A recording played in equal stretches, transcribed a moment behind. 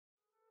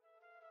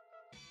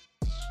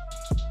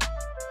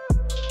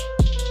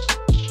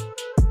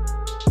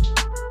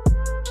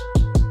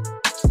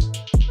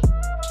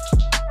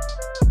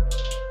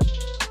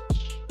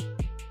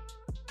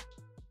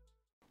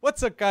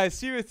What's up, guys?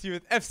 Here with you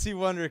with FC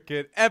Wonder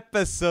Kid,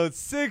 episode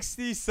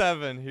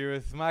 67. Here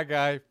with my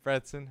guy,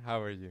 Breton.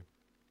 How are you?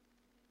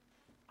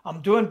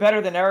 I'm doing better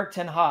than Erik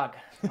ten Hag.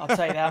 I'll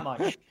tell you that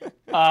much.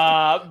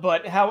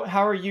 But how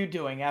are you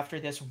doing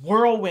after this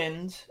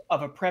whirlwind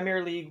of a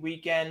Premier League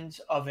weekend,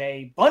 of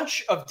a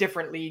bunch of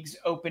different leagues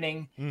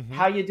opening?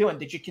 How you doing?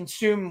 Did you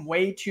consume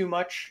way too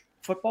much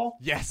football?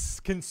 Yes,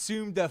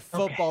 consume the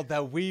football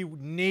that we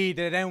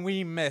needed and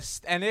we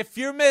missed. And if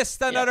you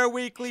missed another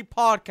weekly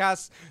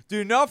podcast,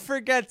 do not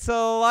forget to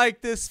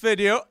like this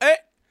video.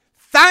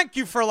 Thank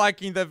you for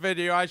liking the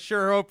video. I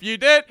sure hope you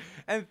did.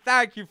 And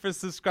thank you for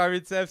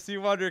subscribing to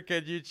FC Wonder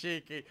Kid, you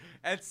cheeky.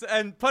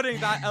 And putting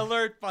that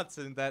alert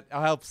button that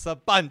helps a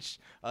bunch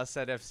us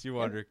at FC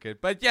Wonder Kid.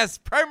 But yes,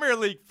 Premier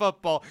League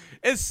football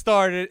is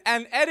started.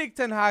 And Erik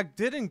ten Hag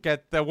didn't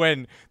get the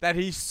win that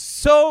he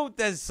so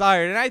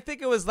desired. And I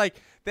think it was like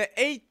the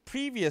 8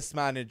 previous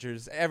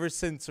managers ever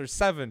since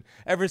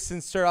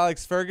Sir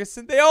Alex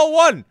Ferguson, they all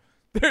won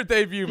their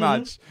debut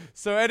match.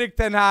 So Erik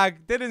ten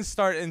Hag didn't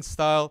start in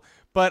style.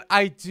 But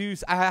I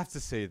have to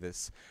say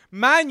this.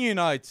 Man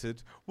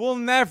United will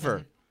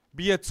never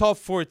be a top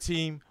 4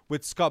 team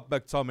with Scott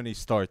McTominay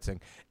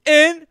starting.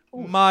 In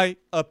my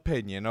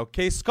opinion,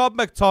 okay? Scott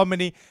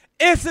McTominay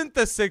isn't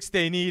the 6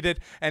 they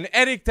needed. And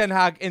Erik ten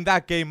Hag in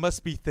that game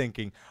must be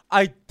thinking,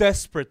 I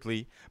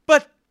desperately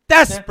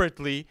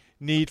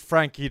need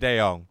Frankie de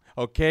Jong.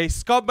 Okay,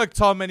 Scott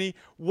McTominay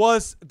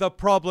was the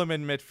problem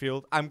in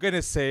midfield. I'm going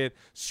to say it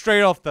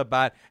straight off the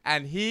bat.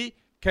 And he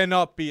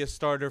cannot be a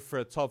starter for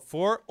a top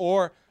 4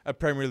 or a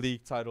Premier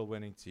League title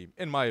winning team,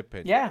 in my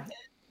opinion. Yeah.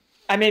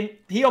 I mean,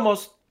 he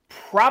almost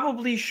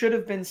probably should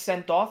have been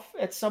sent off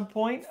at some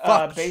point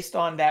based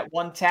on that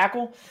one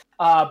tackle.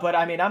 But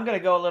I mean, I'm going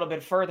to go a little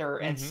bit further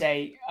and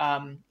say,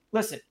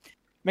 listen,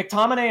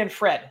 McTominay and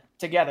Fred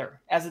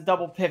together as a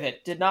double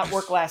pivot did not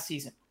work last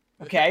season.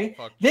 Okay.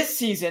 This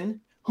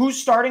season,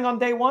 who's starting on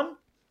day one?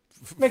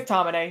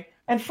 McTominay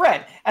and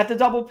Fred at the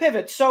double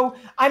pivot. So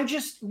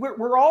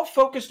we're all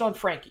focused on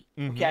Frankie,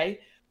 okay?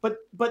 But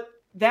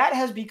that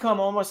has become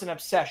almost an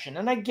obsession.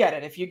 And I get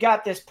it. If you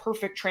got this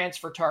perfect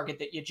transfer target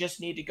that you just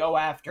need to go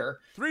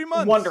after, 3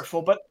 months.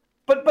 Wonderful. But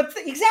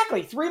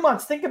exactly 3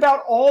 months. Think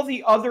about all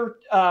the other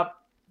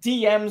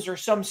DMs or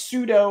some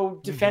pseudo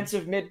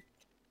defensive mid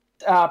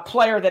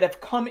player that have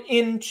come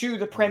into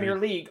the Premier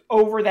League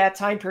over that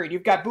time period.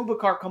 You've got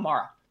Boubacar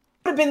Kamara.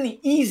 Would have been the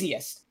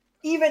easiest.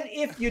 Even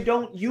if you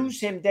don't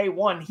use him day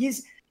one,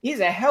 he's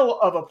a hell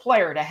of a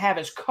player to have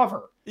as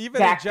cover.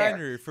 Even in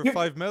January for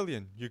 $5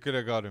 million, you could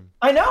have got him.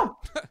 I know.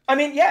 I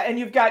mean, yeah, and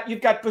you've got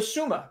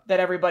Basuma that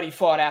everybody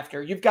fought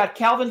after. You've got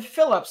Calvin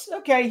Phillips.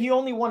 Okay, he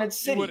only wanted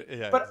City, but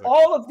exactly.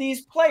 All of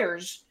these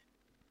players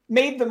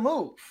made the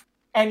move,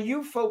 and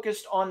you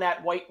focused on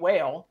that white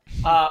whale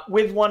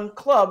with one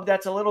club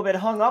that's a little bit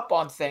hung up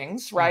on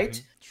things,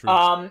 right?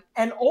 True.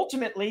 And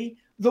ultimately,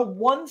 the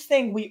one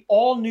thing we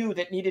all knew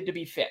that needed to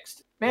be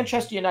fixed.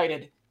 Manchester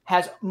United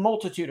has a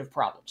multitude of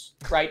problems,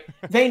 right?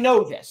 They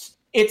know this.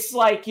 It's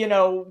like,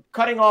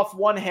 cutting off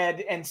one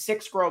head and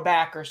 6 grow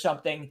back or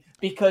something,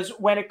 because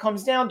when it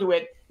comes down to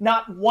it,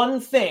 not one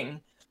thing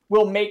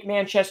will make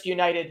Manchester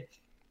United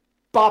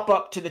bop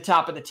up to the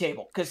top of the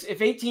table. Because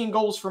if 18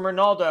 goals from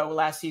Ronaldo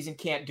last season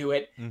can't do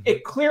it,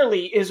 it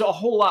clearly is a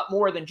whole lot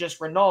more than just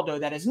Ronaldo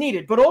that is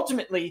needed. But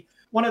ultimately,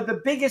 one of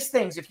the biggest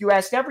things, if you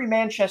asked every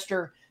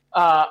Manchester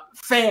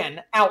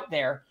fan out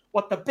there,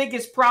 what the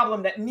biggest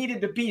problem that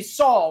needed to be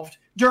solved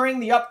during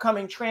the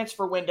upcoming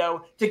transfer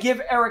window to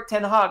give Erik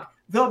ten Hag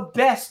the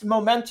best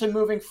momentum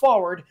moving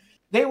forward,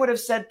 they would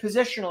have said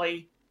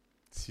positionally.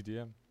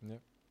 CDM, yeah.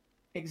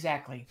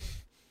 Exactly.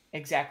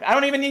 I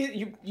don't even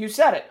need, you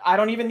said it. I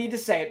don't even need to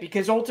say it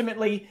because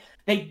ultimately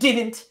they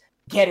didn't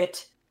get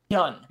it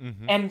done.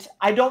 And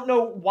I don't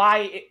know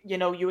why,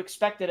 you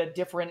expected a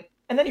different,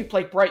 and then you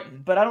played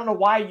Brighton, but I don't know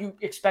why you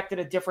expected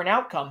a different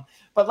outcome.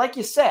 But like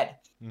you said,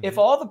 if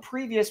all the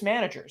previous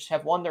managers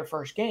have won their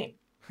first game,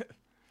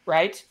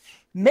 right?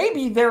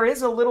 Maybe there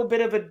is a little bit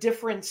of a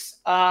difference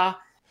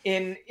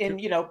in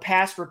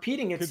past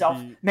repeating itself.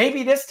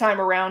 Maybe this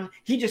time around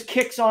he just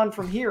kicks on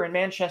from here, and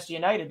Manchester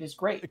United is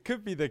great. It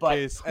could be the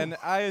case, and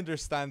I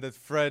understand that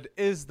Fred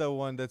is the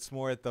one that's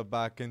more at the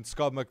back, and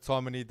Scott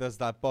McTominay does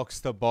that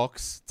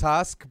box-to-box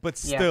task. But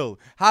still,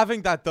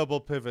 having that double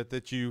pivot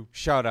that you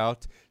shout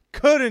out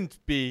couldn't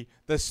be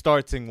the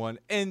starting one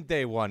in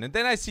day one. And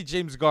then I see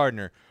James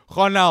Garner,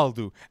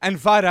 Ronaldo, and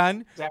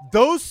Varane.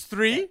 Those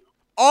 3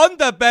 on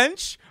the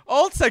bench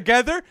all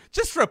together.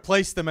 Just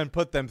replace them and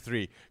put them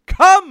 3.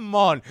 Come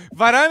on.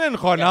 Varane and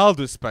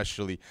Ronaldo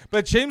especially.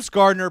 But James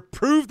Garner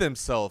proved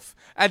himself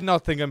at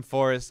Nottingham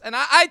Forest. And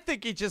I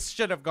think he just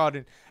should have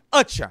gotten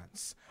a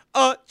chance.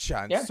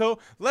 Yeah. So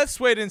let's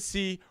wait and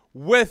see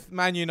with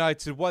Man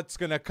United what's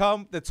going to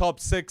come, the top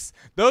 6.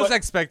 Those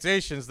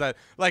expectations that,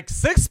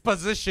 6th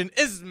position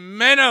is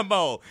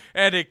minimal,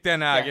 Erik ten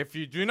Hag. If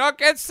you do not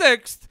get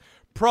 6th,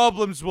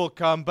 problems will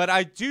come. But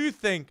I do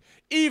think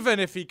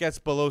even if he gets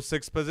below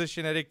 6th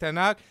position, Erik ten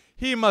Hag,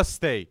 he must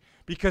stay.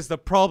 because the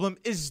problem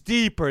is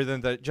deeper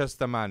than just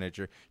the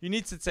manager. You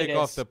need to take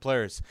off the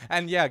players.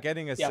 And yeah,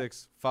 getting a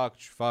 6, fuck.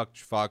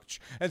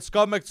 And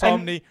Scott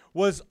McTominay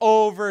was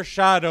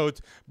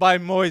overshadowed by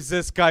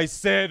Moises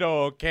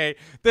Caicedo, okay?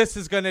 This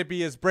is going to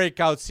be his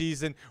breakout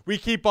season. We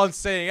keep on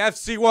saying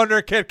FC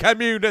Wonderkid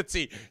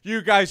community.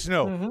 You guys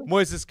know.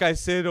 Moises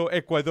Caicedo,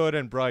 Ecuador,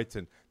 and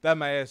Brighton. The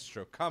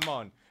maestro. Come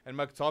on. And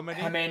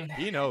McTominay,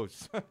 he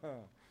knows.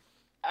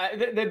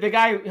 The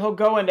guy, he'll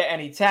go into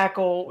any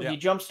tackle. He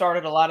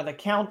jump-started a lot of the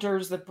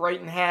counters that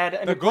Brighton had.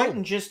 I mean,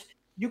 Brighton just,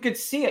 you could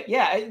see it.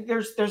 Yeah,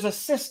 there's a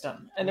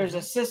system. And there's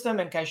a system,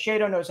 and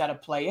Caicedo knows how to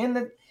play in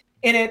it.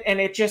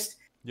 And it just,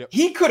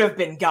 he could have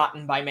been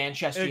gotten by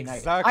Manchester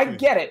United. I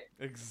get it.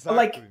 Exactly.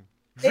 Like,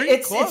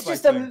 it's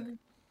just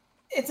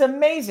it's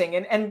amazing.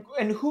 And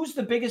who's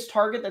the biggest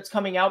target that's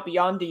coming out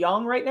beyond De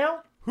Jong right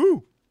now?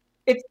 Who?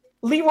 It's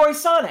Leroy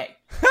Sané.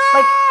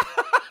 Like,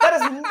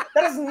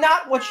 that is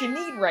not what you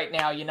need right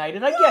now,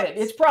 United. I get it.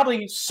 It's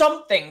probably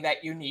something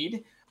that you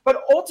need,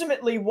 but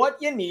ultimately what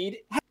you need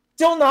has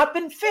still not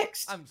been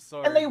fixed. I'm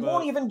sorry. And they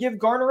won't even give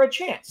Garner a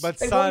chance. But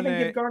they won't even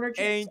give Garner a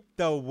chance. Ain't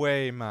the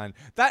way, man.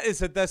 That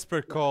is a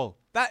desperate call.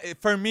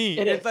 That, for me,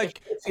 it's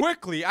like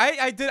quickly.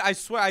 I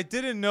swear I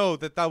didn't know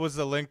that was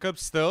a link up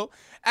still.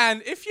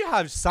 And if you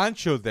have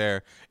Sancho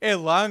there,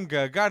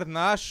 Elanga,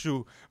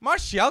 Garnacho,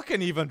 Martial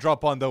can even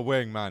drop on the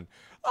wing, man.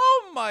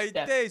 Oh my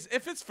days.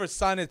 If it's for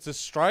Sané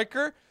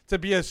to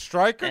be a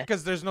striker,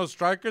 because there's no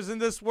strikers in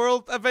this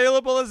world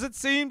available as it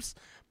seems.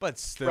 But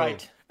still,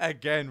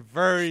 again,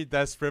 very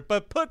desperate.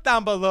 But put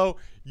down below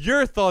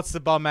your thoughts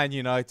about Man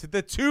United.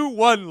 The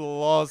 2-1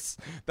 loss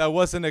that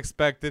wasn't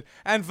expected.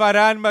 And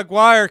Varane,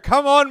 Maguire.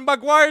 Come on,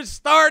 Maguire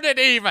started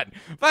even.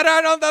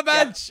 Varane on the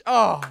bench.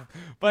 Oh,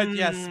 but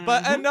yes.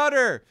 But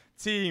another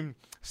team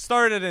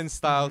started in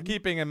style,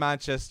 keeping in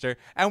Manchester,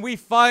 and we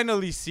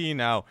finally see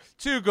now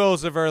 2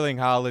 goals of Erling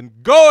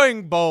Haaland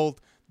going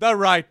bold the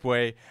right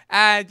way.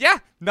 And yeah,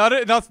 no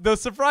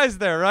surprise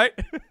there, right?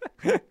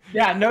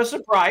 Yeah, no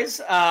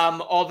surprise.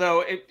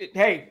 Although,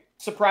 hey,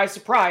 surprise,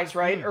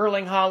 right?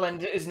 Erling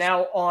Haaland is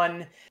now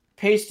on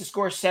pace to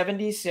score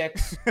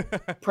 76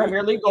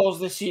 Premier League goals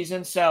this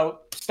season. So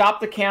stop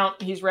the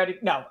count. He's ready.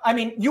 No, I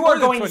mean, you are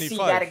going to see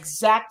that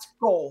exact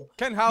goal.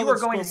 Can Haaland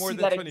score more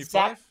than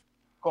 25?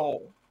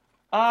 Goal.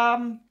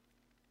 I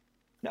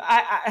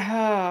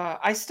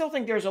still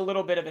think there's a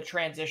little bit of a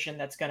transition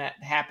that's going to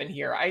happen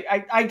here.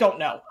 I don't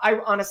know. I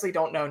honestly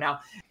don't know now.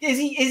 Is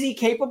he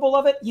capable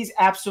of it? He's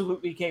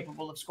absolutely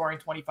capable of scoring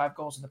 25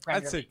 goals in the Premier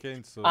League. I'd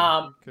say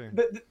so.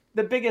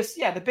 The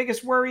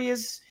biggest worry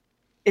is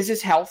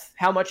his health,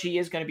 how much he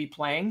is going to be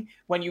playing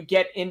when you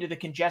get into the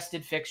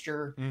congested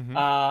fixture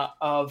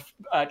of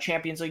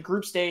Champions League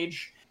group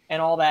stage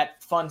and all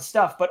that fun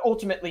stuff. But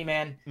ultimately,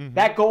 man,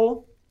 that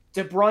goal,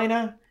 De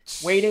Bruyne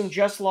waiting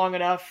just long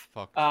enough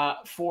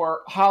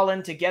for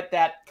Haaland to get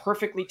that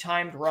perfectly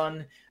timed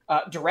run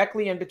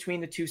directly in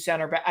between the 2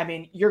 center backs. I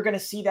mean, you're going to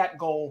see that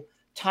goal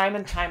time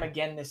and time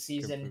again this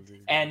season.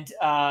 And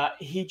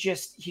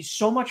he's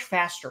so much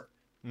faster.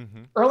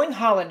 Erling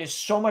Haaland is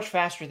so much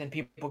faster than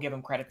people give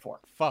him credit for.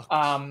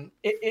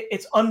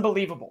 It's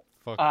unbelievable.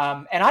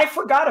 And I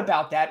forgot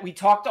about that. We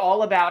talked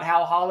all about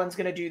how Haaland's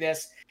going to do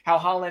this, how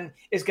Haaland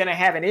is going to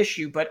have an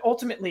issue. But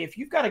ultimately, if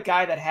you've got a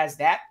guy that has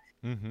that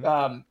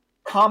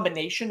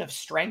combination of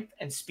strength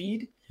and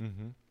speed,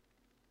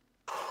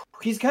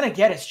 he's gonna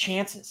get his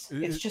chances.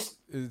 It's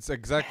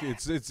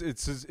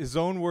his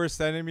own worst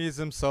enemy is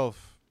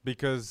himself,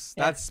 because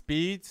that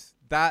speed,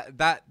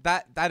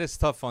 that is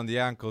tough on the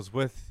ankles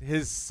with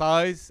his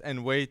size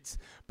and weight.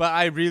 But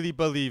I really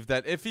believe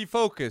that if he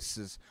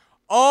focuses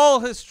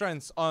all his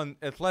strengths on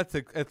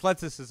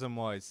athleticism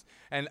wise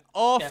and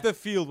off the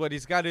field, what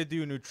he's got to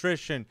do,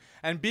 nutrition,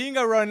 and being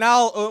a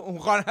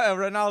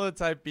Ronaldo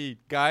type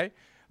beat guy,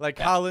 like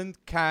Haaland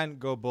can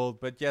go bold.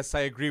 But yes,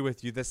 I agree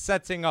with you. The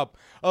setting up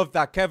of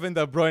that Kevin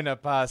De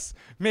Bruyne pass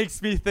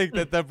makes me think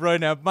that De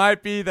Bruyne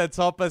might be the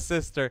top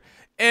assister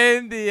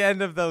in the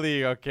end of the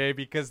league, okay?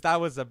 Because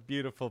that was a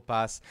beautiful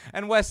pass.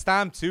 And West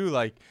Ham too,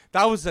 like,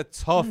 that was a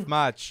tough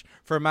match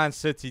for Man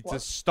City to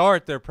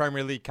start their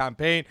Premier League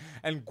campaign.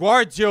 And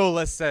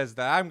Guardiola says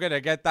that I'm going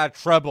to get that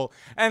treble.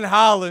 And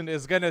Haaland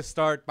is going to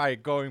start by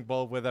going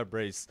bold with a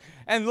brace.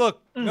 And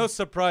look, no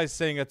surprise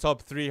saying a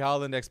top 3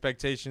 Haaland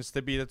expectations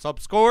to be the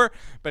top scorer.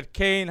 But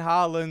Kane,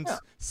 Haaland,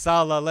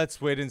 Salah, let's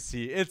wait and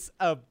see. It's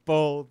a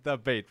bold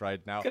debate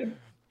right now.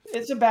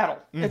 It's a battle.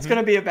 It's going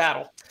to be a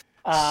battle.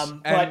 But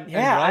Rice,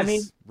 I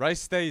mean,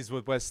 Rice stays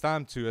with West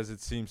Ham too, as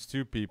it seems,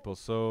 2 people.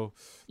 So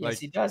yes,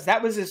 he does.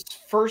 That was his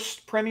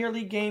first Premier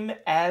League game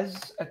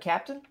as a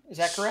captain. Is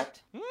that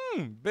correct?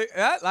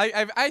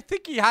 I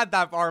think he had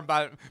that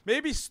armband.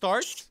 Maybe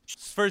first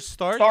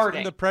start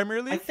in the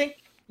Premier League. I think.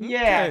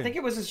 Yeah, I think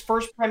it was his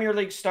first Premier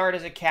League start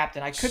as a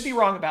captain. I could be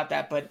wrong about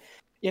that, but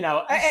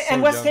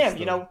and West Ham,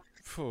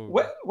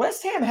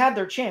 West Ham had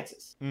their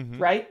chances,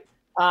 right?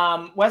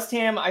 West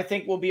Ham, I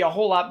think, will be a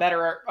whole lot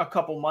better a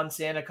couple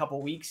months in, a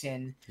couple weeks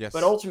in. Yes.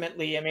 But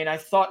ultimately, I mean, I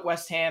thought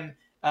West Ham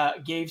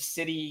gave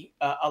City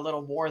a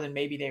little more than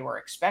maybe they were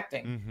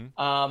expecting.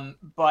 Mm-hmm.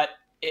 But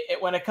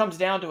when it comes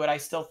down to it, I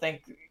still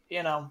think,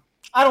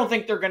 I don't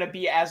think they're going to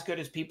be as good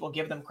as people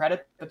give them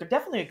credit, but they're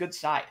definitely a good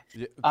side.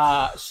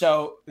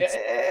 So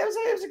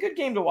it was a good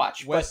game to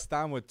watch. West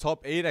Ham with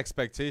top 8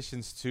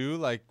 expectations too,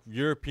 like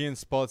European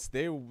spots,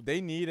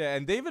 they need it.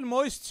 And David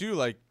Moyes too,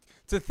 like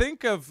to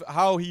think of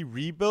how he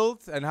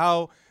rebuilt and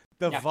how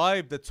the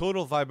vibe, the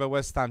total vibe at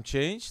West Ham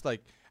changed.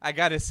 Like I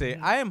gotta say,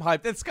 I am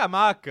hyped. And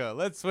Scamacca,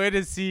 let's wait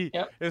and see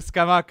if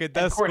Scamacca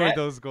does score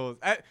those goals.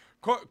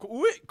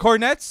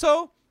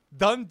 Cornetto,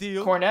 done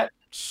deal. Cornet.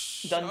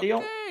 Done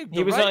deal.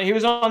 He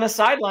was on the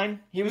sideline.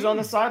 He was on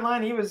the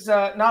sideline. He was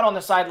not on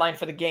the sideline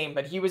for the game,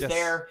 but he was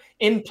there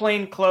in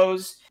plain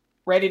clothes,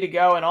 ready to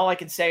go. And all I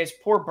can say is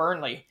poor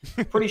Burnley.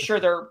 Pretty sure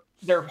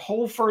their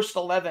whole first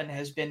 11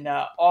 has been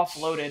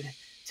offloaded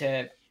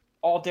to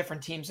all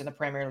different teams in the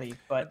Premier League.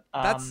 But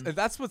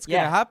that's what's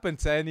gonna happen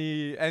to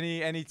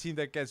any team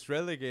that gets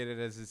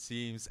relegated, as it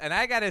seems. And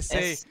I gotta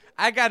say,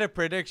 I got a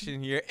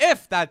prediction here.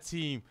 If that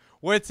team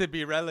were to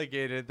be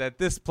relegated, that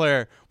this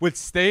player would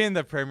stay in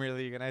the Premier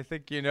League, and I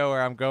think you know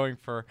where I'm going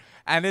for.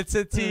 And it's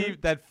a team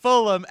that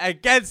Fulham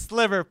against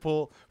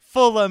Liverpool.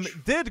 Fulham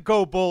did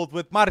go bold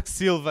with Mark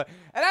Silva,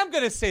 and I'm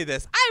gonna say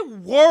this: I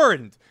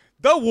warned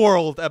the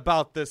world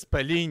about this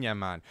Palhinha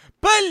man.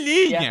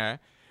 Palhinha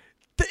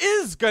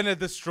is gonna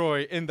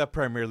destroy in the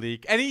Premier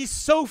League, and he's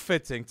so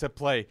fitting to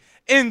play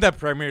in the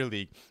Premier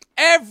League.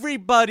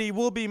 Everybody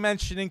will be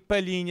mentioning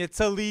Palhinha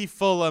to leave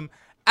Fulham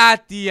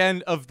at the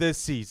end of this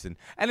season.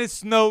 And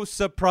it's no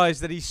surprise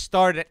that he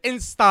started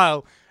in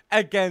style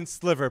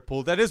against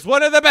Liverpool. That is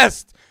one of the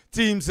best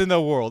teams in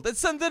the world.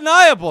 It's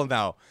undeniable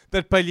now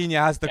that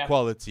Palhinha has the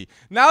quality.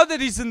 Now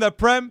that he's in the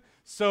Prem,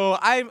 so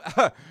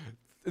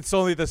it's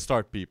only the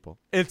start, people.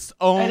 It's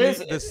only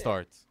the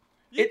start.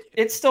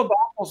 It still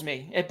baffles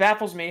me. It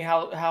baffles me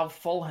how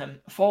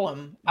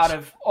Fulham, out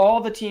of all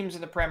the teams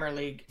in the Premier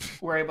League,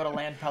 were able to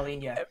land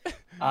Palhinha.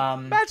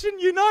 Imagine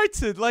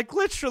United, like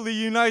literally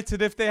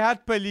United, if they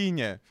had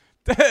Palhinha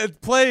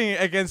playing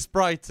against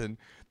Brighton.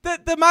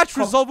 The match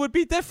result would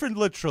be different,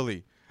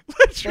 literally.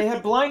 They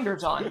have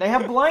blinders on.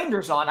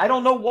 I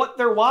don't know what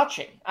they're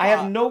watching. I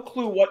have no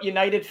clue what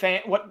United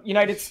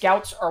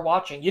scouts are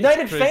watching.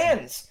 United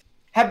fans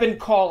have been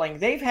calling.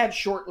 They've had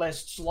short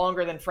lists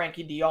longer than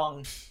Frankie de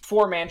Jong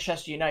for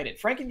Manchester United.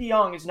 Frankie de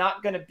Jong is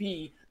not going to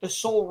be the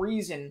sole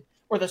reason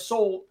or the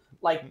sole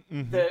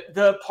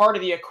the part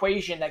of the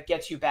equation that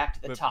gets you back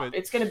to the top.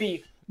 It's going to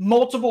be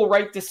multiple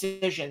right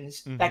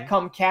decisions that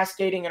come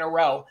cascading in a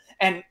row.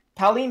 And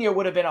Palhinha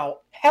would have been a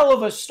hell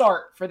of a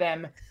start for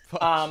them,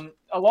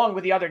 along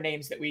with the other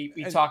names that we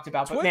talked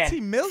about. But 20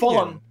 million.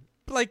 Fulham,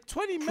 like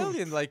 20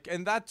 million, like,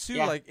 and that too,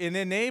 like, it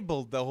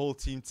enabled the whole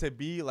team to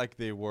be like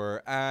they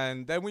were.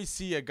 And then we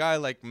see a guy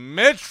like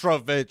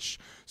Mitrovic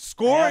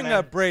scoring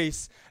a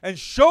brace and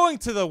showing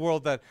to the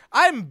world that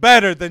I'm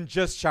better than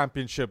just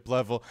championship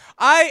level.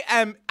 I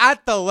am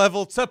at the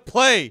level to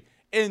play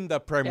in the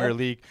Premier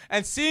League.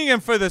 And seeing him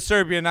for the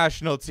Serbian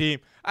national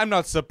team, I'm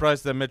not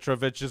surprised that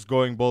Mitrovic is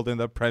going bold in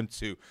the Prem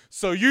too.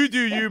 So you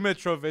do you,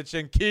 Mitrovic,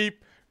 and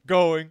keep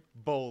going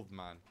bold,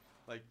 man.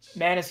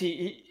 Man,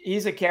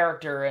 he's a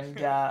character, and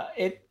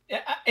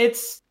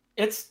it's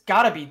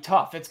got to be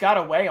tough. It's got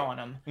to weigh on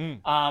him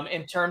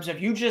in terms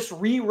of you just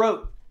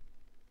rewrote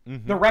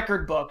the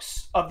record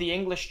books of the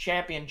English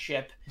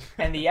Championship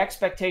and the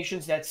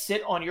expectations that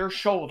sit on your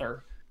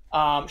shoulders.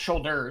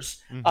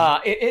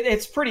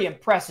 It's pretty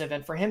impressive,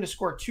 and for him to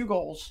score 2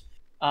 goals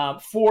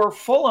for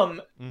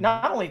Fulham,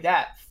 not only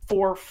that,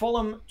 for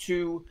Fulham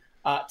to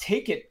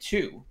take it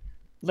to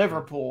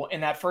Liverpool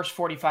in that first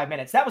 45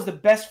 minutes. That was the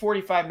best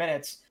 45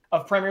 minutes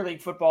of Premier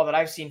League football that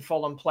I've seen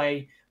Fulham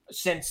play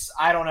since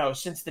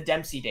the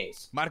Dempsey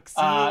days. It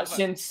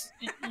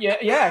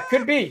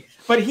could be.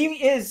 But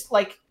he is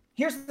like,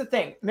 here's the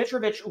thing.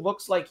 Mitrovic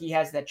looks like he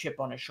has that chip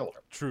on his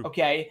shoulder. True.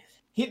 Okay.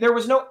 There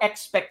was no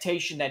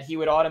expectation that he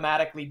would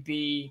automatically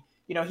be,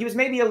 he was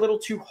maybe a little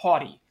too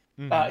haughty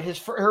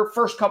her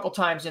first couple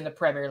times in the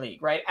Premier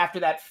League, right? After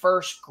that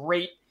first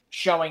great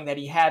showing that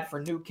he had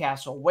for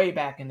Newcastle way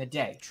back in the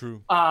day.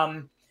 True.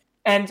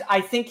 And I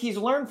think he's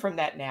learned from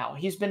that now.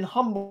 He's been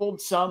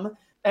humbled some.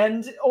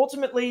 And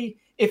ultimately,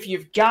 if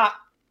you've got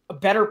a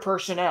better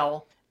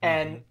personnel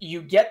and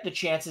you get the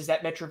chances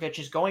that Mitrovic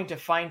is going to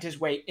find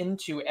his way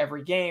into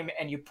every game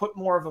and you put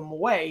more of them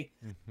away,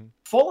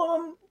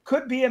 Fulham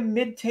could be a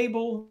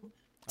mid-table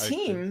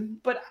team.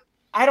 But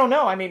I don't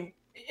know. I mean,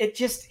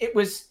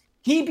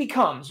 he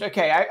becomes,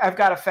 okay, I've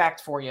got a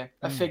fact for you,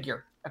 a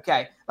figure.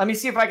 Okay, let me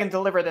see if I can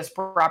deliver this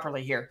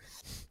properly here.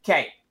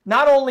 Okay,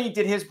 not only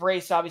did his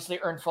brace obviously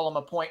earn Fulham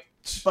a point,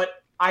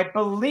 but I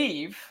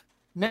believe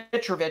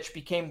Mitrovic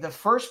became the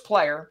first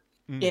player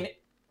in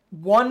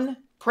one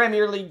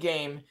Premier League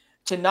game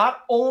to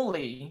not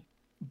only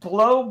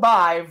blow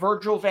by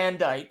Virgil van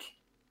Dijk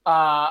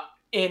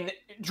in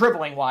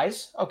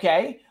dribbling-wise,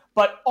 okay,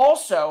 but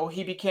also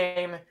he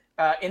became,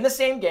 in the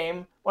same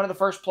game, one of the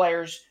first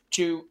players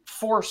to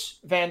force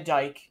Van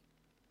Dijk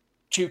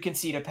to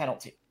concede a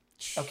penalty.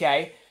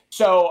 Okay,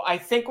 So I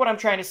think what I'm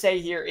trying to say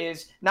here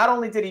is not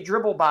only did he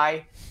dribble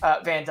by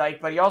Van Dijk,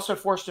 but he also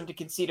forced him to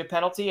concede a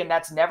penalty, and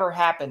that's never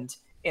happened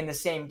in the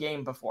same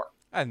game before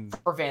And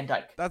for Van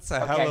Dijk. that's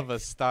a hell of a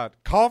stat.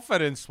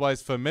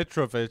 Confidence-wise for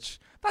Mitrovic,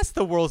 that's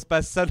the world's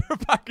best center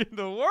back in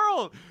the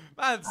world.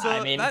 Man, so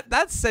I mean,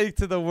 that's saying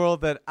to the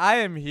world that I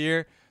am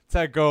here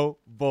to go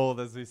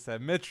bold, as we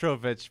said.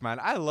 Mitrovic, man,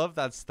 I love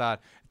that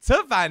stat.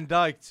 To Van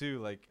Dijk, too,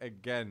 like,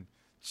 again,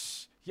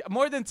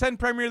 more than 10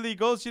 Premier League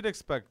goals you'd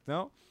expect,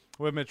 no?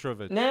 With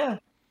Mitrovic. Nah.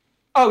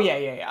 Oh,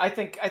 yeah. I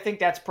think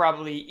that's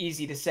probably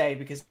easy to say,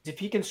 because if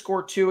he can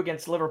score 2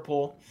 against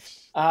Liverpool,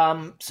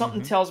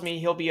 something tells me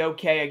he'll be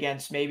okay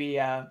against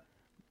maybe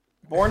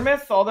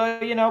Bournemouth, although,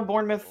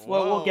 Bournemouth,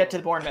 we'll get to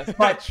Bournemouth.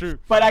 But True.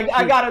 But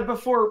I got to,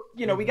 before,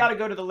 we got to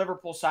go to the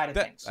Liverpool side of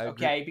things,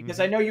 okay? Because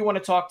I know you want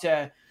to talk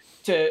to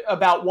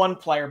about one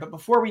player, but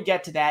before we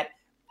get to that,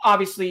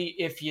 obviously,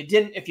 if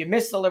you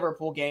missed the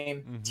Liverpool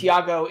game,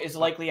 Thiago is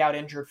likely out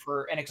injured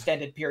for an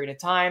extended period of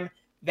time.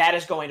 That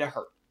is going to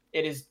hurt.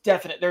 It is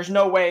definite. There's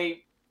no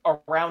way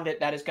around it.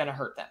 That is going to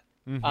hurt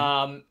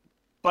them.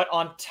 But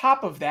on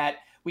top of that,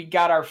 we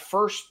got our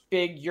first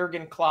big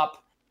Jurgen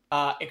Klopp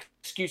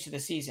excuse of the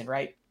season,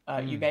 right?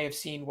 You may have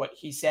seen what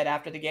he said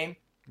after the game.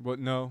 What?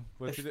 No.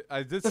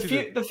 I did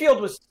see the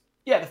field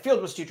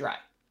was too dry.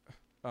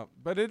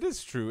 But it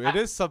is true. It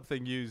is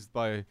something used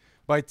by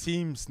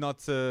teams not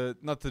to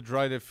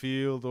dry the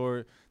field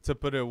or to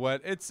put it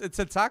wet. It's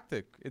a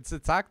tactic.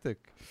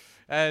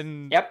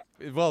 And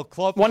well,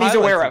 Klopp one he's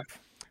aware of.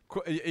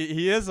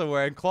 He is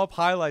aware, and Klopp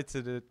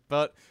highlighted it.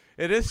 But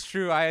it is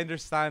true. I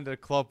understand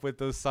that Klopp with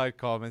those side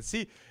comments.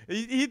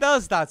 He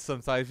does that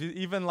sometimes.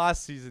 Even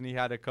last season, he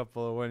had a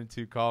couple of 1 and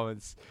 2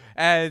 comments.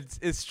 And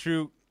it's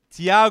true.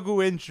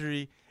 Thiago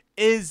injury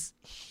is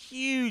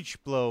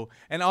huge blow.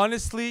 And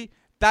honestly,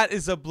 that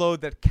is a blow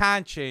that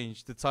can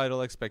change the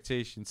title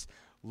expectations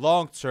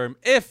long term,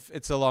 if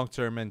it's a long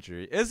term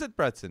injury. Is it,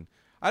 Breton?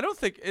 I don't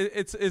think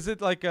is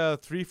it like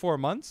 3-4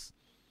 months?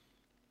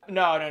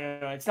 No.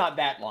 It's not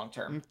that long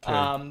term.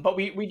 Okay. But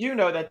we do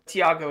know that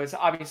Thiago has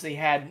obviously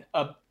had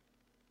a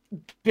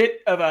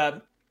bit of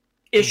a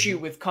issue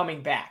with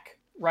coming back,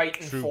 right,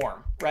 in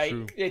form, right?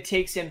 True. It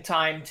takes him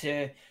time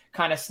to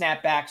kind of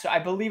snap back. So I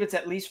believe it's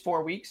at least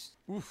 4 weeks.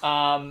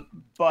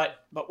 But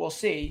we'll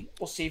see.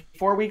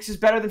 4 weeks is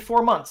better than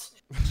 4 months.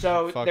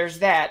 So there's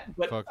that.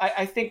 But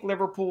I think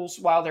Liverpool's,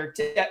 while their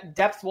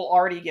depth will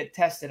already get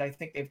tested, I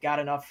think they've got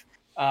enough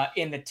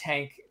in the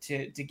tank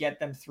to get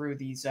them through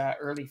these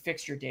early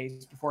fixture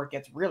days before it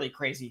gets really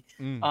crazy.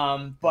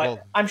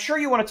 But I'm sure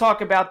you want to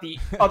talk about the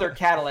other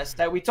catalyst.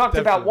 We talked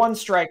about one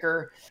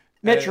striker,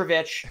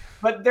 Mitrovic,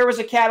 but there was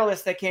a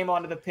catalyst that came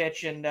onto the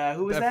pitch, and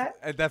who was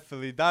that?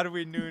 Definitely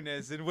Darwin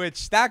Núñez, in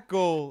which that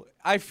goal,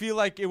 I feel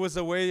like it was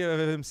a way of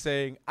him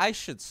saying, I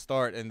should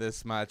start in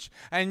this match.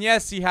 And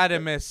yes, he had a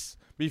miss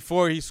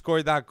before he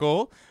scored that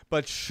goal,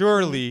 but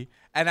surely,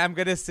 and I'm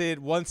going to say it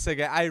once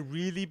again, I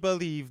really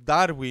believe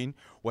Darwin,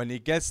 when he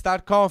gets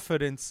that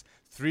confidence,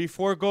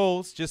 3-4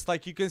 goals, just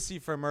like you can see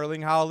from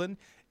Erling Haaland,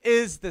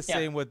 is the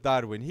same with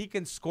Darwin. He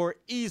can score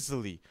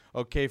easily,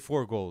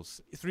 4 goals,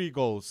 3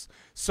 goals.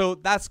 So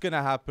that's going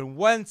to happen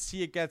once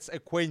he gets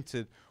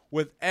acquainted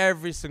with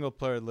every single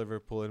player at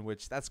Liverpool, in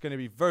which that's going to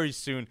be very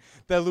soon.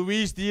 The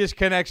Luis Diaz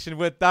connection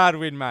with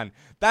Darwin, man.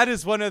 That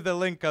is one of the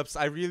link-ups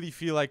I really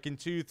feel like in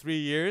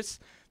 2-3 years,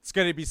 it's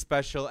going to be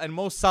special. And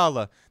Mo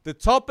Salah, the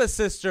top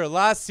assister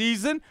last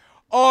season,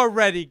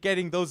 already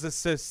getting those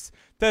assists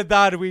to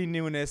Darwin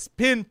Núñez,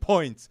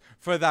 pinpoint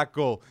for that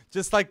goal.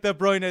 Just like De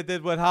Bruyne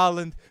did with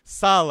Haaland,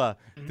 Salah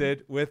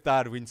did with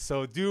Darwin.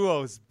 So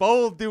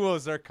bold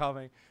duos are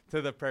coming to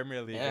the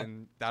Premier League.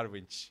 And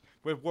Darwin,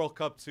 with World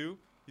Cup 2,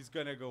 he's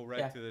going to go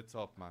right to the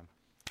top, man.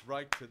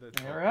 Right to the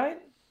top. All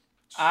right.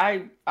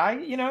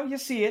 You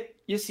see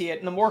it.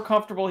 And the more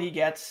comfortable he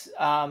gets,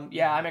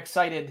 I'm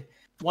excited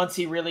once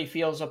he really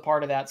feels a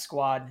part of that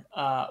squad,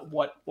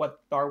 what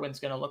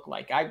Darwin's going to look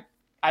like.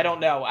 I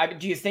don't know.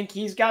 Do you think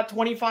he's got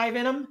 25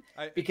 in him?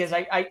 Because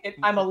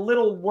I'm a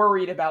little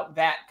worried about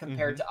that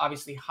compared to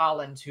obviously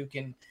Haaland, who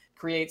can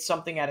create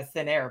something out of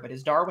thin air. But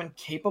is Darwin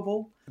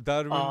capable?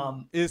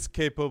 Darwin is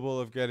capable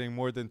of getting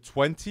more than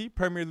 20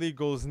 Premier League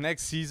goals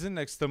next season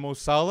next to Mo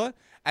Salah.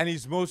 And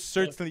he's most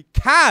certainly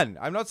can.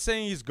 I'm not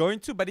saying he's going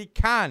to, but he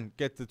can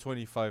get the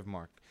 25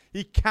 mark.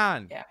 He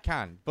can.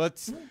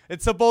 But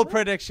it's a bold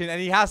prediction,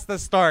 and he has to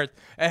start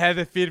ahead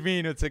of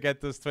Firmino to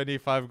get those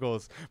 25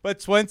 goals.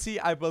 But 20,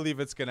 I believe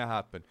it's going to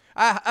happen.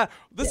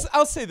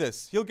 I'll say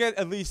this. He'll get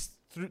at least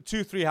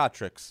 2-3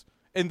 hat-tricks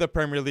in the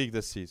Premier League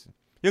this season.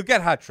 He'll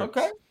get hat-tricks.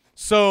 Okay.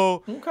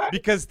 So,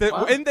 because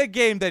in the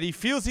game that he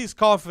feels he's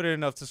confident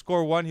enough to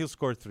score 1, he'll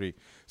score 3.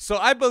 So,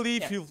 I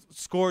believe he'll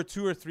score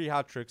 2 or 3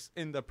 hat-tricks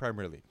in the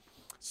Premier League.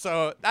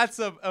 So that's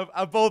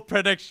a bold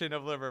prediction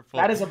of Liverpool.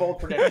 That is a bold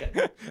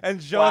prediction.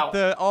 And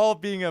Jota all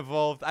being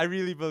involved, I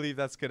really believe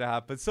that's going to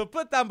happen. So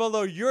put down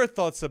below your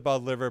thoughts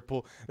about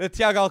Liverpool. The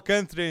Thiago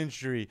Alcantara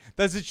injury,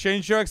 does it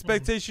change your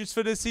expectations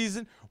for this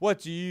season?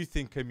 What do you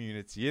think,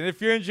 community? And if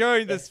you're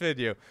enjoying this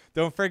video,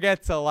 don't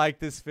forget to like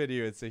this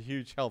video. It's a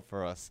huge help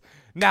for us.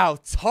 Now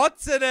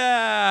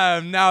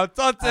Tottenham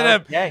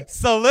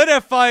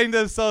solidifying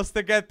themselves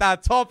to get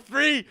that top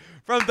 3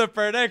 from the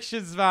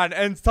predictions, man.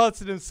 And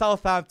Tottenham,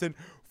 Southampton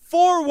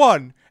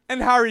 4-1,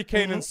 and Harry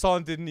Kane and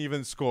Son didn't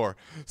even score.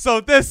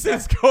 So this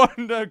is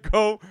going to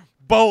go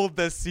bold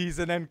this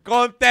season, and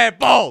Conte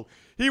bold.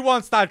 He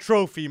wants that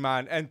trophy,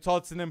 man, and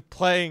Tottenham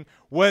playing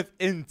with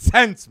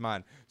intent,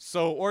 man.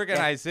 So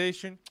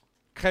organization,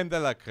 creme de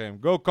la creme.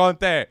 Go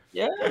Conte.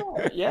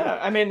 Yeah.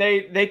 I mean,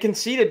 they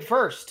conceded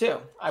first too,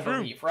 I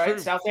believe, right? True.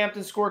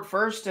 Southampton scored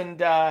first, and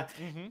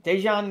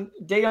Dejan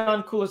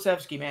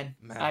Kulusevski, man.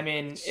 I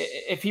mean,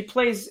 if he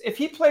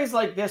plays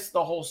like this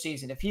the whole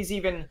season, if he's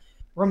even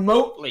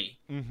remotely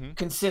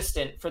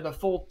consistent for the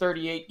full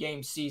 38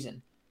 game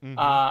season,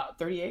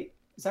 38,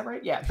 is that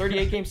right? Yeah,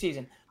 38 game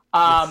season.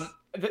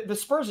 The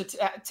Spurs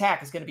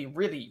attack is going to be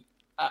really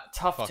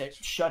tough to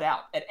shut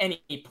out at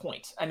any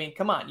point. I mean,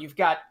 come on, you've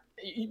got.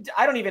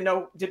 I don't even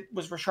know.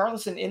 Was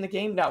Richarlison in the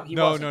game? No, he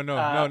wasn't.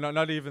 No,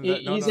 not even.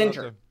 He's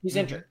injured. He's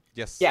injured.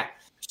 Yes. Yeah.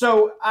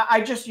 So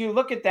you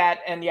look at that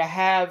and you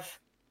have.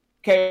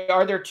 Okay,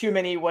 are there too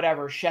many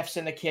chefs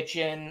in the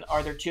kitchen?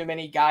 Are there too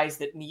many guys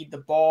that need the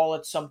ball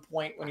at some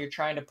point when you're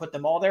trying to put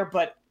them all there?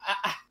 But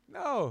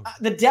no,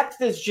 the depth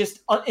is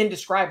just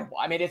indescribable.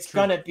 I mean, it's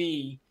gonna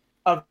be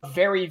a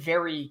very,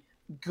 very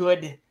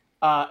good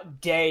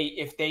day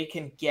if they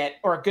can get,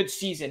 or a good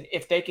season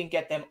if they can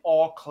get them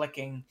all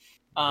clicking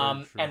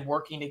and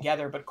working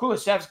together. But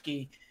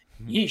Kulusevski,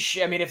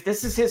 yeesh. I mean, if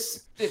this is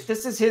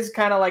his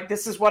kind of like,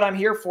 this is what I'm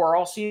here for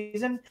all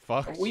season,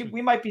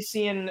 we might be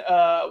seeing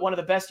one of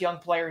the best young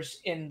players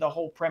in the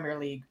whole Premier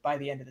League by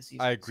the end of the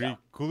season. I agree. So.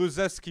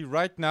 Kulusevski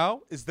right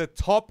now is the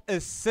top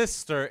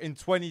assister in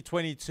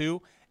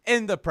 2022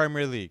 in the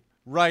Premier League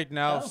right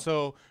now.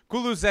 So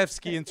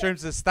Kulusevski, in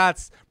terms of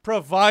stats,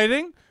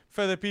 providing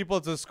for the people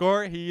to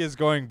score, he is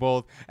going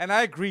bold. And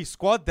I agree,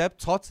 squad depth,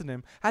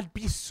 Tottenham had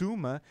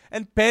Bissouma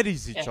and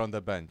Perisic on the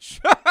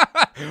bench.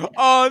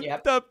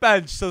 The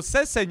bench. So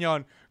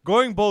Sessegnon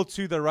going bold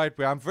to the right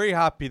way. I'm very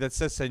happy that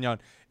Sessegnon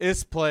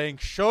is playing,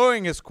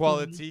 showing his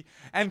quality.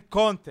 And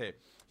Conte,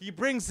 he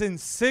brings in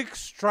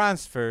 6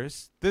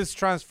 transfers this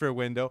transfer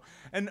window,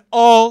 and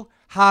all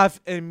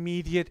have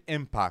immediate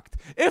impact.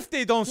 If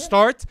they don't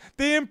start,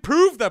 they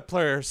improve the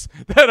players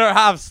that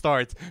have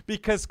start,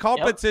 because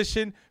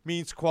competition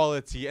means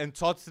quality, and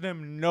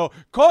Tottenham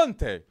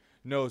Conte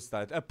knows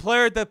that. A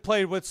player that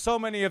played with so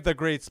many of the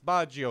greats,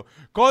 Baggio,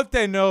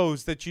 Conte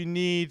knows that you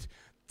need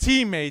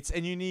teammates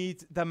and you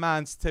need the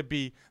mans to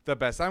be the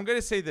best. I'm going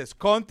to say this.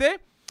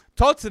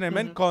 Tottenham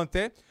and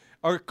Conte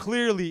are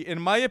clearly,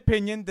 in my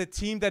opinion, the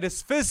team that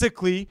is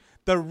physically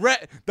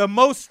the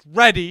most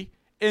ready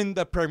in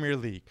the Premier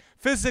League.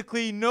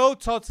 Physically, no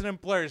Tottenham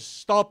player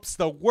stops.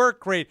 The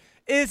work rate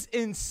is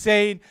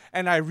insane,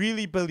 and I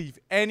really believe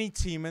any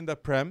team in the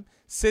Prem,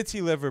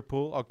 City,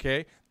 Liverpool,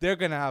 okay, they're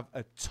going to have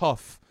a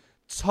tough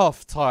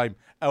time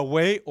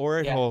away or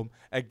at home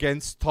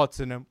against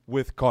Tottenham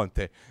with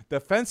Conte.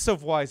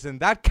 Defensive-wise, in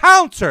that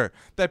counter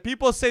that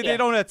people say they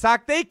don't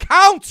attack, they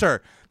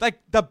counter like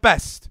the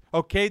best,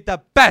 okay?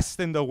 The best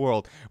in the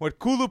world. With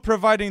Kulu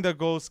providing the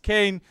goals,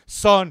 Kane,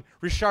 Son,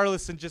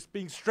 Richarlison just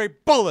being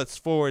straight bullets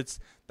forwards.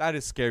 That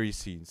is scary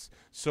scenes.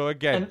 So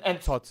again,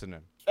 and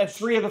Tottenham. And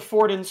 3 of the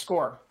 4 didn't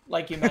score,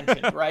 like you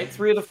mentioned, right?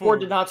 3 of the 4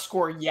 did not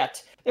score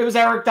yet. It was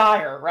Eric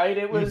Dyer, right?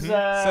 It was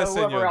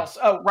whoever else.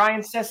 Oh,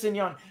 Ryan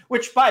Sessegnon,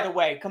 which, by the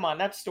way, come on,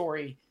 that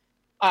story.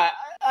 I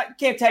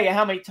can't tell you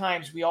how many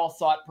times we all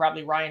thought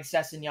probably Ryan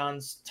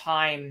Sessegnon's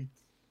time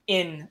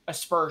in a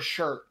Spurs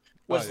shirt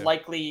was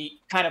likely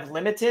kind of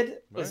limited,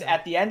 was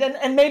at the end.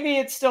 And maybe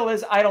it still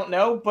is, I don't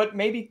know. But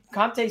maybe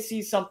Conte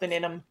sees something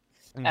in him.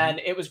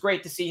 And it was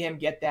great to see him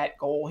get that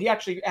goal. He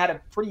actually had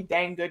a pretty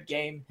dang good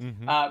game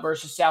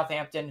versus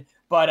Southampton.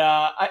 But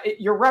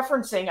you're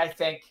referencing, I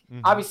think,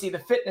 obviously the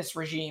fitness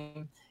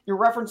regime. You're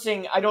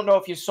referencing, I don't know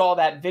if you saw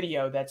that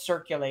video that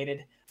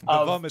circulated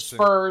of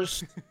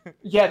Spurs.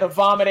 The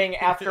vomiting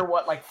after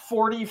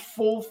 40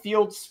 full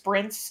field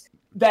sprints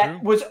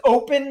that was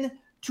open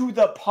to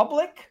the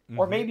public,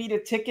 or maybe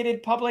to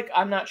ticketed public.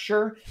 I'm not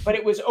sure, but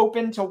it was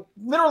open to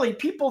literally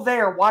people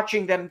there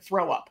watching them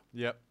throw up.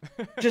 Yep.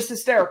 Just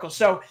hysterical.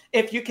 So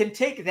if you can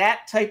take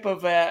that type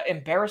of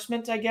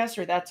embarrassment, I guess,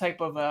 or that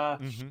type of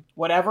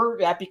whatever,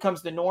 that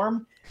becomes the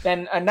norm,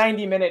 then a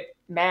 90-minute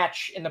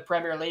match in the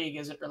Premier League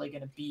isn't really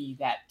going to be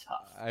that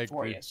tough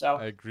for you. So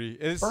I agree.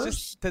 It's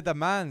just the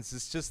demands.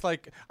 It's just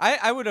like,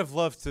 I would have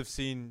loved to have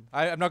seen,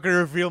 I'm not going to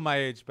reveal my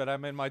age, but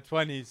I'm in my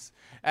 20s.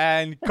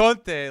 And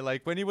Conte,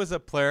 like when he was a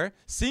player,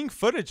 seeing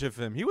footage of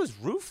him, he was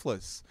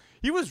ruthless.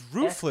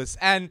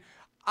 And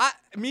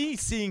me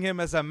seeing him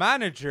as a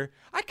manager,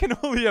 I can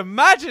only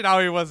imagine how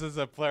he was as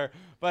a player.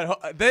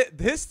 But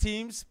his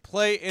teams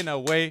play in a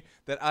way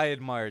that I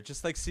admire,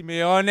 just like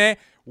Simeone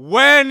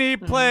when he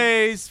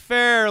plays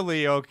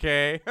fairly.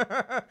 Okay,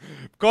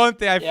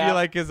 Conte, I feel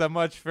like is a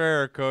much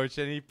fairer coach,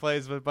 and he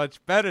plays with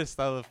much better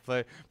style of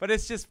play. But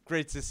it's just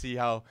great to see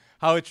how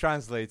it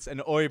translates.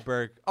 And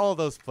Oiberg, all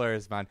those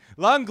players, man.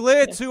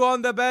 Langley too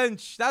on the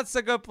bench. That's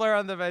a good player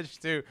on the bench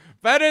too.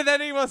 Better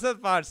than he was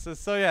at Barca.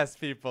 So yes,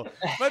 people.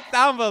 Put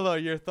down below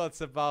your thoughts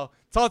about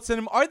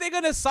Tottenham. Are they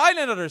going to sign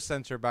another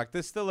center back?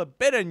 There's still a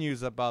bit of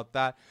news about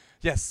that.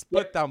 Yes,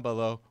 put down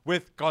below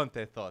with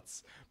Conte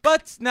thoughts.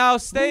 But now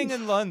staying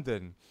in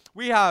London,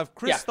 we have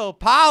Crystal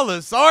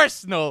Palace,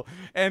 Arsenal,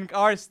 and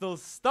Arsenal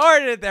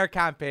started their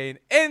campaign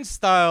in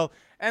style.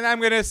 And I'm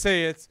going to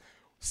say it.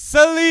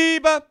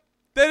 Saliba,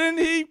 didn't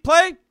he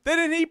play?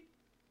 Didn't he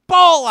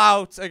ball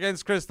out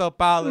against Crystal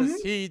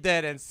Palace? He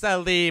did. And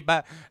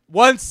Saliba,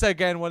 once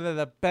again, one of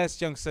the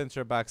best young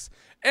center backs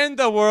in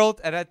the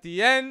world. And at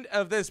the end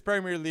of this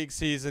Premier League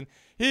season,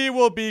 he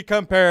will be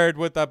compared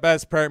with the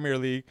best Premier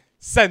League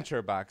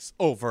center backs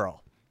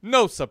overall.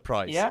 No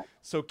surprise. Yeah.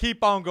 So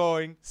keep on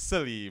going,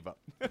 Saliba.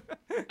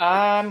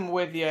 I'm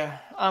with you.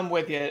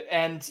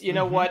 And you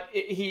know what?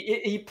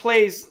 He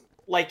plays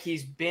like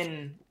he's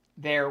been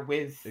there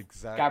with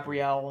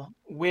Gabriel,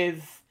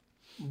 with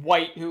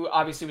White, who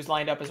obviously was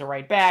lined up as a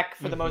right back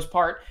for the most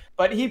part.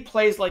 But he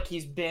plays like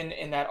he's been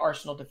in that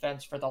Arsenal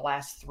defense for the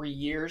last 3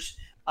 years.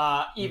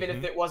 Even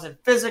if it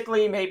wasn't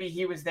physically, maybe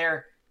he was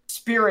there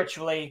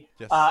spiritually,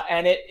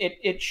 and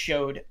it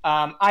showed.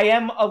 I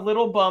am a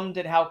little bummed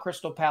at how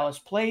Crystal Palace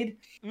played.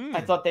 I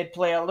thought they'd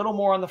play a little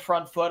more on the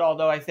front foot,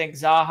 although I think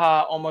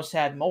Zaha almost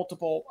had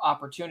multiple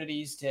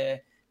opportunities to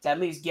at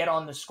least get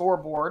on the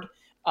scoreboard.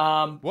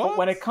 But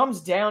when it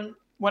comes down,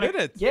 watching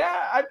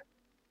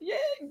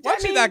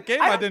that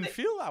game, I didn't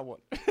feel that one.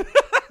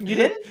 You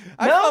didn't?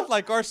 I felt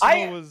like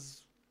Arsenal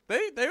was.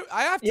 I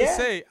have to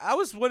say, I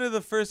was one of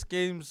the first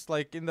games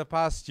like in the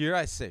past year.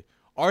 I say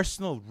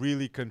Arsenal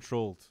really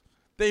controlled.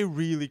 They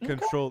really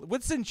controlled.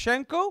 With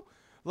Zinchenko,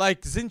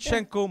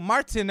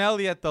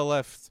 Martinelli at the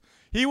left.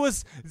 He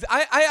was.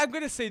 I'm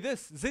gonna say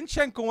this.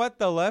 Zinchenko at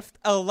the left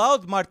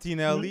allowed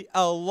Martinelli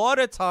a lot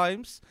of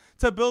times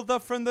to build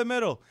up from the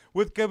middle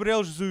with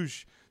Gabriel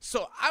Jesus.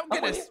 So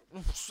I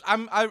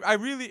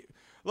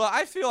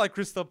feel like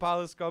Crystal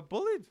Palace got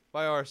bullied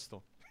by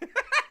Arsenal.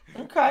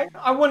 Okay.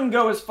 I wouldn't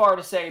go as far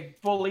to say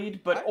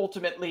bullied, but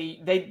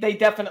ultimately they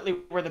definitely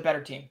were the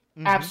better team.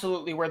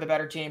 Absolutely were the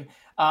better team.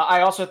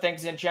 I also think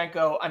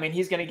Zinchenko, I mean,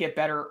 he's going to get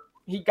better.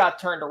 He got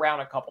turned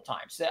around a couple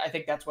times. I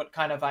think that's what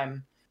kind of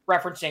I'm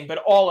referencing. But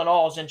all in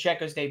all,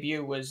 Zinchenko's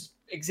debut was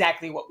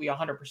exactly what we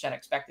 100%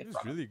 expected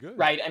from him. Really good.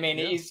 Right? I mean,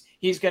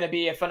 he's going to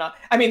be a phenomenal.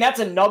 I mean, that's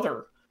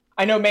another.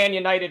 I know Man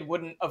United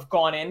wouldn't have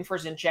gone in for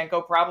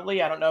Zinchenko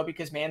probably. I don't know,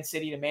 because Man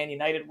City to Man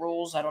United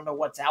rules. I don't know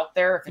what's out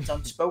there if it's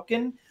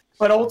unspoken.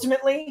 But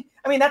ultimately,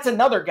 I mean, that's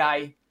another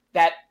guy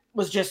that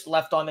was just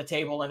left on the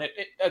table and it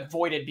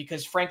avoided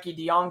because Frankie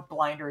de Jong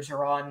blinders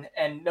are on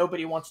and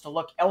nobody wants to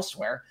look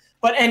elsewhere.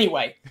 But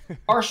anyway,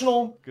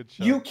 Arsenal,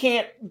 you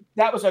can't –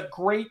 that was a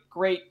great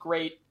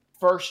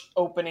first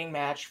opening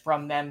match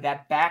from them.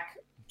 That back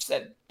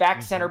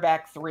center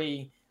back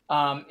three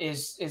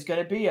is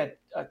going to be a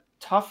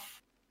tough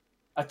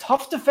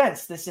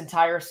defense this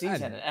entire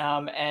season.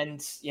 And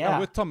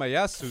with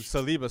Tomiyasu,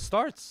 Saliba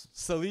starts.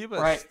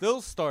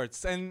 Still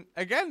starts. And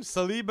again,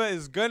 Saliba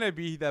is going to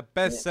be the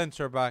best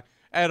center back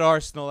at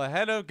Arsenal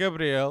ahead of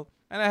Gabriel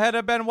and ahead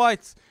of Ben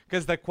White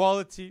because the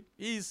quality,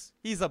 he's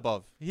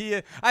above.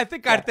 I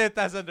think Arteta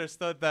has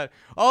understood that.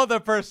 All the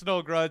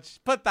personal grudge,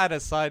 put that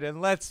aside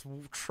and let's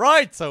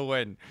try to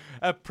win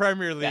a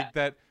Premier League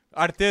that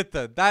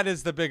Arteta, that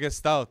is the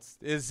biggest doubt.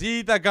 Is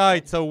he the guy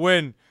to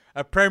win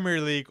a Premier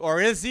League, or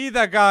is he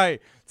the guy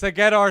to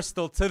get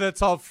Arsenal to the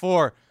top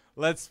four?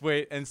 Let's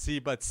wait and see.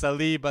 But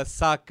Saliba,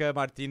 Saka,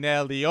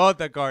 Martinelli,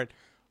 Odegaard,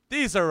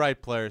 these are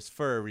right players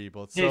for a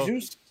rebuild. So,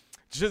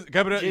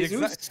 Gabriel,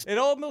 it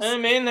almost. I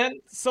mean that.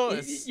 So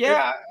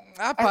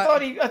I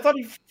thought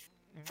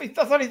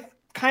he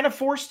kind of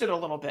forced it a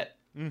little bit.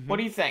 What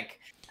do you think?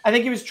 I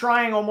think he was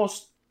trying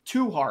almost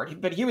too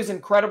hard, but he was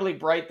incredibly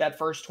bright that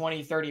first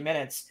 20, 30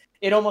 minutes.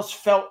 It almost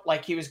felt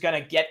like he was going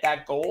to get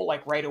that goal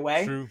like right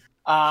away. True.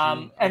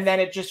 And then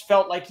it just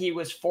felt like he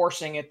was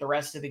forcing it the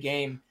rest of the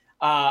game.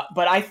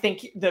 But I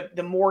think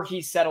the more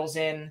he settles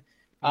in,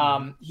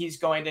 he's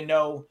going to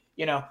know,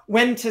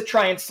 when to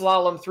try and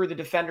slalom through the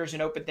defenders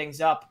and open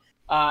things up,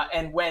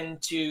 and when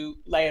to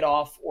lay it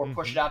off or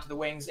push it out to the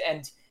wings.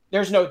 And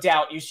there's no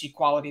doubt you see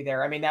quality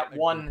there. I mean, that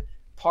one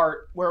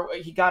part where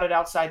he got it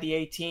outside the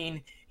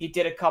 18, he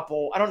did a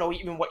couple, I don't know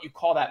even what you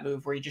call that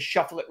move, where you just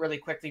shuffle it really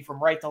quickly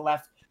from right to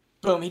left.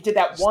 Boom. He did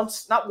that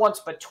not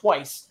once, but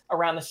twice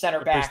around the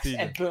center backs,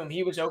 and boom,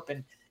 he was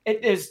open.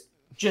 It is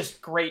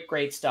just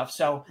great stuff.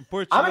 So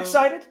I'm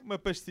excited. Uma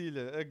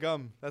pastilha, a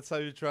gum. That's how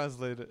you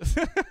translate it.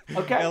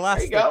 Okay,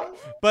 Elastic. There you go.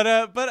 But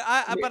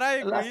I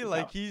agree.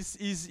 Like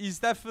he's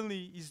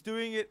definitely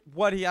doing it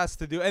what he has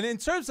to do. And in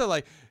terms of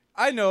like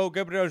I know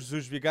Gabriel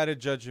Jesus, we got to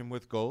judge him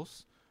with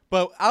goals.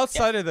 But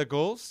outside of the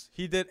goals,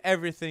 he did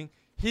everything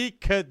he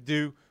could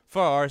do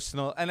for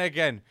Arsenal. And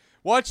again,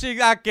 watching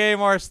that game,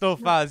 Arsenal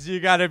fans, you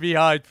got to be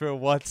hyped for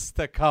what's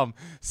to come.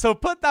 So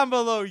put down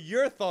below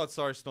your thoughts,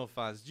 Arsenal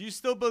fans. Do you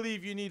still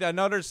believe you need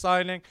another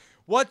signing?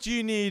 What do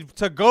you need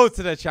to go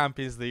to the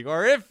Champions League?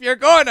 Or if you're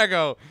going to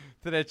go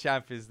to the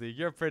Champions League,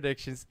 your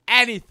predictions,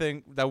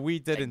 anything that we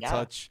didn't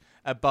touch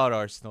about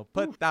Arsenal,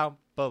 put down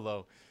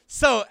below.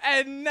 So,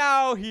 and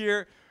now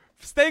here,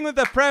 staying with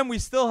the Prem, we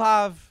still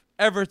have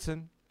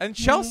Everton and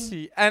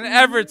Chelsea and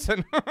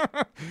Everton.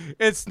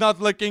 It's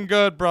not looking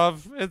good,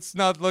 bruv. It's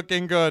not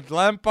looking good.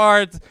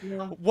 Lampard,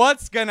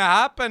 what's going to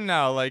happen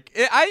now? Like,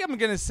 I am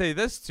going to say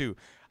this too.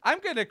 I'm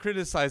going to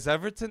criticize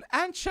Everton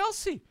and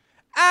Chelsea.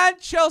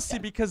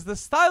 Because the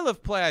style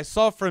of play I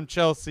saw from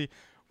Chelsea,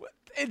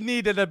 it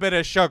needed a bit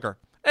of sugar.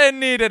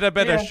 And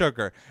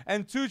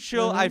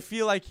Tuchel, I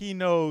feel like he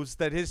knows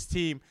that his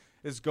team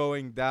is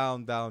going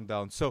down.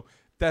 So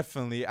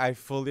definitely, I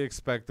fully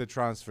expect the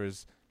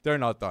transfers. They're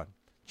not done.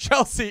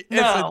 Chelsea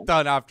isn't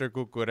done after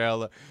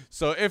Cucurella.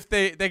 So if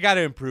they got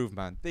to improve,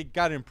 man. They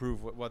got to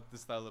improve what the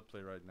style of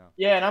play right now.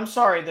 Yeah, and I'm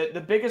sorry. The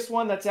biggest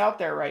one that's out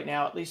there right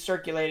now, at least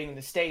circulating in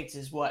the States,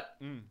 is what?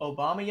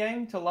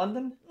 Aubameyang to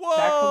London? Whoa,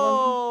 back to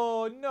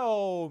London?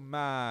 No,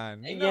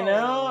 man. You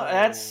know,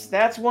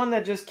 that's one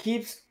that just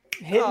keeps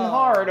hitting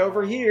hard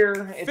over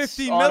here. It's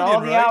 15 on million,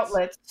 all the right?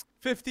 outlets.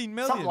 15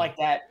 million. Something like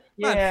that.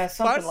 Man, Yeah,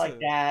 something Barca, like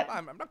that.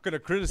 I'm not going to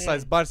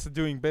criticize Barca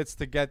doing bits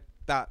to get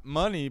that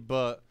money,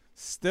 but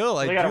still,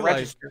 I gotta do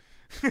register.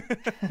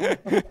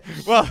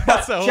 Well,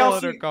 that's a whole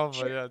Chelsea, other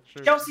convo. Yeah,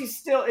 true. Chelsea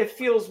still, it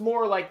feels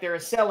more like they're a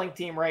selling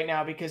team right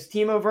now because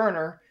Timo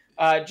Werner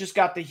just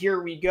got the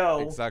here we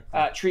go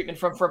treatment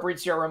from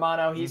Fabrizio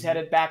Romano. He's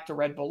headed back to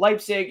Red Bull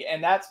Leipzig,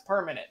 and that's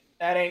permanent.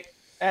 That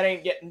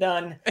ain't getting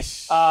done,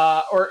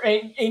 or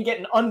ain't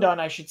getting undone,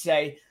 I should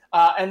say.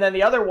 And then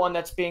the other one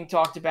that's being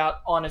talked about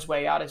on his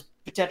way out is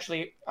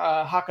potentially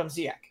Hakim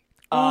Ziyech.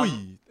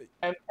 And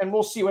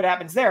we'll see what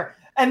happens there.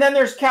 And then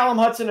there's Callum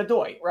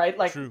Hudson-Odoi, right?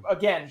 Like,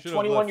 again,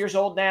 21 years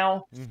old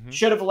now,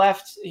 should have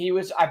left. He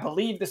was, I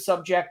believe, the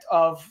subject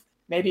of,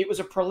 maybe it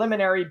was a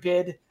preliminary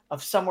bid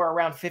of somewhere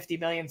around 50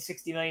 million,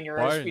 60 million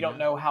euros. Bayern, we don't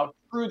know how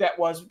true that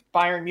was.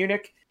 Bayern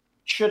Munich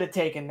should have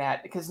taken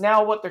that because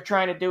now what they're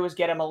trying to do is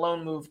get him a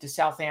loan move to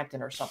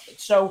Southampton or something.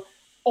 So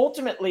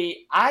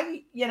ultimately,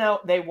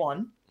 they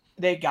won.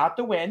 They got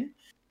the win.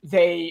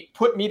 They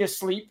put me to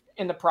sleep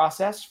in the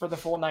process for the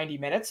full 90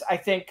 minutes. I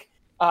think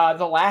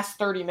the last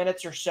 30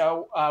 minutes or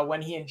so,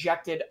 when he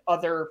injected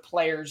other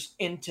players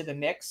into the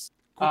mix,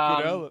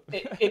 Cucurella,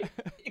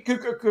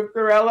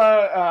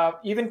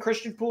 even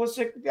Christian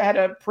Pulisic had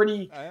a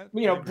pretty,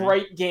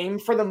 bright game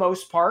for the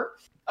most part.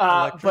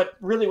 But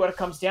really, what it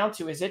comes down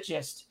to is it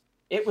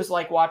was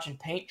like watching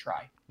paint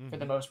dry for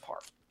the most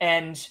part.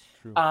 And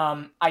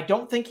I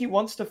don't think he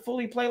wants to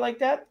fully play like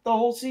that the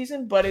whole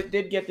season, but it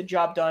did get the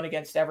job done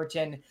against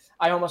Everton.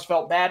 I almost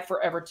felt bad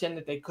for Everton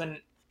that they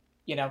couldn't,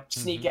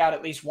 sneak out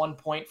at least 1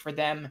 point for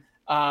them.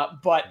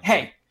 But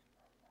hey,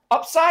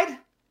 upside,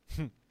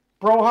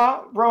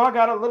 Broha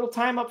got a little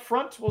time up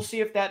front. We'll see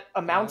if that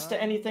amounts to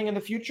anything in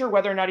the future,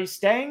 whether or not he's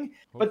staying.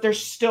 But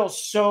there's still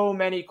so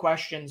many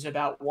questions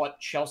about what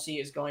Chelsea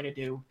is going to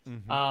do,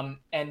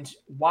 and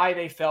why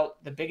they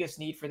felt the biggest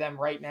need for them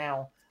right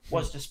now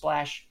was to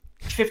splash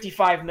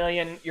 55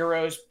 million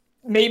euros,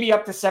 maybe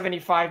up to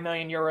 75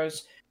 million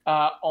euros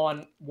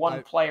on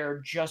one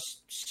player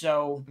just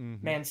so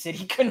Man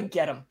City couldn't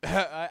get him.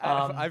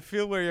 I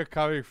feel where you're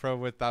coming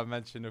from with that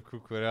mention of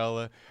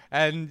Cucurella.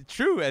 And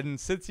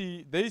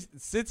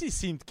City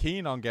seemed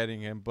keen on getting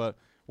him, but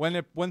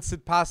once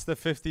it passed the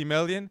 50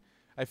 million,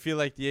 I feel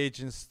like the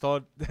agents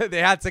thought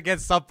they had to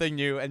get something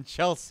new, and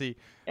Chelsea,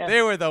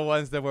 they were the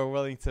ones that were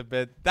willing to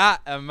bid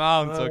that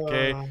amount.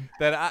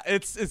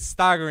 It's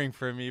staggering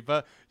for me.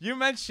 But you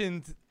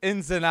mentioned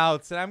ins and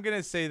outs, and I'm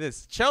gonna say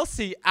this: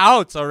 Chelsea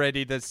out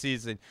already this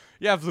season.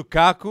 You have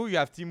Lukaku, you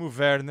have Timo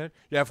Werner,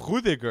 you have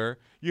Rudiger,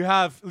 you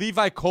have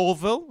Levi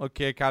Colville,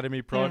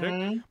 academy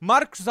product.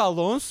 Marcos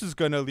Alonso is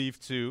gonna leave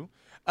too,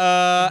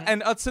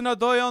 and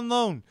Hudson-Odoi on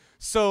loan.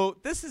 So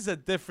this is a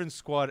different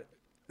squad.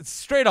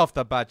 Straight off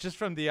the bat, just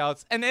from the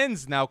outs. And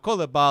ends now.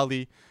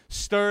 Koulibaly,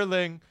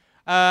 Sterling,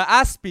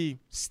 Aspie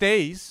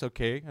stays.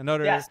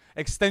 Another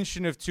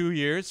extension of 2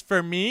 years.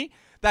 For me,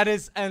 that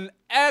is an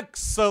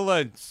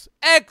excellent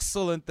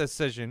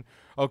decision,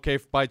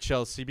 by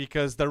Chelsea,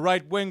 because the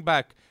right wing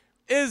back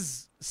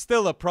is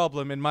still a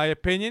problem in my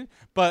opinion,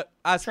 but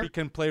Aspie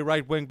can play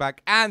right wing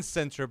back and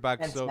center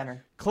back. And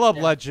center. Club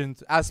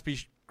legend,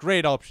 Aspie,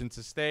 great option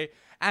to stay.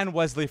 And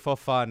Wesley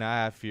Fofana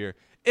I have here.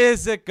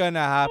 Is it going to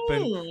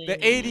happen? The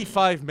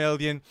 85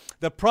 million,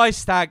 the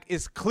price tag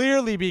is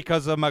clearly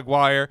because of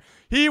Maguire.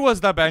 He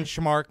was the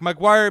benchmark.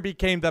 Maguire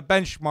became the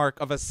benchmark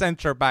of a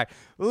center back,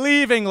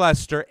 leaving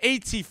Leicester,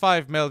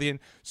 85 million.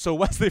 So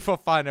Wesley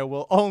Fofana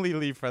will only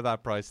leave for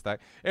that price tag.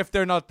 If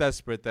they're not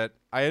desperate, that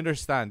I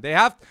understand. They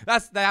have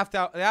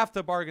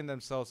to bargain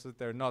themselves that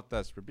they're not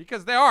desperate,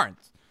 because they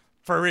aren't.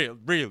 For real,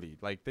 really.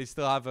 Like, they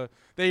still have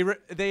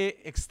they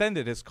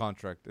extended his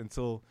contract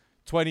until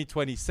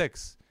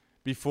 2026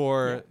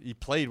 before he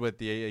played with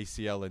the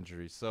ACL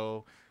injury.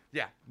 So,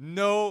 yeah,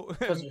 no,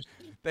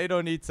 they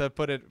don't need to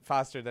put it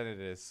faster than it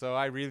is. So,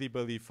 I really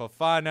believe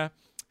Fofana,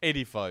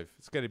 85.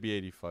 It's going to be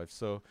 85.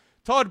 So,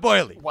 Todd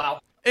Boehly.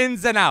 Wow.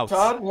 Ins and outs.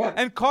 Todd, yeah.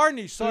 And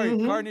Carney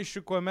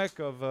Chukwuemeka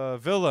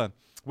of Villa,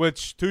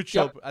 which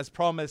Tuchel has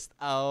promised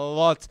a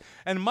lot.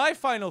 And my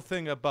final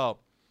thing about,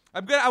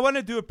 I want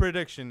to do a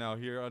prediction now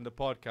here on the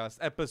podcast,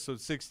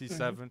 episode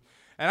 67.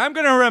 And I'm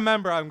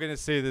going to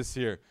say this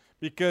here,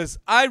 because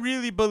I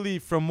really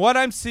believe from what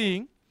I'm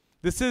seeing,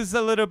 this is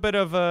a little bit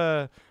of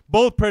a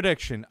bold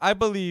prediction. I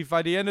believe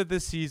by the end of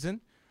this season,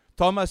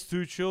 Thomas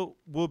Tuchel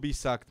will be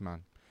sacked,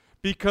 man.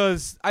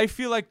 Because I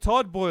feel like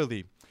Todd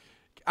Boehly,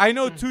 I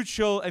know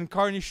Tuchel and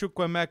Carney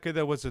Chukwuemeka,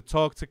 there was a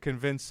talk to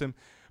convince him.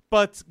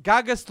 But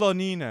Gaga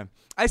Slonina,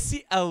 I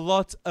see a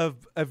lot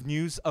of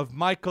news of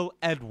Michael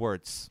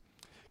Edwards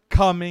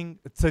coming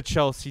to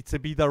Chelsea to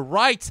be the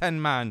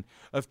right-hand man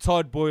of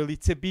Todd Boehly,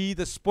 to be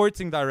the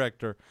sporting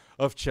director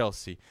of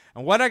Chelsea.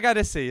 And what I got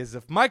to say is,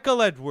 if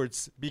Michael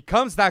Edwards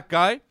becomes that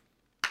guy,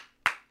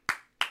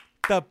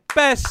 the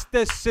best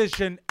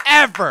decision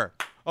ever,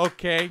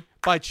 okay,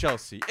 by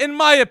Chelsea, in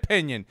my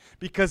opinion,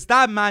 because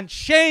that man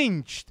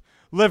changed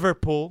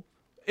Liverpool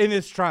in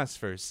his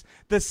transfers.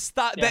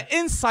 The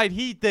insight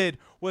he did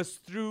was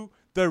through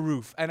the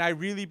roof. And I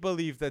really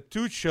believe that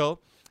Tuchel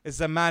is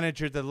a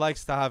manager that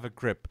likes to have a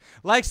grip,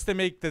 likes to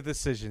make the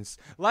decisions,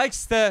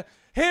 likes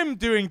him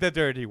doing the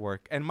dirty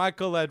work. And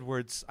Michael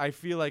Edwards, I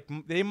feel like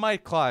they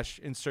might clash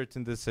in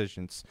certain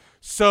decisions.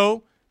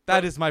 So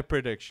that is my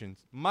prediction.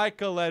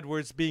 Michael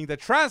Edwards, being the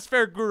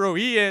transfer guru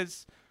he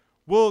is,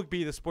 will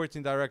be the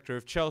sporting director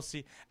of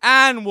Chelsea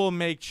and will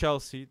make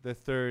Chelsea the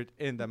third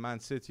in the Man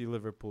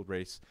City-Liverpool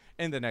race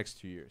in the next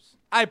 2 years.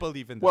 I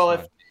believe in this.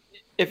 Well,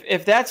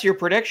 if that's your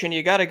prediction,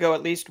 you got to go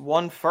at least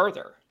one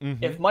further.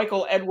 If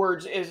Michael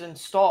Edwards is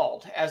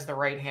installed as the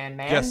right-hand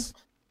man,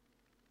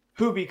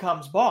 who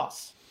becomes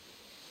boss?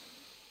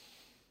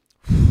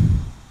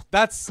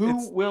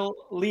 Who will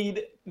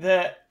lead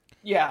the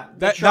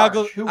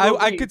charge?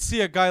 I could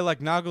see a guy like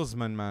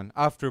Nagelsmann, man,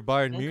 after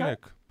Bayern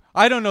Munich.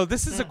 I don't know.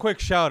 This is a quick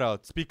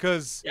shout-out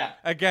because,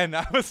 again,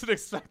 I wasn't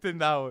expecting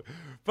that one.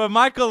 But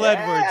Michael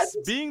Edwards,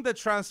 being the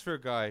transfer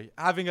guy,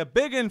 having a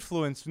big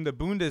influence in the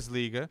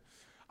Bundesliga,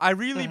 I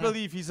really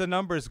believe he's a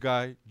numbers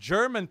guy.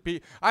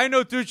 I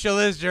know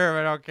Tuchel is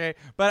German, okay?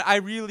 But I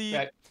really...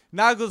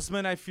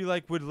 Nagelsmann, I feel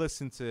like, would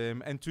listen to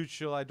him. And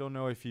Tuchel, I don't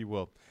know if he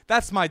will.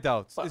 That's my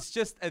doubt. It's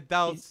just a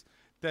doubt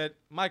that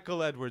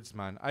Michael Edwards,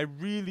 man. I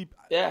really...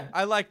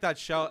 I like that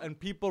shout, and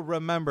people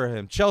remember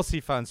him. Chelsea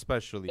fans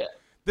especially.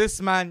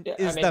 This man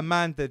is the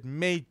man that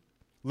made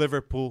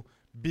Liverpool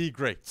be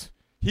great.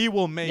 He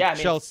will make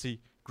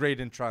Chelsea great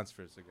in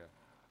transfers again.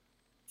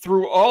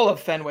 Through all of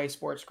Fenway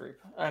Sports Group.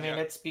 I mean,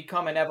 it's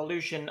become an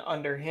evolution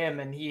under him,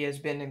 and he has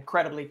been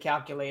incredibly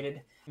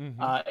calculated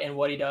in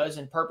what he does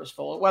and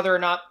purposeful. Whether or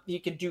not he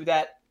can do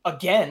that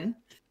again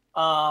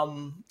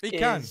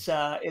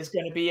is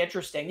going to be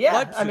interesting. Yeah,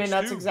 Leipzig, I mean,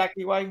 that's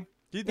exactly why.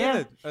 He did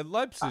it at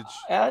Leipzig.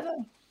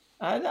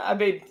 I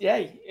mean,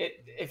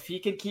 if he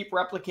can keep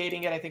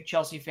replicating it, I think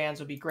Chelsea fans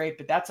will be great.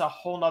 But that's a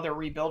whole nother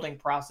rebuilding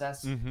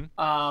process.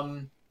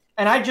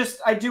 And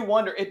I do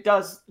wonder. It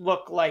does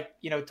look like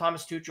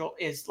Thomas Tuchel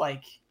is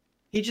like,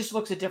 he just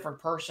looks a different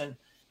person.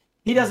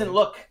 He doesn't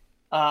look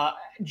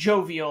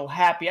jovial,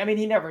 happy. I mean,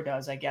 he never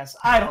does. I guess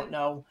I don't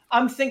know.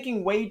 I'm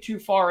thinking way too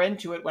far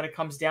into it when it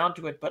comes down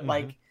to it. But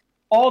like,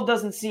 all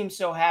doesn't seem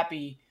so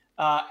happy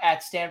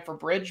at Stamford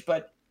Bridge.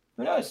 But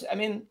who knows? I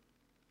mean,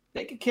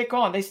 they could kick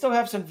on. They still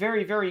have some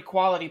very, very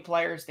quality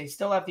players. They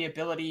still have the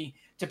ability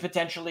to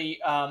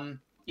potentially,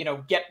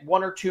 get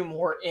one or two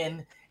more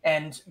in.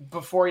 And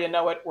before you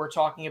know it, we're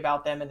talking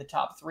about them in the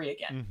top three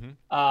again.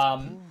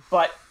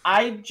 But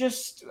I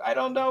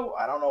don't know.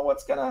 I don't know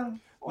what's gonna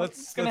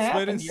happen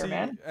wait and here, see.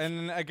 Man.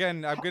 And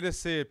again, I'm gonna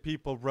say it,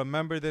 people.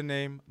 Remember the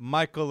name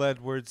Michael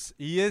Edwards.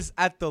 He is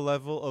at the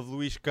level of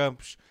Luis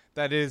Campos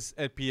that is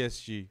at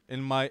PSG,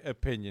 in my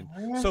opinion.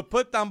 So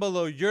put down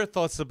below your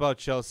thoughts about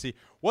Chelsea.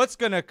 What's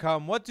going to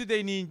come? What do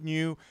they need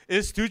new?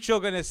 Is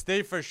Tuchel going to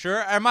stay for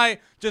sure? Am I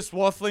just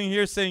waffling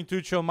here saying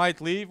Tuchel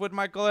might leave with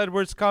Michael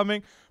Edwards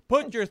coming?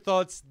 Put your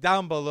thoughts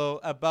down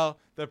below about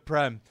the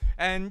Prem.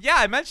 And yeah,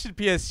 I mentioned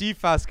PSG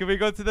fast. Can we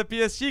go to the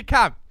PSG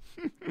camp?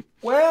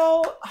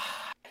 Well...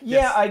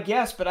 Yeah, I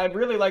guess, but I'd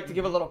really like to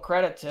give a little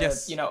credit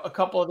to a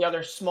couple of the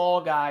other small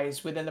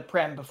guys within the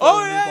Prem before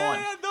we move on.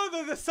 No,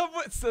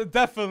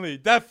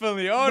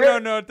 definitely. Oh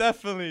no,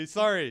 definitely.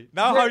 Sorry.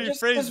 Now how you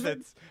phrased it.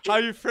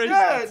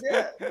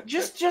 Yeah.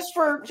 Just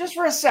for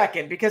a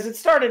second, because it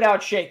started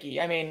out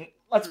shaky. I mean,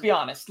 let's be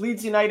honest.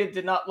 Leeds United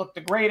did not look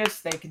the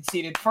greatest. They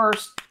conceded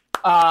first,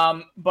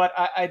 but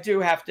I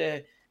do have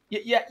to.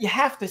 You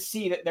have to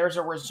see that there's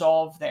a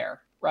resolve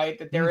there. Right,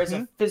 that there is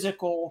a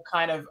physical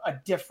kind of a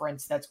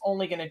difference that's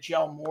only going to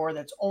gel more.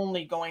 That's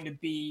only going to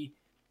be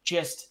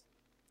just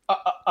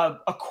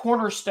a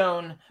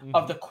cornerstone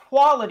of the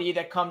quality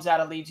that comes out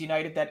of Leeds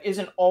United. That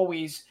isn't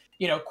always,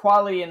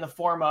 quality in the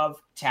form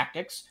of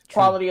tactics,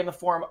 quality in the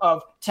form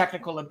of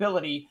technical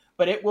ability,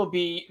 but they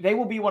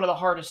will be one of the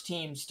hardest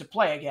teams to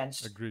play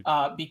against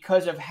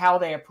because of how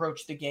they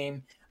approach the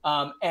game.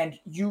 And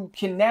you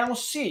can now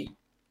see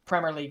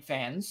Premier League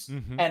fans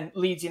and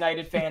Leeds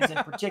United fans in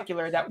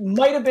particular that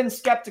might have been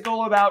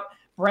skeptical about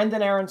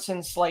Brendan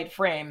Aronson's slight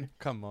frame.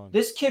 Come on.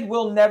 This kid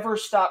will never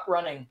stop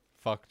running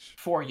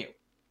for you.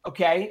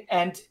 Okay?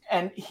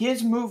 And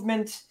his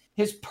movement,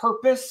 his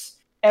purpose,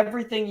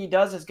 everything he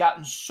does has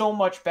gotten so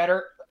much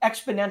better,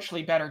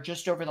 exponentially better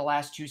just over the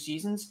last 2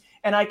 seasons.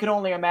 And I can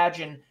only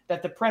imagine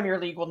that the Premier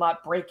League will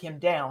not break him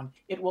down.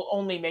 It will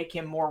only make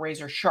him more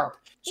razor sharp.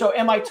 So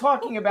am I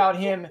talking about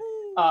him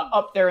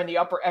up there in the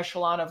upper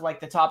echelon of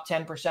like the top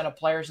 10% of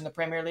players in the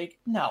Premier League?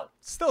 No.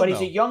 But he's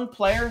a young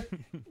player.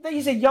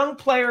 He's a young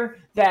player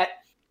that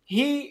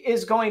he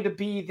is going to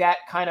be that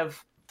kind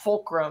of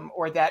fulcrum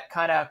or that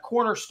kind of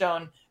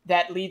cornerstone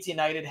that Leeds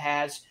United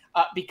has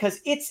because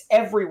it's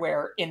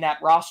everywhere in that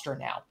roster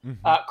now.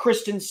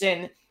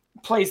 Christensen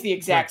plays the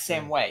exact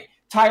same way.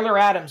 Tyler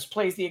Adams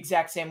plays the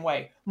exact same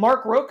way.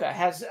 Mark Roca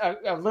has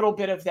a little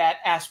bit of that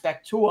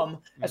aspect to him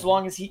as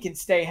long as he can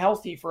stay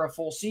healthy for a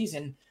full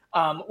season.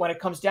 When it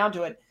comes down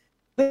to it,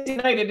 Leeds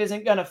United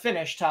isn't going to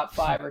finish top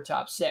 5 or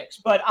top 6.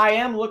 But I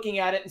am looking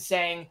at it and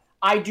saying,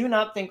 I do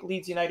not think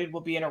Leeds United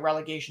will be in a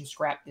relegation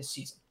scrap this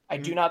season. I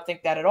do not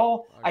think that at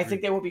all. I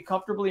think they will be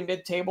comfortably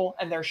mid-table,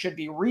 and there should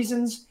be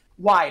reasons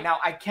why. Now,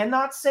 I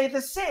cannot say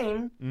the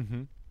same.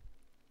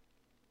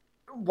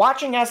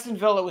 Watching Aston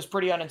Villa was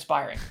pretty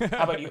uninspiring.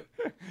 How about you?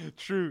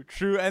 True.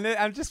 And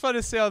I just want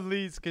to say on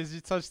Leeds, because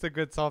you touched a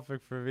good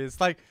topic for me. It's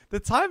like the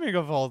timing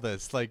of all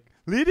this, like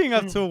leading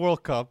up to a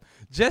World Cup,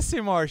 Jesse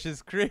Marsch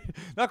is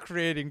not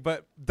creating,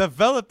 but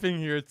developing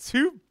here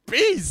 2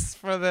 beasts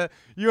for the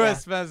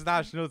U.S. men's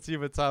national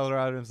team with Tyler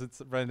Adams and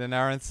Brendan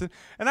Aronson.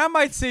 And I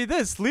might say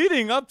this,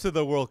 leading up to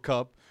the World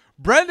Cup,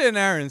 Brendan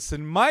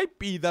Aronson might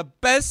be the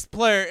best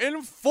player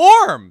in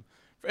form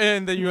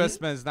in the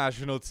U.S. men's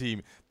national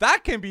team.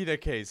 That can be the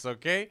case,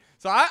 okay?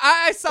 So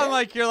I sound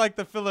like you're like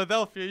the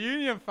Philadelphia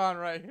Union fan,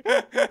 right?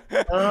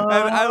 And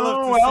I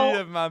love to see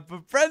him, man.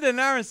 But Brendan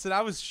Aronson,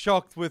 I was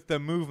shocked with the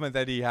movement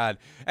that he had.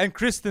 And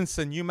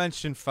Christensen, you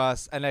mentioned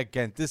fast. And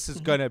again, this is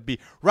going to be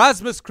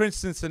Rasmus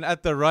Christensen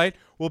at the right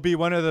will be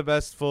one of the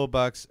best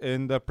fullbacks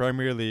in the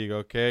Premier League,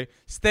 okay?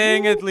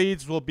 Staying at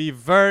Leeds will be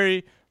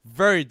very,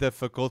 very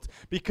difficult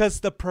because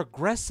the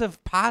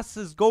progressive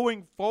passes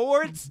going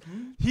forwards,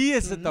 he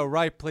is at the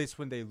right place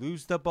when they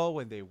lose the ball,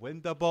 when they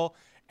win the ball,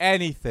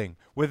 anything.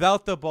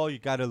 Without the ball, you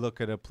got to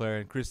look at a player,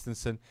 and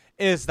Christensen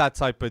is that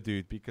type of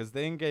dude because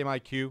the in-game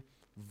IQ,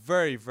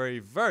 very, very,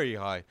 very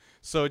high.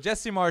 So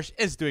Jesse Marsch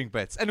is doing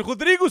bits. And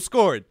Rodrigo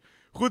scored.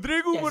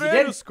 Rodrigo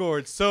Moreno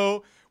scored.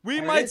 So we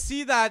might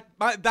see that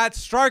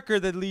striker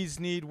that Leeds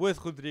need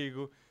with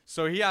Rodrigo.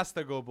 So he has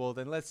to go bold,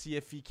 and let's see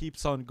if he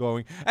keeps on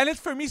going. And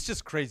for me, it's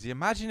just crazy.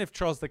 Imagine if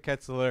Charles de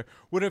Ketelaere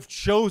would have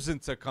chosen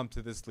to come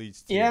to this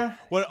Leeds team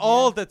with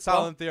all the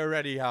talent they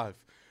already have.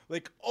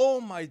 Like,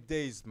 oh my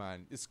days,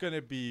 man. It's going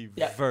to be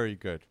very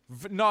good.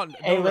 No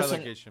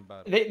relegation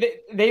battle.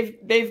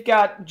 They've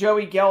got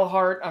Joey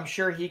Gelhardt. I'm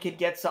sure he could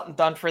get something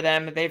done for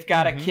them. They've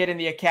got a kid in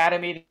the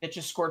academy that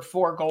just scored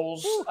 4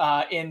 goals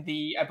in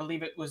I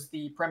believe it was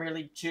the Premier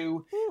League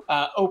 2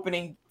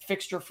 opening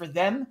fixture for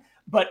them.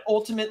 But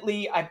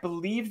ultimately, I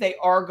believe they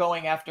are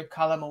going after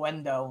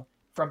Kalamuendo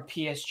from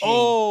PSG.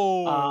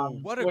 Oh,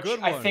 what a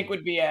good one. I think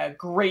would be a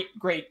great,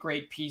 great,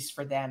 great piece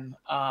for them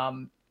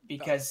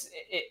because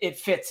it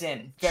fits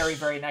in very,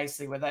 very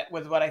nicely with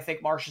what I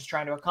think Marsch is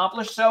trying to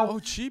accomplish. So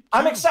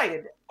I'm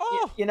excited.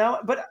 You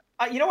know, but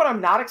you know what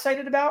I'm not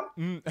excited about?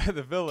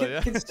 The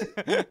Villa,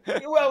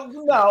 well,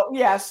 no,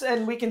 yes,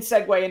 and we can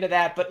segue into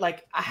that. But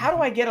like, how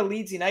do I get a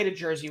Leeds United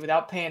jersey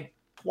without paying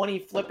 20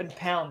 flipping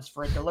pounds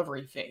for a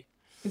delivery fee?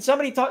 Can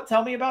somebody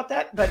tell me about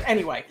that? But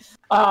anyway,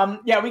 we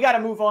got to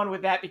move on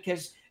with that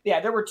because,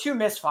 there were 2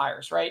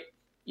 misfires, right?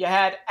 You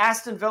had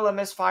Aston Villa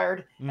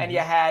misfired and you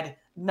had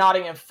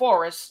Nottingham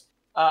Forest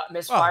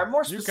misfired.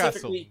 More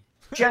specifically,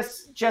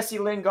 Jesse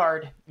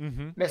Lingard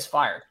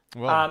misfired.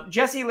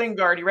 Jesse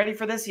Lingard, you ready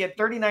for this? He had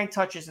 39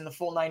 touches in the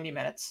full 90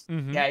 minutes.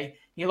 Okay,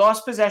 he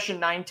lost possession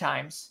 9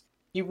 times.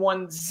 He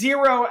won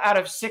 0 out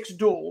of 6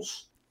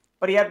 duels,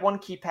 but he had 1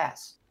 key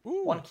pass.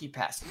 1 key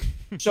pass.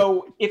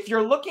 So if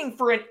you're looking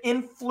for an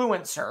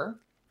influencer,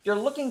 you're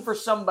looking for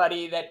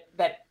somebody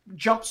that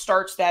jump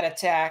starts that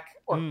attack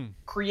or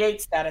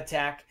creates that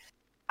attack.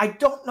 I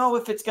don't know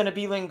if it's going to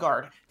be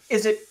Lingard.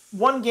 Is it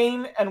 1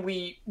 game and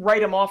we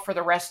write him off for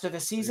the rest of the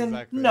season?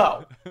 Exactly.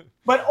 No.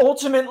 But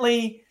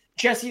ultimately,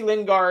 Jesse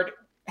Lingard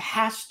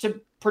has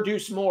to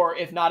produce more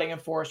if Nottingham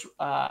Forest,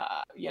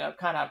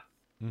 kind of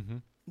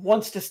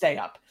wants to stay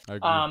up.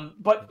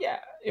 But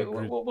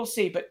we'll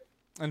see. But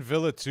and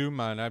Villa too,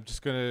 man. I'm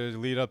just going to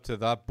lead up to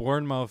that.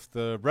 Bournemouth,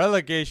 the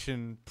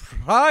relegation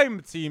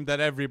prime team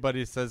that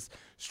everybody says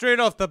straight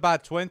off the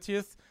bat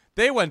 20th.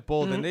 They went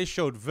bold and they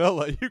showed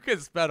Villa, you can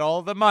spend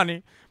all the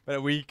money,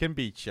 but we can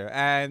beat you.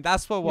 And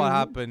that's what will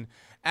happen.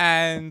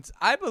 And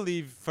I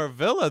believe for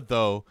Villa,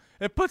 though,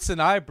 it puts an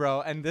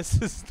eyebrow, and this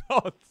is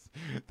not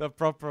the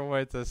proper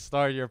way to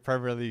start your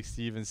Premier League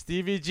season.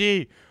 Stevie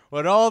G,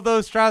 with all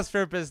those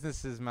transfer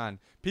businesses, man,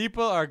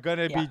 people are going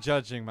to be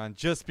judging, man,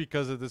 just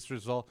because of this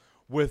result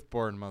with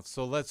Bournemouth.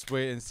 So let's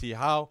wait and see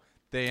how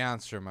they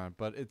answer, man.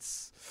 But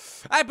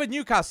but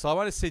Newcastle, I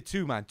want to say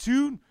too, man.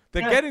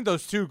 They're getting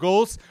those 2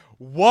 goals.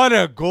 What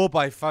a goal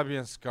by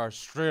Fabian Schär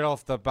straight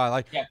off the bat.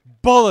 Like,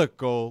 bullet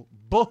goal.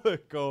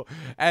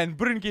 And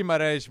Bruno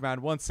Guimaraes,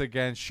 man, once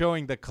again,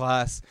 showing the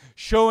class,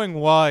 showing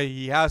why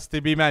he has to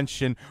be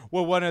mentioned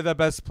with one of the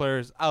best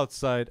players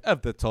outside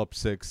of the top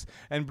 6.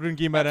 And Bruno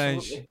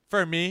Guimaraes,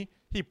 for me,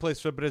 he plays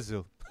for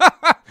Brazil.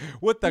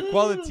 With the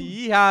quality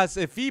he has,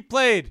 if he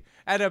played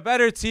at a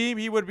better team,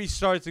 he would be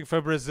starting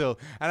for Brazil.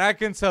 And I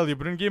can tell you,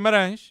 Bruno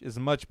Guimaraes is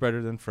much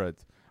better than Fred.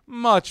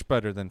 Much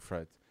better than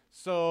Fred.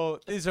 So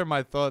these are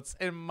my thoughts,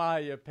 in my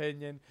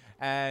opinion.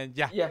 And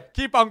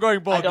keep on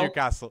going bold,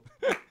 Newcastle.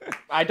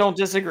 I don't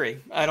disagree.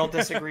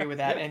 With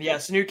that. And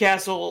yes,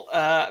 Newcastle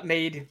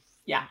made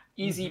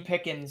easy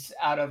pickings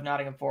out of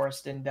Nottingham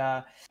Forest. And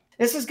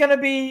this is going to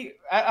be,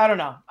 I don't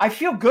know. I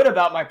feel good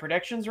about my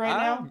predictions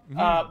right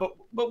now.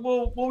 But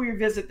we'll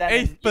revisit that.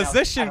 8th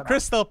position,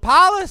 Crystal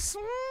Palace.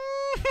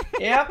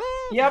 Yep.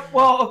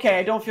 Well, okay,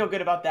 I don't feel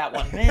good about that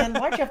one. Man,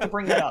 why'd you have to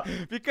bring that up?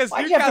 Because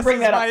Newcastle's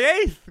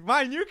my 8th.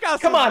 My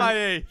Newcastle's my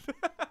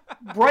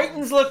 8th.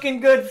 Brighton's looking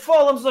good.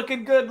 Fulham's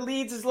looking good.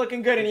 Leeds is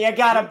looking good. And you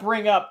got to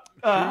bring up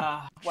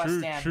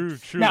West Ham. True.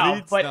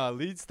 No,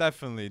 Leeds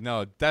definitely.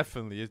 No,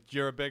 definitely.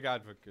 You're a big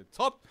advocate.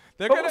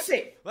 We'll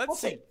see. Let's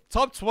see.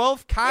 Top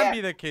 12 can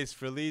be the case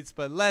for Leeds,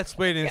 but let's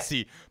wait and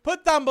see.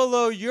 Put down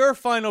below your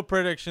final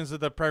predictions of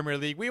the Premier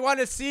League. We want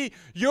to see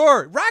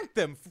rank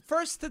them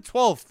 1st to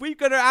 12th. We're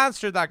going to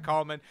answer that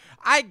comment,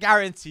 I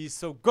guarantee.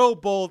 So go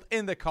bold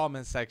in the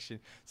comment section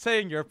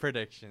saying your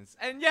predictions.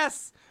 And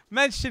yes,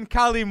 mention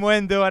Cali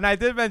Muendo, and I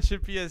did mention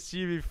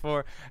PSG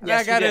before. And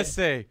I got to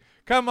say,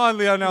 come on,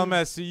 Lionel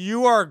Messi.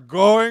 You are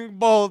going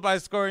bold by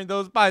scoring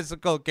those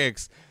bicycle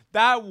kicks.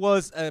 That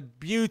was a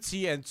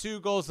beauty, and 2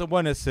 goals and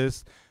 1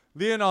 assist.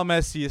 Lionel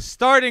Messi is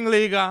starting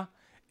Liga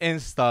in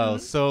style.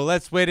 So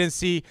let's wait and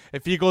see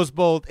if he goes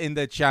bold in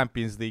the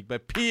Champions League.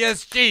 But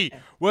PSG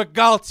with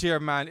Galtier,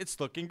 man,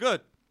 it's looking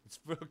good. It's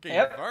looking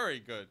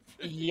very good.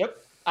 Yep.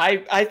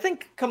 I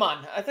think, come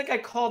on. I think I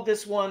called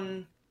this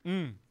one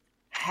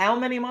how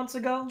many months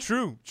ago?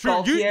 True.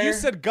 You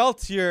said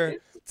Galtier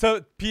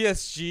to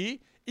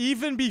PSG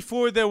even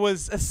before there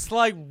was a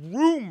slight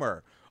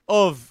rumor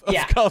of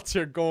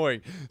Galtier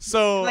going.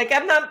 So like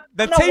I'm not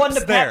one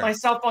to pat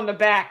myself on the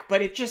back,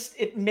 but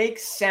it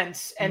makes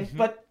sense. And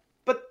but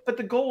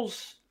the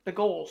goals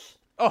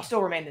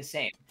still remain the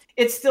same.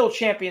 It's still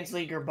Champions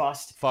League or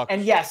bust.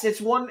 And yes,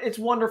 it's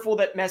wonderful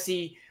that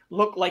Messi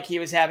looked like he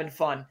was having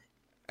fun.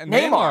 And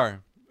Neymar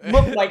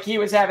looked like he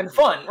was having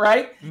fun,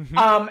 right?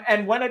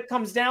 And when it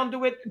comes down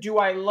to it, do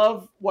I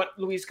love what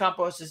Luis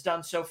Campos has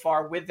done so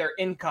far with their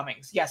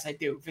incomings? Yes, I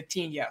do.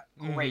 Vitinha,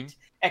 great.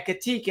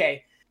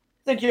 Ekitike,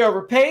 think he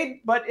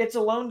overpaid, but it's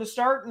a loan to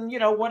start, and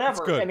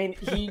whatever. I mean,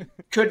 he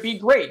could be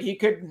great. He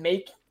could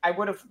I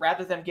would have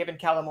rather than given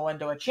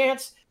Calamuendo a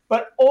chance,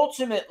 but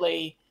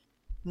ultimately,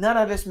 none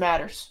of this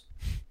matters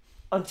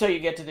until you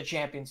get to the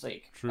Champions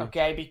League.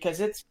 Okay, because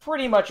it's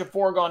pretty much a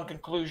foregone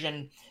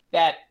conclusion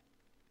that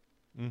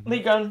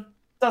Ligue 1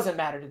 doesn't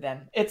matter to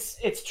them.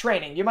 It's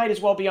training. You might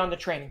as well be on the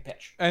training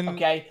pitch.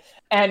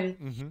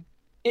 And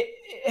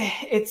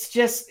it's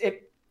just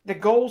the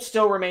goal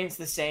still remains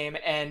the same,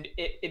 and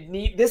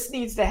this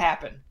needs to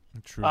happen.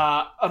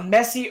 A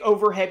Messi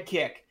overhead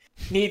kick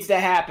needs to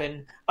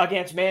happen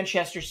against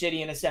Manchester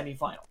City in a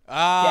semifinal.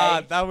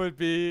 That would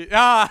be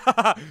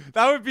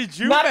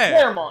Juve. Not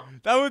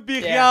Claremont. That would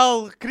be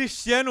Real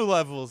Cristiano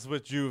levels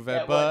with Juve.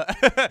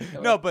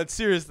 But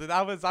seriously,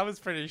 I was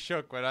pretty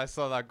shook when I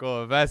saw that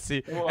goal of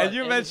Messi. And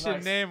you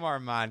mentioned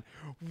Neymar, man.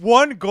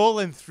 1 goal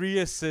and 3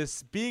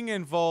 assists, being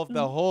involved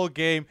the whole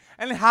game,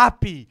 and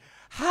happy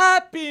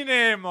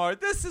Neymar.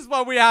 This is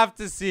what we have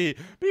to see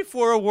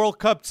before a World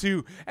Cup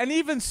 2. And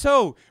even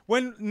so,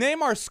 when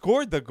Neymar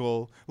scored the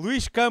goal,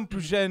 Luis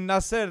Campos and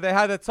Nasser, they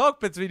had a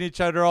talk between each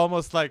other,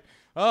 almost like,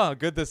 oh,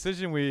 good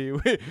decision.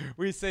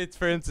 We say it's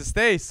for him to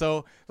stay.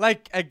 So,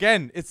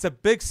 again, it's a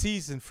big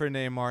season for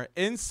Neymar,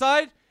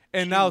 inside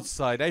and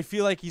outside. I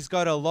feel like he's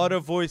got a lot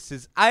of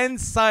voices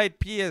inside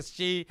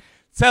PSG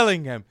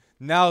telling him,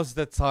 now's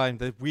the time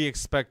that we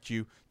expect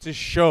you to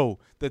show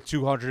the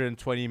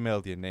 220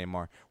 million,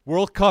 Neymar.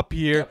 World Cup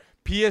here,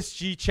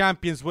 PSG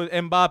champions with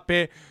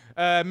Mbappe,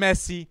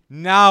 Messi.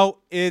 Now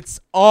it's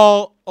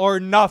all or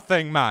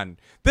nothing, man.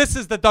 This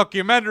is the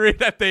documentary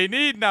that they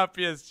need now,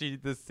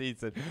 PSG, this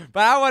season.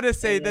 But I want to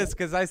say this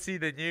because I see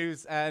the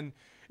news, and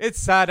it's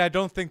sad. I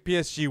don't think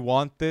PSG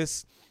want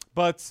this.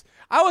 But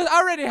I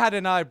already had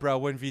an eyebrow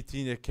when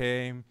Vitinha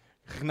came,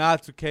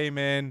 Renato came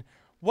in.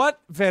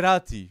 What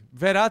Verratti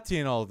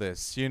in all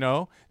this,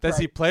 Does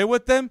he play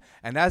with them?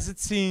 And as it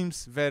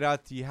seems,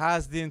 Verratti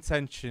has the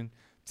intention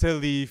to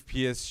leave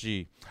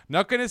PSG.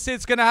 Not going to say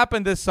it's going to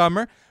happen this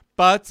summer,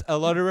 but a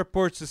lot of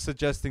reports are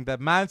suggesting that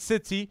Man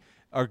City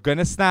are going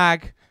to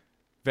snag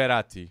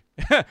Verratti.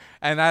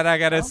 And that I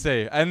gotta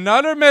say,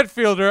 another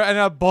midfielder and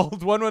a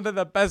bold one of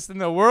the best in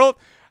the world.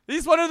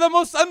 He's one of the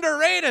most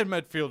underrated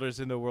midfielders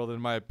in the world,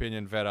 in my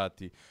opinion,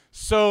 Verratti.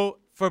 So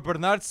for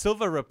Bernard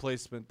Silva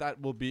replacement,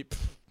 that will be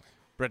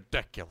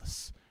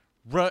ridiculous.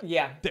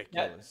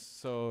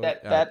 Ridiculous.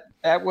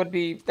 That would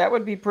be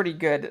pretty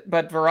good.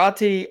 But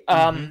Verratti,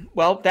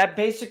 well, that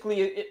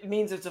basically it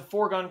means it's a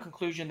foregone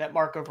conclusion that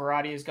Marco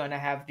Verratti is going to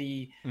have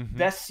the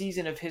best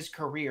season of his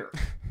career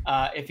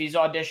if he's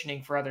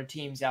auditioning for other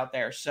teams out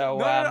there. So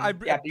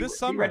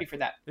be ready for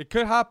that. It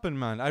could happen,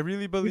 man. I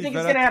really believe. You think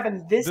it's going to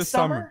happen this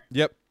summer?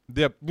 Yep.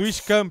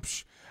 Luis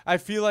Campos. I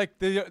feel like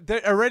they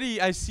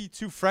already. I see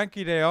 2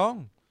 Frankie De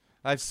Jong.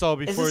 I saw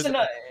before.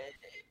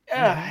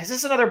 Is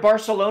this another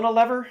Barcelona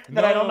lever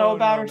that I don't know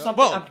about or something?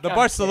 Well, the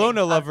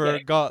Barcelona lever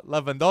got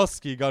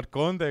Lewandowski, got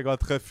Conde, got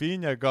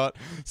Rafinha, got...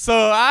 So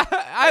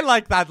I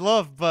like that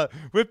love. But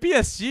with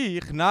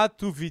PSG,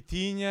 Renato,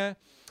 Vitinha,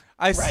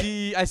 I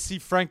see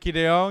Frankie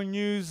De Jong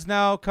news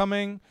now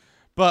coming.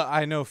 But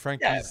I know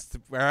Frankie's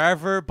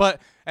wherever.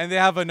 And they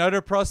have another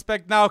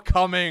prospect now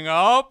coming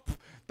up.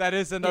 That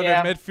is another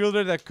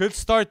midfielder that could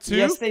start too.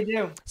 Yes, they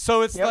do.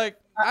 So it's like,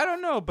 I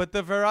don't know. But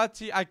the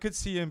Verratti, I could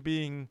see him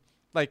being...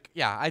 Like,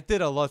 I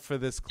did a lot for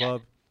this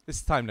club.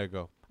 It's time to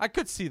go. I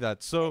could see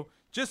that. So,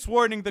 just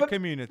warning the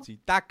community.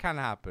 That can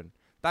happen.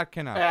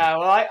 Yeah,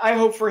 well, I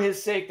hope for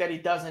his sake that he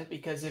doesn't,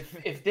 because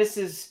if this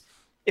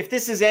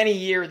is any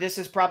year, this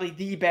is probably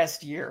the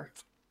best year.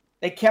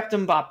 They kept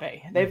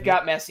Mbappe. They've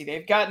got Messi.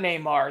 They've got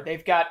Neymar.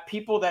 They've got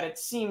people that it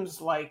seems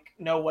like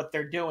know what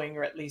they're doing,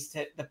 or at least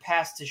the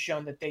past has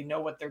shown that they know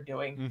what they're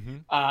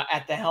doing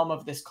at the helm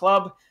of this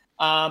club.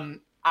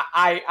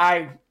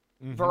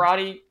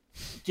 Verratti,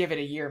 give it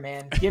a year,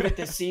 man. Give it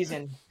this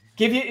season.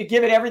 Give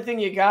it everything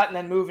you got, and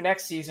then move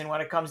next season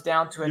when it comes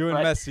down to it. You and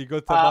Messi go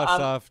to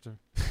Barca after.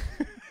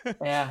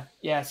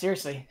 yeah,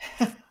 seriously.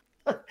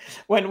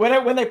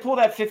 when they pull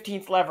that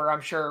 15th lever,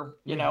 I'm sure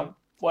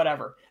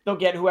whatever, they'll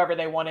get whoever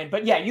they want in.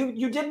 But yeah,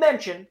 you did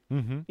mention.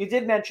 You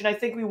did mention. I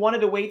think we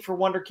wanted to wait for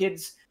Wonder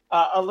Kids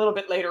a little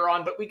bit later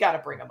on, but we got to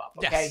bring them up.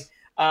 Okay.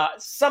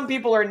 Yes. Some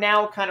people are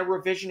now kind of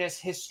revisionist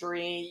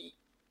history.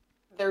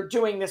 They're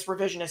doing this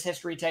revisionist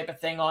history type of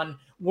thing on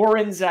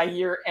Warren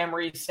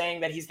Zaire-Emery,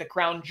 saying that he's the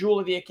crown jewel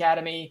of the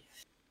academy.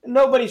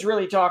 Nobody's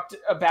really talked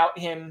about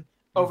him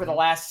over the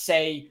last,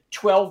 say,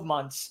 12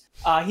 months.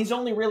 He's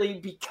only really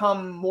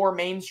become more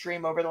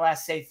mainstream over the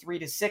last, say, 3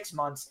 to 6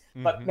 months.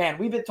 But, man,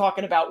 we've been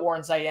talking about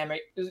Warren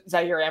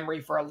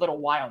Zaire-Emery for a little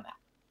while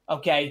now,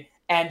 okay?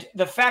 And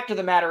the fact of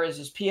the matter is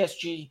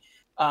PSG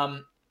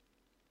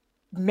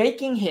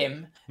making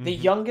him the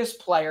youngest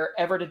player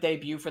ever to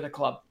debut for the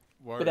club.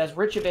 With as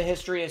rich of a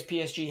history as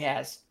PSG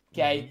has,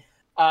 okay,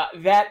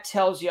 that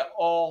tells you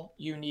all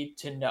you need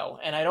to know.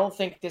 And I don't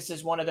think this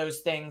is one of those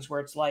things where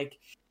it's like,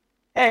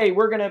 hey,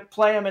 we're going to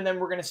play him and then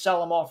we're going to sell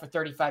them all for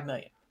 $35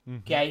 million,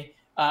 okay,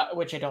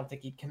 which I don't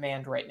think he'd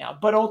command right now.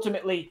 But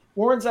ultimately,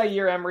 Warren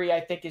Zaire-Emery, I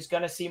think, is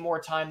going to see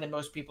more time than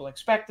most people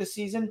expect this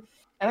season.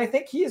 And I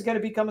think he is going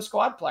to become a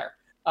squad player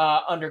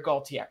under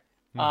Gaultier.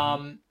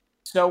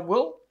 So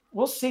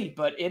we'll see.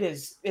 But it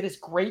is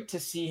great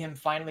to see him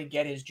finally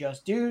get his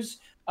just dues.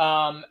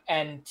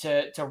 And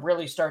to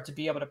really start to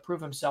be able to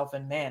prove himself.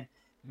 And man,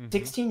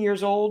 16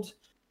 years old,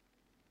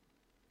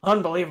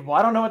 unbelievable.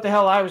 I don't know what the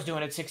hell I was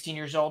doing at 16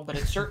 years old, but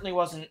it certainly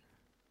wasn't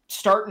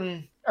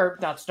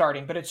not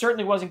starting, but it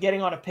certainly wasn't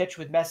getting on a pitch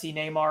with Messi,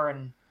 Neymar,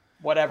 and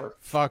whatever.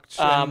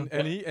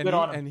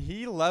 And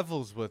he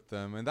levels with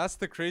them. And that's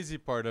the crazy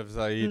part of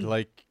Zaid.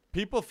 Like,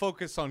 people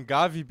focus on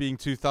Gavi being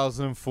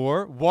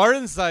 2004.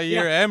 Warren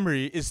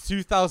Zaire-Emery is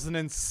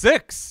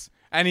 2006.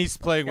 And he's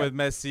playing with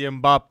Messi,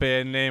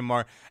 Mbappe, and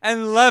Neymar,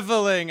 and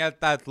leveling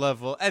at that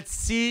level at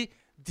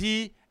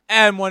CDM,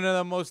 one of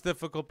the most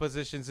difficult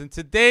positions in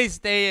today's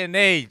day and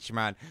age,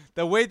 man.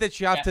 The way that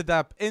you have to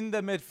adapt in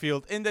the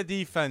midfield, in the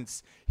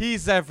defense,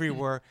 he's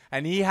everywhere,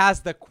 and he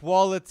has the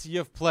quality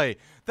of play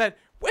that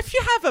if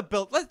you have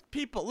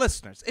a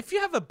listeners, if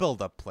you have a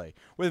build-up play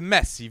with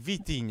Messi,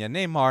 Vitinha,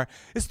 Neymar,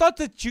 it's not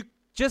that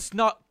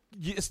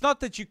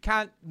you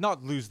can't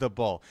not lose the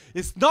ball.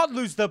 It's not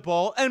lose the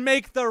ball and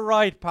make the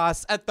right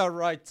pass at the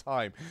right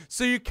time.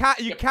 So you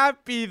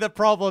can't be the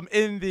problem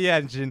in the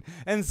engine.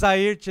 And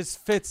Zaire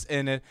just fits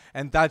in it,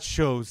 and that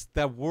shows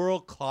the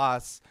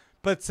world-class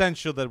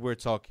potential that we're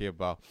talking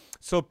about.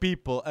 So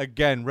people,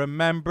 again,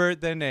 remember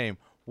the name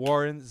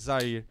Warren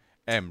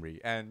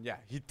Zaire-Emery. And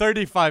he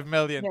 35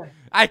 million. Yeah.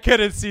 I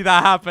couldn't see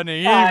that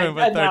happening even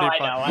with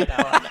 35. I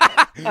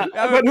know.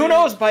 But who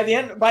knows? By the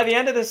end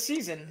of the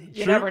season,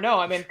 you never know.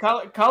 I mean,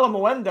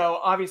 Kalamuendo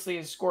obviously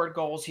has scored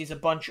goals. He's a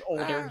bunch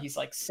older. He's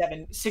like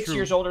 6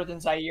 years older than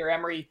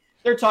Zaire-Emery.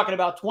 They're talking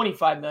about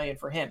 25 million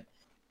for him.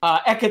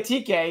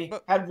 Ekatike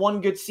had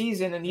one good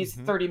season, and he's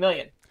 30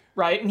 million,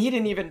 right? And he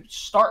didn't even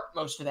start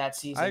most of that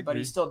season, but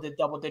he still did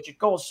double-digit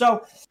goals.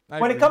 So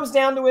when it comes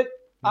down to it,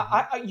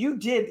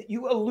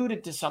 you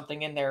alluded to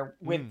something in there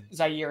with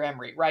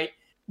Zaire-Emery, right?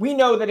 we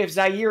know that if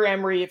Zaire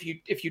Emery,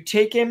 if you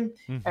take him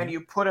Mm-hmm. and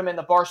you put him in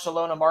the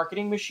Barcelona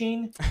marketing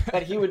machine,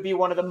 that he would be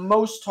one of the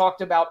most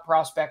talked about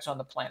prospects on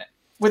the planet,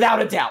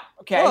 without a doubt.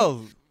 Okay.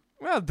 Well,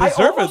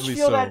 deservedly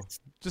feel so. that's-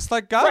 Just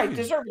like Gavi. Right,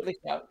 deservedly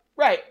so.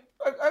 Right.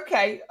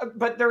 Okay.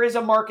 But there is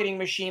a marketing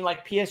machine,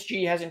 like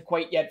PSG hasn't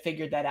quite yet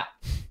figured that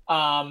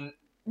out.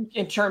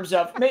 In terms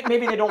of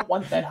maybe they don't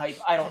want that hype.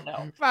 I don't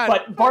know. Man.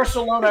 But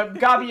Barcelona,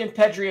 Gavi and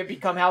Pedri have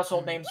become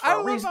household names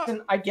for a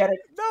reason. I get it.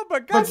 No,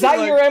 but Gavi, But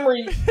Zaire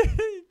Emery,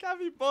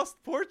 Gavi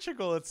bossed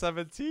Portugal at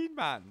 17,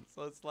 man.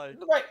 So it's like,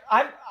 right?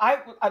 I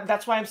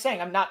that's why I'm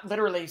saying I'm not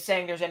literally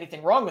saying there's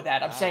anything wrong with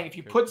that. I'm saying if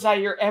you put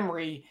Zaire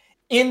Emery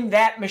in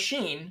that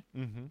machine,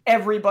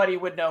 everybody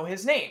would know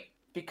his name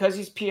because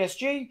he's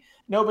PSG.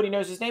 Nobody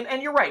knows his name,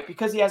 and you're right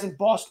because he hasn't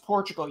bossed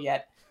Portugal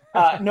yet.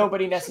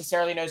 Nobody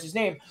necessarily knows his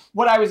name.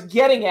 What I was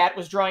getting at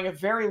was drawing a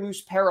very loose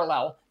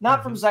parallel,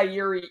 not from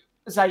Zaire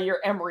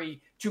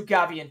Emery to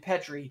Gavi and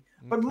Pedri,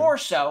 but more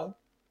so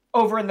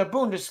over in the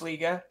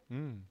Bundesliga,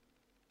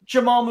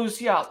 Jamal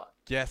Musiala.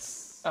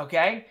 yes.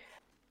 Okay?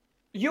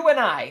 You and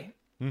I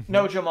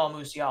know Jamal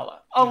Musiala.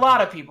 A lot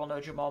of people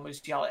know Jamal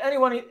Musiala.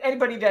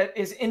 Anybody that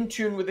is in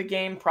tune with the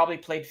game probably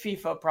played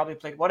FIFA, probably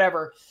played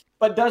whatever.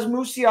 But does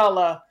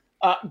Musiala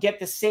get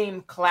the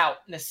same clout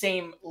and the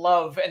same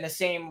love and the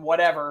same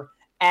whatever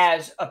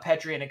as a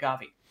Pedri and a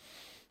Gavi?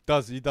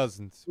 He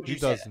doesn't. He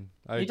doesn't.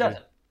 He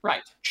doesn't.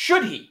 Right.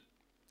 Should he?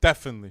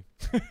 Definitely.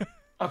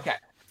 Okay.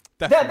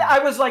 Definitely. I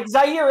was like,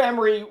 Zaire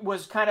Emery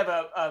was kind of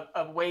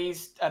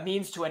a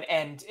means to an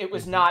end. It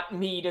was not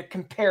me to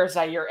compare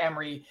Zaire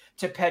Emery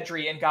to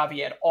Pedri and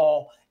Gavi at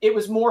all. It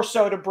was more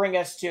so to bring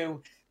us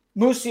to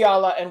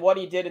Musiala and what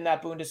he did in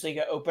that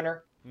Bundesliga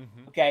opener.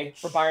 Okay,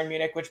 for Bayern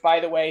Munich, which, by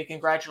the way,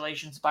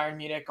 congratulations, Bayern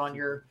Munich, on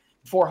your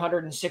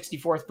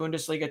 464th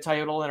Bundesliga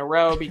title in a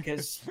row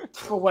because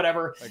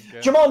whatever.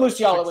 Again, Jamal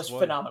Musiala was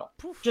phenomenal.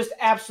 Just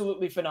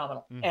absolutely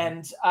phenomenal.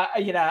 And,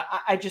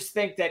 I just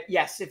think that,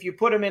 yes, if you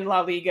put him in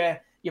La Liga,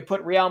 you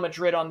put Real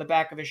Madrid on the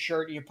back of his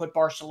shirt, you put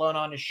Barcelona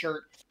on his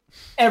shirt,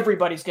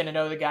 everybody's going to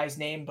know the guy's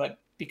name. But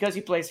because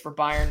he plays for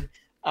Bayern,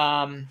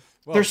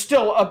 there's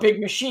still a big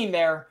machine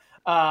there.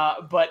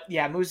 But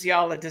yeah,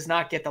 Musiala does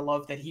not get the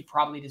love that he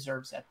probably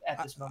deserves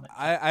at this moment.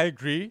 I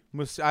agree.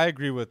 I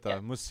agree with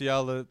that. Yeah.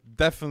 Musiala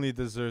definitely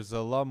deserves a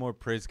lot more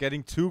praise.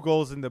 Getting 2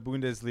 goals in the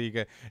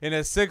Bundesliga in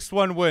a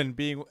 6-1 win,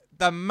 being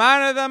the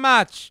man of the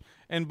match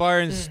in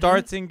Bayern's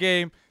starting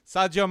game.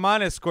 Sadio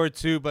Mane scored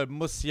 2, but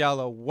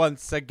Musiala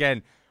once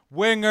again.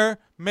 Winger,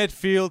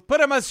 midfield,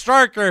 put him as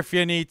striker if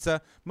you need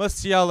to.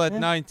 Musiala at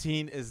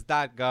 19 is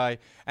that guy.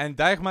 And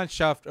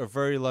Dijkmanschaft are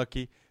very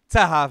lucky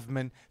to have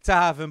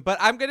him. But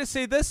I'm going to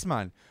say this,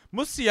 man.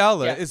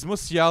 Musiala is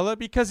Musiala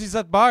because he's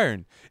at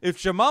Bayern. If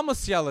Jamal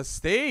Musiala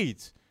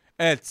stayed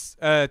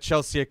at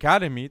Chelsea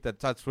Academy,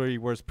 that's where he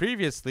was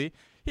previously,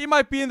 he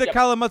might be in the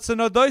Callum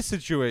Hudson-Odoi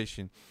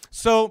situation.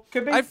 So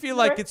I feel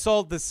like it's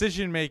all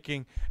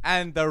decision-making,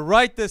 and the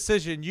right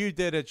decision you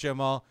did at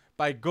Jamal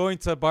by going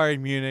to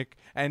Bayern Munich,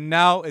 and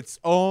now it's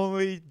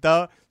only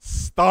the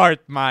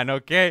start, man,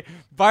 okay?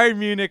 Bayern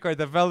Munich are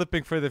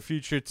developing for the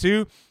future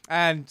too,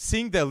 and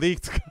seeing the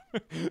Ligue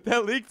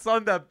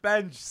on the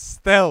bench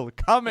still,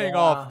 coming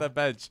off the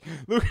bench.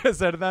 Lucas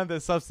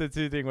Hernandez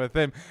substituting with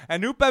him.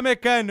 And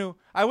Upamecano,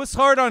 I was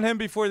hard on him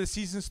before the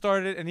season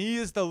started, and he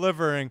is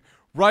delivering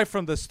right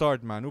from the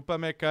start, man.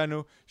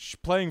 Upamecano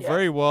playing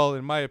very well,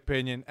 in my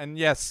opinion, and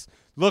yes,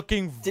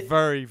 looking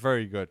very,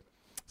 very good.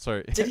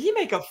 Sorry. Did he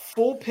make a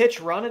full pitch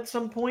run at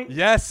some point?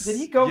 Yes. Did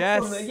he go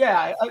from the,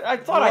 I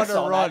thought I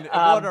saw that.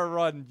 What a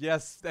run,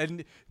 yes.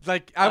 And,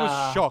 I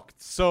was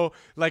shocked. So,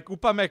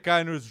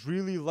 Upamecano is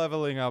really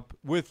leveling up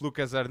with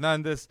Lucas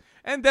Hernandez.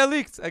 And De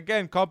Ligt,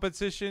 again,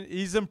 competition,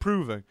 he's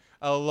improving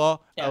a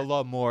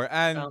lot more.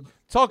 And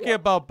talking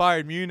about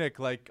Bayern Munich,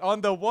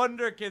 on the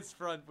Wonder Kids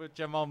front with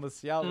Jamal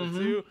Musiala,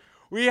 too.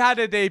 We had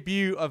a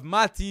debut of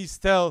Mathys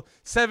Tel,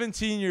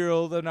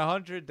 17-year-old in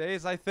 100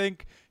 days, I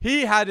think.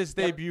 He had his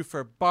debut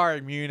for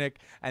Bayern Munich,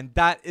 and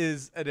that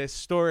is an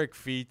historic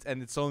feat,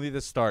 and it's only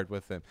the start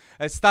with him.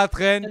 At Stade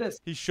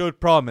Rennes, he showed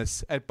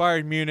promise. At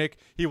Bayern Munich,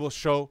 he will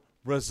show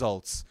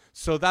results.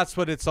 So that's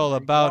what it's all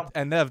about,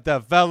 and the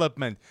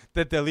development,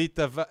 the elite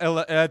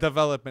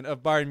development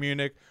of Bayern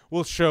Munich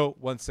will show,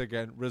 once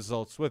again,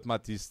 results with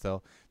Mathys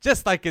Tel,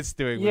 just like it's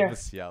doing with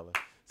Musiala.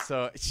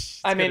 So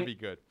it's going to be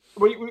good.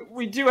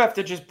 We do have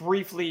to just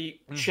briefly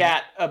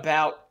chat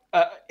about,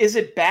 is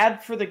it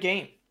bad for the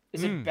game?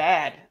 Is it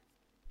bad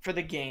for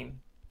the game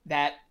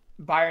that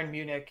Bayern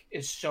Munich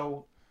is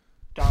so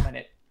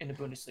dominant in the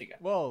Bundesliga?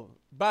 Well,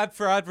 bad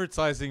for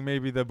advertising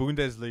maybe the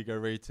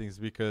Bundesliga ratings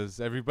because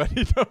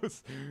everybody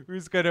knows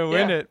who's going to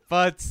win it.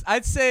 But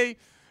I'd say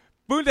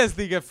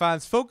Bundesliga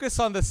fans, focus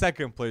on the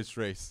second place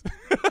race.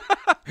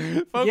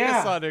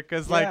 Focus on it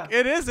because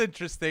it is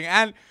interesting.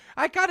 And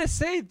I gotta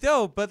say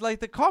though, but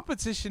the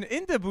competition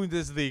in the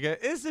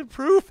Bundesliga is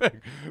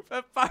improving.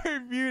 But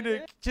Bayern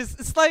Munich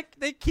it's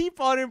they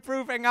keep on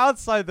improving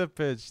outside the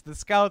pitch, the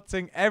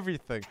scouting,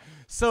 everything.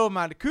 So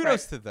man,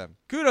 kudos to them.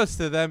 Kudos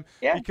to them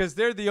because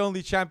they're the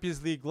only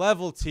Champions League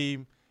level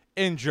team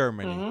in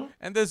Germany. Mm-hmm.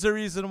 And there's a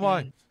reason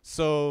why.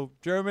 So,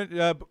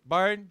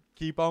 Bayern,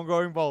 keep on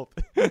going bold.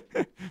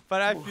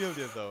 But I feel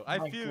you, though.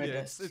 I feel you.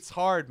 It's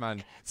hard,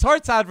 man. It's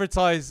hard to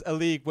advertise a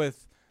league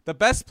with the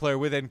best player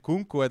within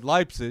Nkunku at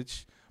Leipzig,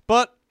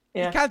 but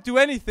he can't do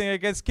anything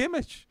against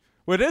Kimmich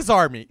with his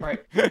army.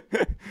 Right.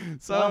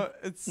 So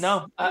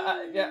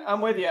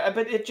I'm with you.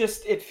 But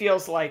it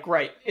feels like,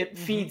 it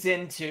feeds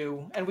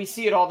into, and we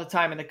see it all the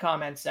time in the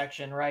comments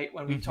section, right?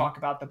 When we talk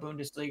about the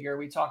Bundesliga, or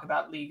we talk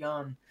about Ligue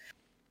 1.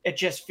 It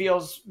just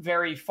feels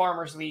very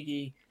Farmers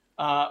League-y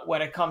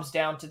when it comes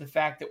down to the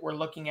fact that we're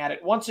looking at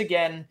it. Once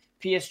again,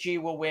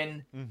 PSG will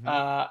win,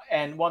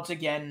 and once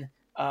again,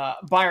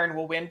 Bayern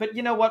will win. But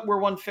you know what? We're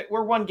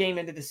one game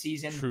into the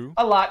season. True.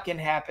 A lot can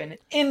happen.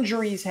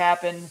 Injuries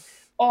happen.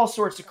 All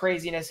sorts of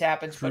craziness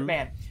happens. True. But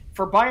man,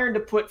 for Bayern to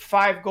put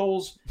 5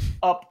 goals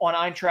up on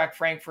Eintracht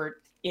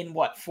Frankfurt in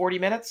 40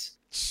 minutes?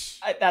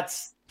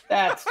 That's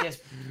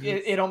just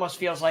it almost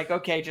feels like,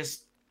 okay,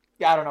 just,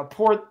 I don't know,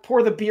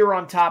 pour the beer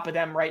on top of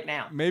them right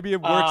now. Maybe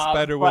it works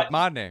better with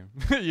Mane.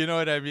 You know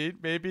what I mean?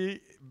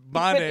 Maybe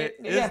Mane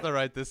is the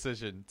right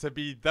decision to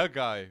be the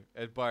guy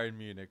at Bayern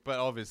Munich. But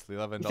obviously,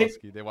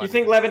 Lewandowski. You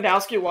think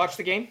Lewandowski watched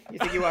the game? You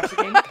think he watched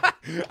the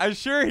game? I'm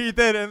sure he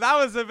did. And that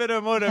was a bit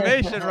of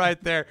motivation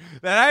right there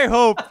that I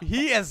hope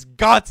he has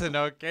gotten,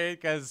 okay?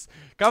 Because,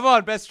 come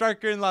on, best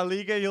striker in La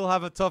Liga. You'll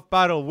have a tough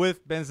battle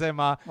with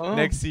Benzema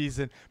next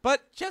season.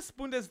 But just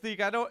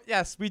Bundesliga.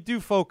 Yes, we do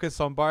focus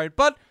on Bayern.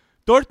 But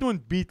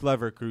Dortmund beat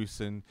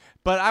Leverkusen.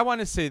 But I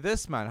want to say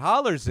this, man.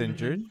 Haller's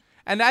injured.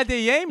 And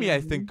Adeyemi, I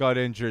think, got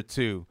injured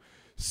too.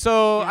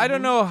 So I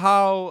don't know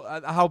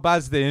how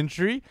bad's the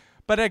injury.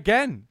 But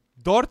again,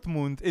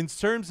 Dortmund, in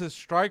terms of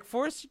strike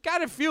force, you got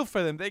to feel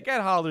for them. They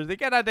get Haller, they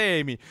get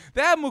Adeyemi,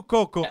 they have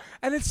Mukoko.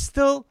 And it's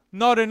still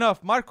not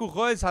enough. Marco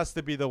Reus has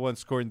to be the one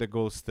scoring the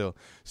goal still.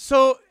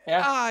 So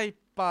I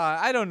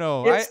don't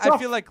know. I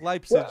feel like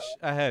Leipzig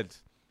ahead.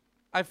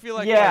 I feel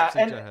like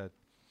Leipzig ahead.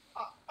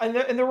 And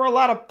there were a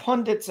lot of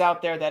pundits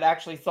out there that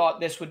actually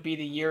thought this would be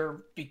the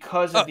year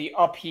because of the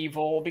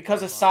upheaval,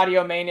 because of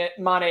Sadio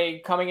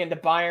Mane coming into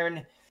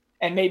Bayern,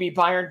 and maybe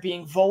Bayern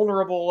being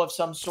vulnerable of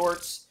some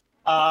sorts.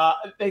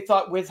 They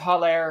thought with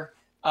Haller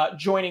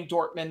joining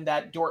Dortmund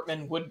that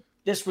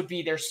this would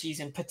be their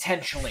season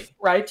potentially,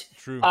 right?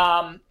 True.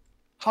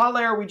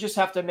 Haller, we just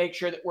have to make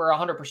sure that we're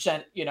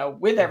 100%,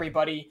 with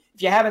everybody.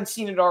 If you haven't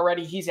seen it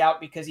already, he's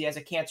out because he has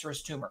a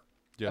cancerous tumor.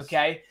 Yes.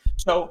 Okay.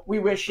 So we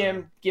wish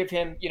him, give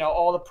him,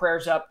 all the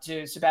prayers up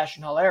to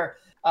Sebastian Haller.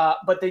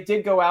 But they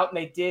did go out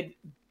and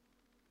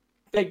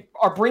they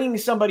are bringing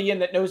somebody in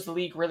that knows the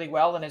league really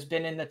well and has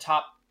been in the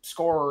top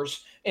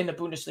scorers in the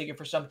Bundesliga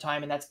for some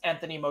time, and that's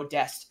Anthony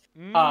Modeste.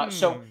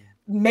 So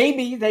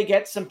maybe they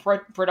get some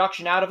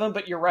production out of him,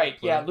 but you're right.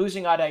 Yeah,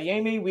 losing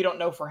Adeyemi, we don't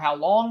know for how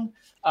long.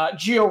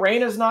 Gio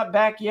Reyna's not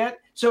back yet.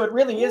 So it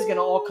really is going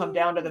to all come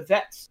down to the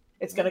vets.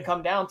 It's going to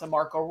come down to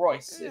Marco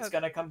Reus. It's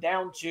going to come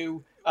down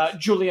to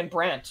Julian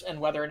Brandt and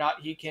whether or not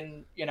he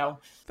can, There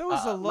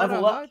was a lot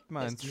of hype,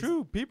 man.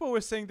 True. People were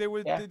saying they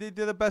did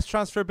the best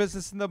transfer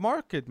business in the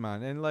market,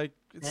 man. And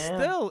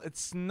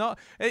it's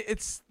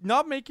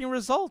not making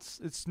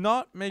results. It's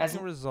not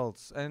making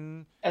results.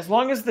 And as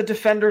long as the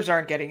defenders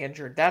aren't getting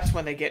injured, that's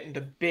when they get into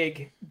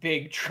big,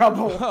 big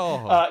trouble.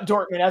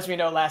 Dortmund, as we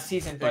know last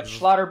season. But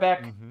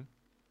Schlotterbeck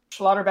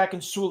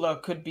and Sula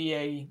could be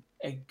a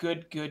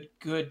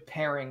good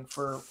pairing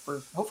for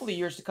hopefully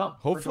years to come.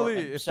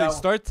 Hopefully, if they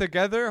start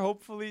together,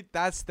 hopefully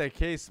that's the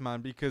case,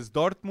 man. Because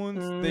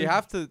Dortmund,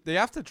 they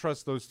have to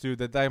trust those two,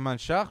 the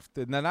Mannschaft,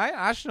 and the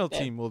national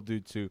team will do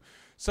too.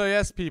 So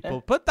yes,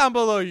 people, put down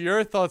below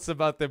your thoughts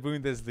about the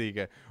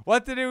Bundesliga.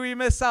 What did we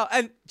miss out?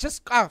 And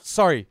just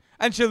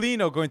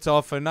Angelino going to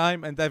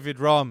Hoffenheim and David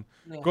Raum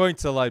going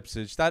to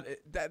Leipzig.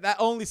 That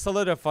only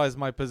solidifies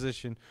my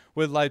position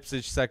with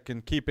Leipzig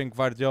second, keeping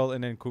Guardiola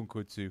and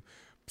Nkunku too.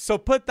 So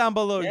put down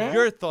below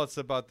your thoughts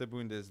about the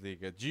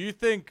Bundesliga. Do you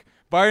think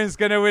Bayern's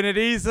going to win it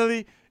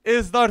easily?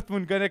 Is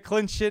Dortmund going to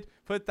clinch it?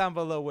 Put down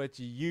below what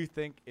you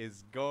think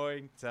is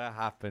going to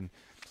happen.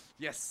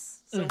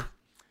 Yes. So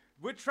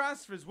with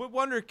transfers, with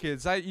Wonder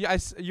Kids,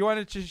 you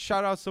wanted to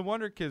shout out some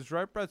Wonder Kids,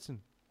 right, Bretson?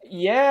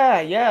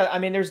 Yeah. I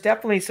mean, there's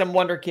definitely some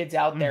Wonder Kids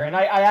out there. And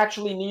I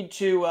actually need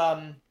to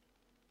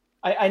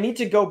I need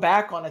to go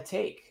back on a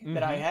take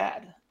that I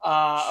had.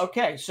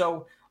 Okay,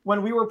 so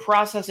when we were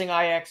processing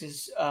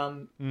Ajax's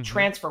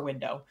transfer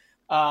window,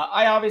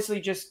 I obviously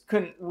just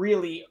couldn't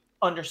really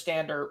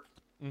understand or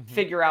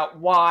figure out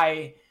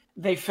why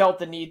they felt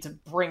the need to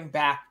bring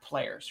back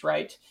players,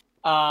 right?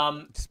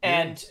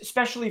 And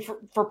especially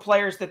for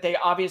players that they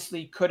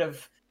obviously could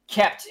have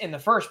kept in the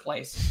first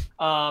place.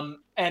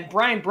 And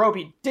Brian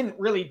Broby didn't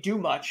really do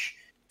much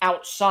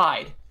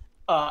outside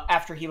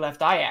after he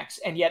left Ajax,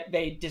 and yet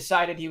they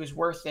decided he was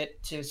worth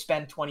it to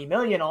spend 20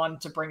 million on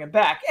to bring him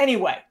back.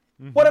 Anyway,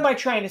 what am I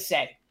trying to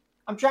say?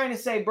 I'm trying to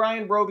say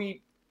Brian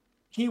Broby,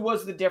 he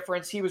was the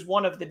difference. He was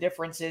one of the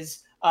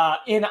differences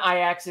in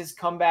Ajax's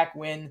comeback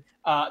win,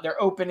 their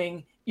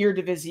opening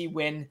Eredivisie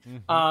win.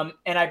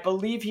 And I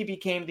believe he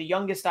became the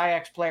youngest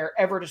Ajax player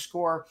ever to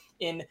score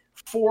in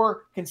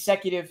 4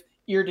 consecutive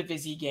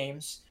Eredivisie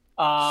games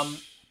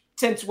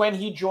since when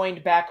he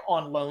joined back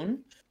on loan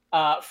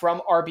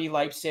from RB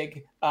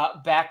Leipzig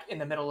back in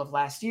the middle of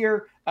last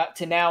year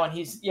to now. And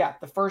he's,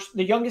 the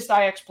youngest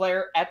Ajax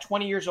player at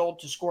 20 years old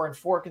to score in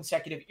 4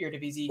 consecutive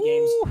Eredivisie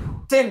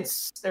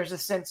games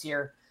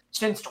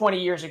since 20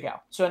 years ago.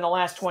 So in the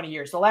last 20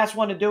 years, the last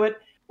one to do it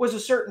was a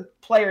certain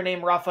player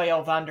named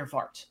Rafael van der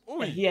Vaart.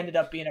 And he ended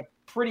up being a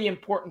pretty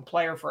important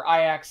player for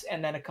Ajax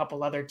and then a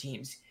couple other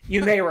teams,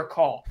 you may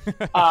recall.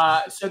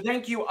 So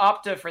thank you,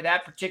 Opta, for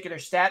that particular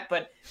stat.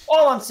 But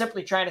all I'm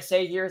simply trying to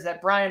say here is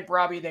that Brian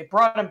Brobby, they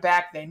brought him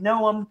back. They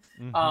know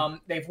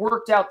him. They've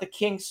worked out the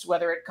kinks,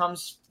 whether it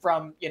comes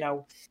from,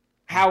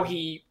 how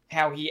he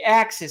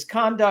acts, his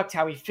conduct,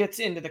 how he fits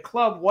into the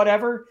club,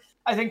 whatever.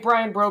 I think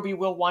Brian Brobby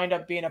will wind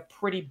up being a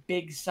pretty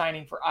big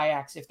signing for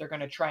Ajax if they're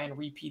going to try and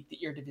repeat the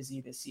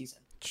Eredivisie this season.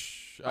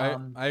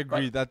 I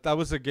agree that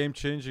was a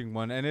game-changing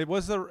one, and it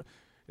was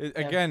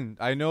again.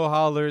 I know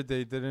Haller.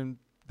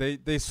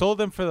 They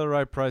sold him for the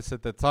right price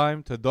at the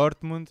time to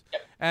Dortmund,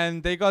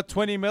 and they got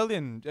 20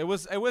 million.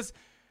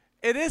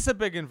 It is a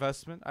big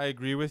investment. I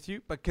agree with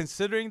you, but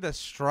considering the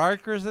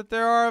strikers that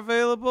there are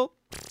available,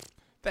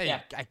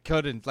 I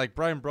couldn't like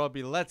Brian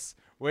Brobby. Let's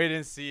wait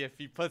and see if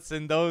he puts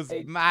in those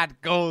mad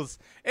goals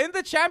in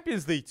the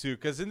Champions League too,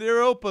 because in the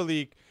Europa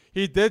League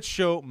he did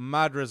show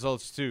mad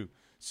results too.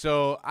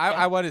 So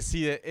I want to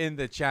see it in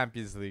the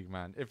Champions League,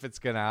 man, if it's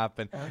going to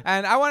happen.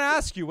 And I want to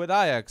ask you, with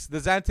Ajax,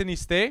 does Anthony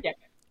stay? Yeah.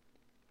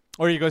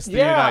 Or he goes to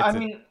United? I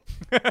mean,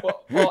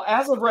 well,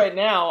 as of right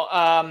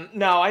now,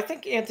 no, I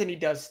think Anthony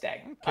does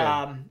stay.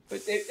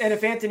 Okay. And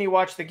if Anthony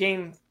watched the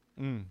game,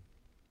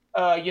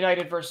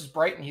 United versus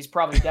Brighton, he's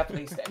probably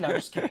definitely staying. No,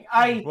 just kidding.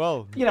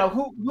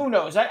 Who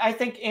knows? I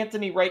think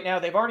Anthony right now,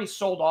 they've already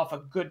sold off a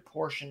good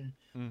portion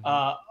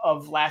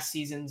of last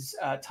season's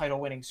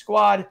title-winning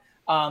squad.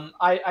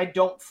 I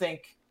don't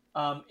think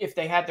if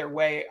they had their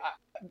way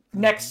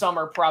next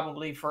summer,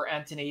 probably for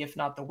Anthony, if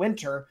not the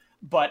winter,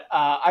 but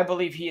I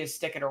believe he is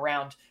sticking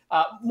around.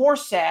 More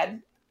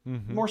sad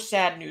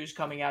news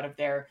coming out of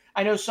there.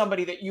 I know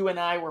somebody that you and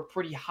I were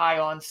pretty high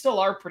on, still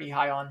are pretty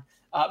high on.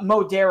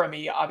 Mo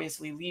Deremy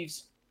obviously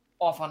leaves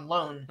off on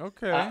loan,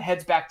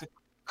 heads back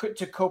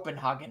to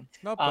Copenhagen.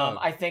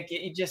 I think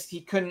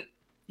he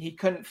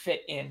couldn't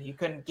fit in. He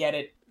couldn't get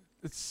it.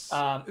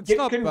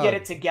 Couldn't get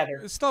it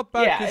together. It's not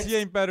bad because he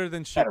ain't better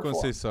than Chico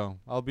Conceição.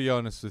 I'll be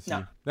honest with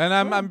you. And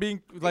I'm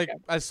being like,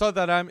 I saw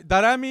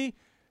Darami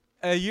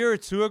a year or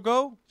two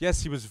ago.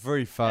 Yes, he was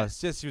very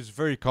fast. Yes, he was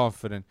very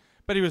confident,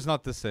 but he was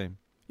not the same.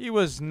 He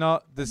was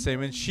not the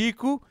same. And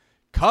Chico,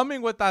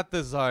 coming with that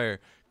desire,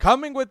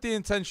 coming with the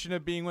intention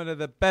of being one of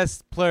the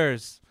best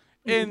players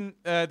in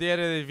the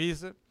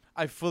Eredivisie,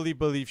 I fully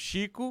believe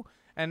Chico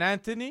and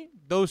Anthony,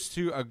 those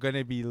two are going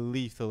to be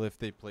lethal if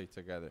they play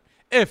together.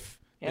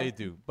 They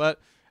do.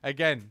 But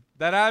again,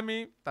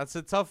 Darami, that's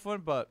a tough one,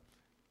 but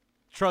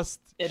trust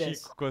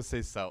Chico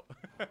Conceição.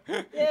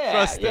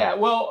 Trust him.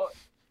 Well,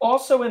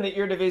 also in the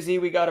Eredivisie,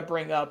 we got to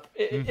bring up,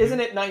 isn't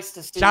it nice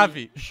to see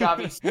Xavi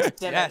Simons?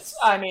 Yes.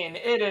 I mean,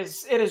 it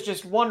is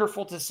just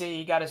wonderful to see.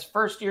 He got his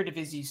first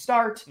Eredivisie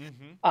start,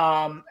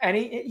 and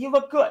he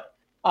looked good.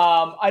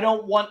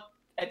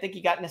 I think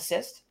he got an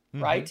assist,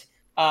 right?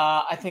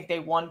 I think they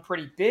won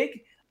pretty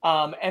big.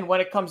 And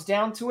when it comes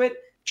down to it,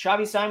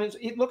 Xavi Simons,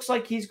 it looks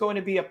like he's going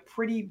to be a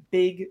pretty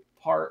big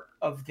part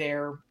of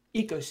their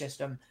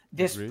ecosystem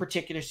this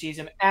particular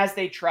season as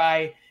they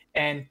try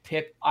and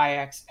pip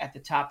Ajax at the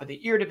top of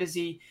the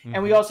Eredivisie.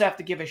 And we also have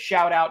to give a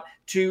shout out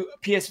to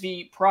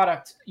PSV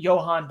product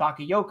Johan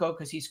Bakayoko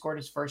because he scored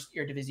his first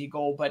Eredivisie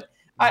goal. But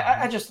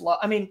I just love,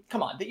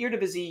 come on, the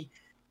Eredivisie,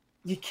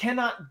 you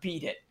cannot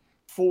beat it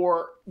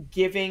for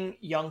giving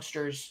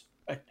youngsters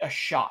a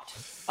shot.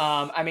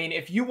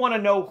 If you want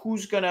to know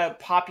who's going to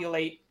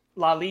populate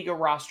La Liga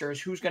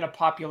rosters, who's going to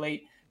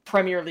populate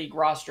Premier League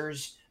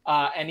rosters,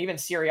 and even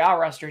Serie A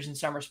rosters in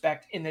some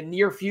respect in the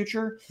near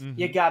future,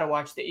 you got to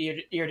watch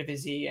the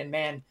Eredivisie. And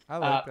man,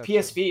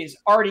 PSV is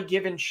already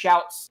given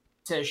shouts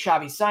to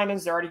Xavi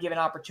Simons. They're already given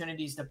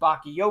opportunities to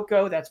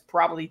Bakayoko. That's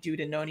probably due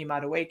to Noni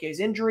Madueke's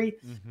injury.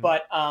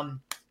 But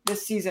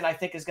this season, I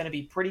think, is going to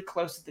be pretty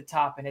close at the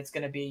top, and it's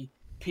going to be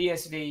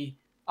PSV,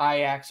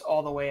 Ajax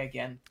all the way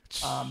again.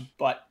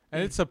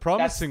 And it's a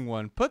promising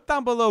one. Put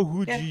down below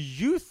who do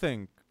you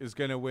think is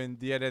going to win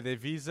the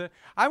Eredivisie.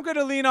 I'm going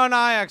to lean on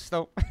Ajax,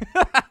 though.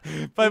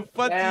 But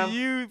what do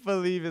you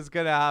believe is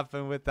going to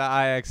happen with the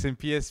Ajax and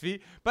PSV?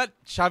 But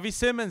Xavi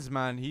Simons,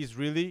 man, he's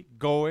really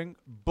going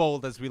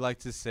bold, as we like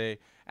to say.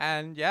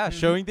 And,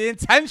 showing the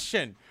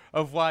intention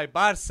of why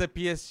Barca,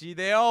 PSG,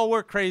 they all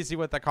were crazy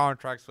with the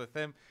contracts with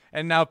him.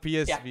 And now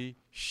PSV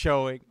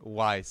showing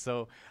why.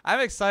 So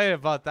I'm excited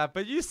about that.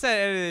 But you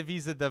said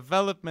Eredivisie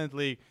Development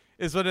League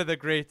is one of the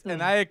greats,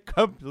 and I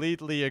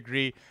completely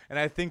agree. And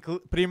I think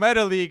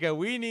Primeira Liga,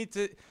 we need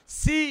to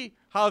see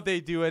how they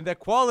do and the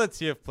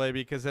quality of play,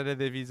 because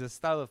Eredivisie's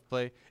style of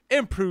play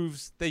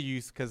improves the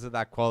youth because of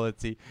that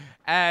quality.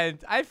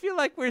 And I feel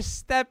like we're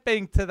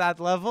stepping to that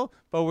level,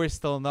 but we're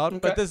still not.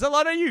 But there's a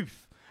lot of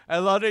youth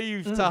A lot of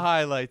youth to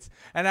highlight.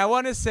 And I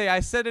want to say, I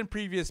said in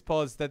previous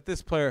pods that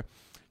this player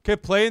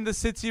could play in the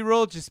City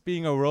role, just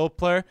being a role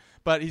player.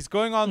 But he's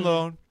going on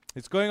loan.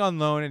 He's going on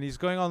loan, and he's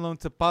going on loan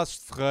to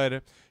Passos de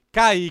Ferreira.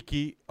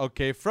 Kaique,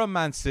 okay, from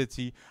Man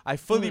City. I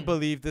fully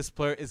believe this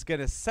player is going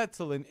to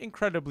settle in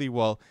incredibly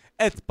well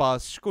at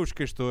Passos, com os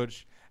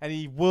Castores, and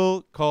he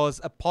will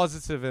cause a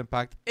positive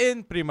impact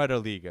in Primeira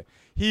Liga.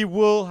 He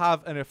will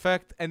have an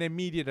effect, an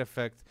immediate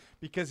effect,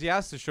 because he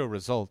has to show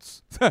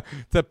results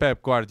to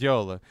Pep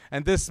Guardiola.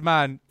 And this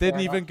man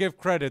didn't even give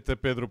credit to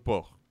Pedro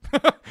Porro.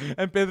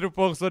 And Pedro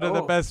Porro is one of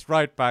the best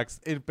right backs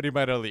in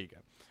Primeira Liga.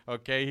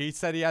 Okay, he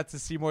said he had to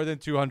see more than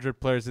 200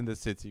 players in the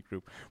City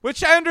group,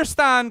 which I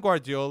understand,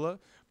 Guardiola.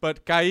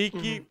 But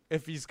Kaique,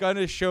 if he's going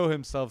to show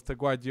himself to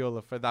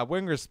Guardiola for that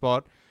winger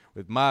spot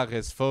with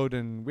Mahrez,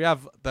 Foden, we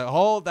have the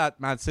whole that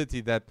Man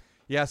City that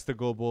he has to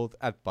go bold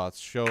at Passos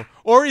show.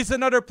 Or he's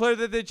another player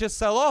that they just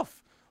sell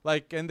off,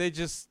 and they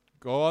just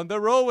go on the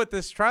roll with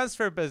this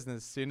transfer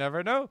business. You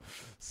never know.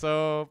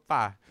 So,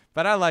 but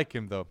I like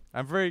him, though.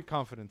 I'm very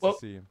confident to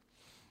see him.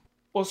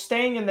 Well,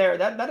 staying in there,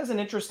 that is an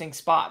interesting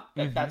spot.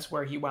 That's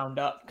where he wound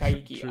up,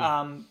 Kaique.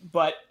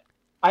 But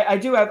I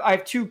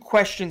have two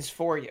questions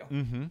for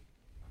you.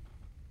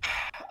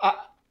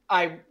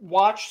 I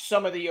watched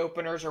some of the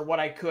openers, or what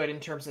I could in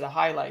terms of the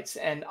highlights,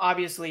 and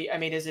obviously, I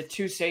mean, is it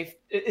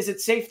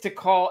safe to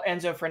call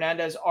Enzo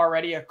Fernandez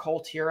already a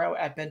cult hero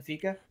at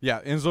Benfica? Yeah,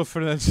 Enzo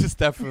Fernandez is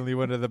definitely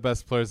one of the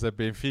best players at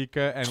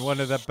Benfica and one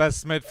of the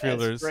best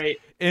midfielders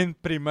in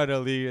Primeira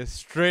Liga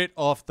straight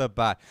off the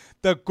bat.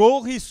 The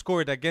goal he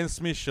scored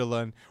against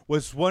Michelin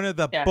was one of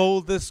the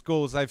boldest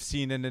goals I've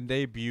seen in a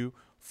debut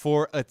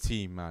for a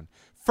team, man.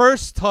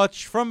 First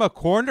touch from a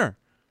corner.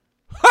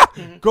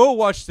 Go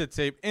watch the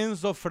tape.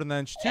 Enzo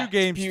Fernandes, 2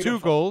 games, beautiful.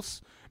 2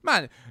 goals.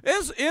 Man,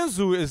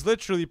 Enzo is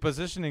literally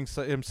positioning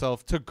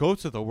himself to go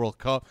to the World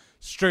Cup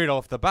straight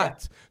off the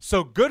bat.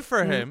 So good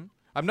for him.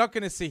 I'm not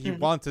going to say he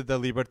wanted the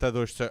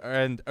Libertadores to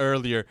end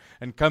earlier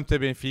and come to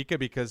Benfica,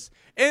 because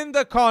in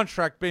the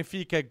contract,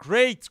 Benfica,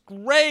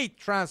 great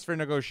transfer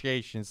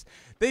negotiations.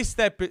 They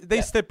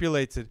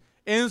stipulated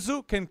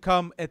Enzo can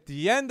come at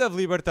the end of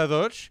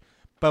Libertadores,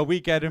 but we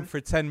get him for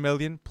 10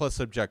 million plus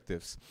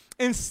objectives.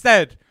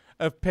 Instead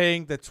of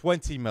paying the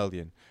 20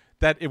 million,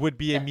 that it would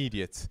be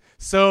immediate.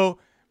 So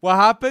what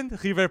happened?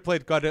 River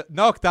Plate got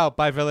knocked out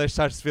by Vélez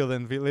Sarsfield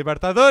in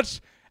Libertadores,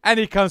 and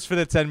he comes for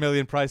the 10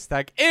 million price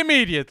tag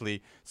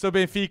immediately. So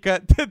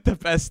Benfica did the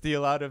best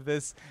deal out of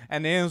this,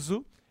 and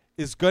Enzo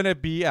is going to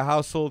be a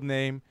household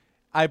name,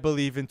 I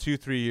believe, in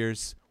 2-3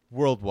 years,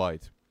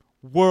 worldwide.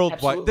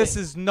 Absolutely. This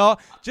is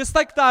not, just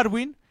like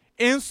Darwin,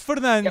 Enzo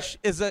Fernandes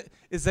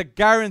is a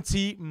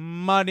guarantee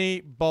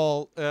money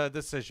ball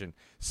decision.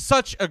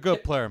 Such a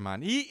good player,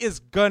 man. He is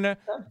gonna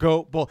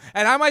go ball.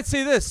 And I might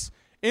say this: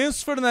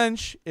 Enzo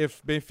Fernandes,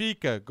 if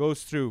Benfica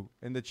goes through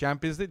in the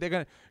Champions League, they're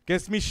gonna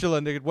against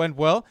Michelin. It went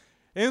well.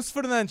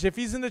 Enzo Fernandes, if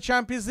he's in the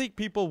Champions League,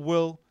 people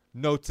will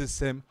notice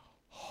him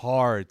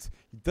hard.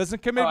 He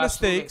doesn't commit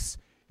mistakes.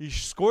 He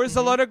scores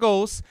a lot of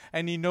goals,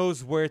 and he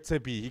knows where to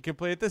be. He can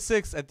play at the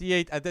 6, at the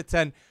 8, at the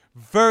 10.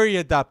 Very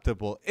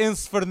adaptable.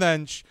 Enzo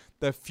Fernandes,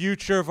 the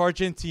future of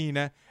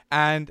Argentina,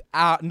 and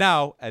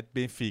now at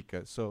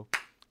Benfica. So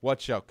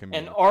watch out, Camilo.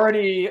 And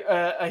already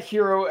a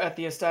hero at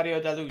the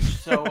Estadio da Luz.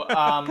 So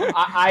I'm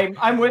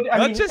with.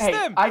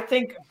 I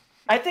think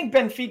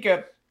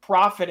Benfica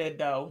profited,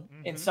 though,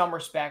 in some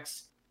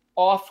respects,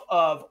 off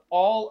of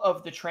all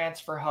of the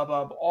transfer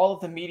hubbub, all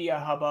of the media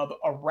hubbub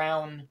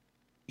around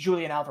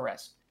Julian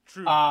Alvarez.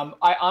 True.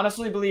 I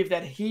honestly believe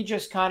that he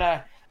just kind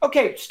of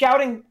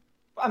scouting.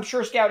 I'm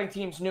sure scouting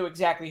teams knew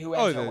exactly who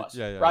Enzo was,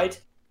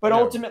 right? But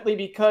ultimately,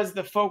 because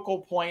the focal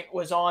point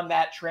was on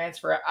that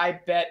transfer, I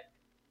bet,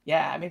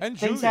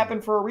 things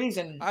happen for a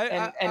reason.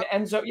 And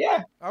Enzo,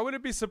 I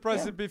wouldn't be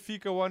surprised if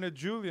Benfica wanted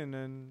Julian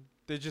and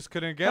they just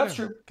couldn't get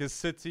him. Because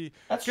City.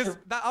 That's true.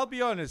 I'll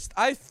be honest.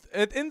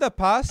 In the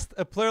past,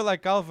 a player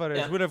like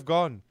Alvarez would have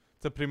gone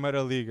to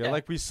Primeira Liga.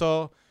 Like we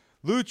saw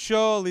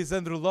Lucho,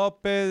 Lisandro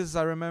Lopez.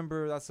 I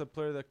remember that's a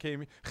player that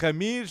came.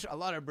 Ramires, a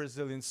lot of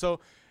Brazilians.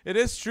 So it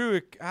is true.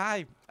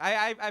 I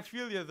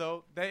feel you,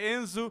 though. The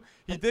Enzo,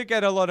 he did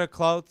get a lot of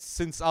clout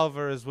since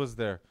Alvarez was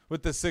there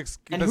with the 6.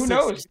 And who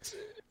knows?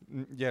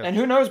 Yeah. And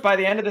who knows? By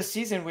the end of the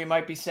season, we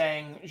might be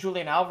saying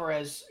Julian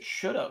Alvarez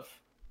should have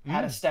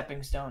had a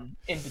stepping stone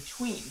in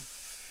between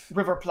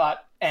River Plate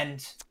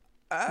and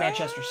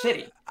Manchester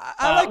City.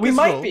 I like his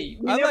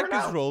role. I like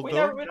his role,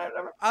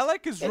 though. I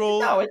like his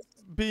role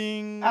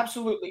being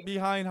absolutely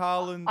behind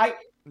Haaland.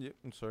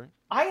 I'm sorry.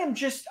 I am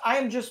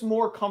just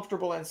more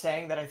comfortable in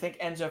saying that I think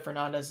Enzo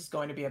Fernandez is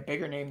going to be a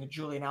bigger name than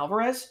Julian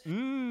Alvarez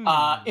in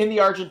the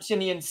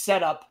Argentinian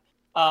setup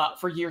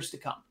for years to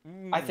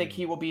come. I think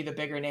he will be the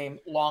bigger name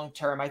long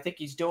term. I think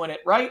he's doing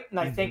it right, and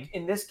I think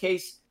in this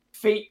case,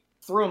 fate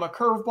threw him a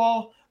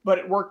curveball, but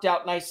it worked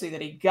out nicely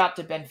that he got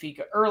to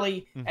Benfica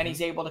early, and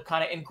he's able to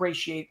kind of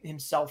ingratiate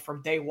himself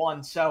from day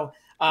one. So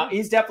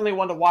he's definitely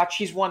one to watch.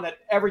 He's one that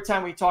every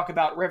time we talk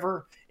about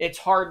River, it's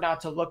hard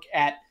not to look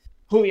at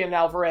Julian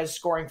Alvarez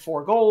scoring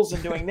 4 goals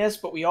and doing this,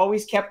 but we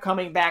always kept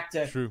coming back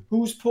to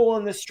who's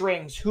pulling the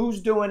strings,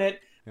 who's doing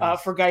it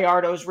for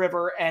Gallardo's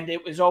River, and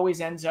it was always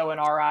Enzo in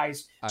our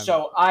eyes.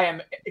 So I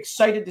am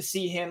excited to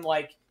see him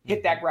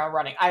hit that ground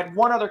running. I had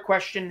one other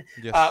question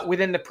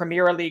within the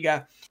Primera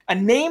Liga, a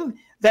name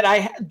that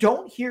I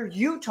don't hear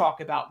you talk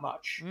about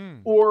much,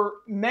 or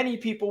many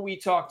people we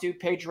talk to,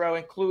 Pedro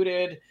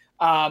included.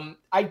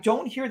 I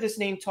don't hear this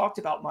name talked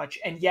about much,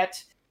 and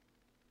yet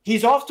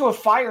he's off to a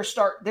fire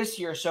start this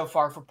year so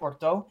far for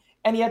Porto,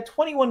 and he had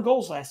 21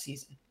 goals last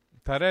season.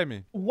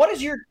 Taremi. What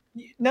is your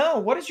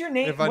name?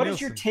 What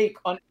is your take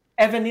on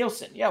Evan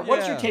Nielsen? Yeah, what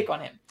is your take on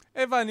him?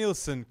 Evan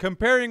Nielsen,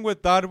 comparing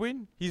with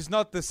Darwin, he's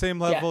not the same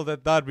level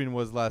that Darwin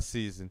was last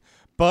season.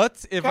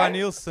 But Evan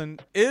Nielsen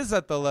is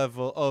at the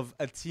level of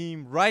a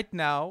team right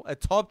now, a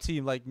top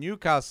team like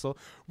Newcastle.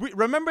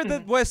 Remember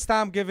that West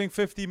Ham giving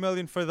 50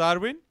 million for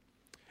Darwin?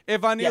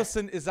 Evan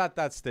Nielsen is at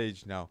that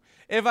stage now.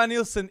 Evan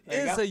Nielsen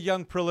is a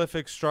young,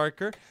 prolific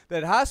striker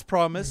that has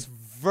promise.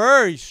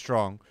 Very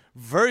strong,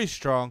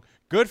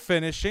 good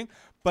finishing.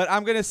 But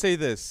I'm going to say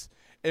this.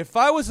 If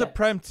I was a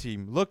Prem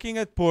team looking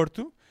at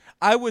Porto,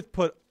 I would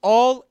put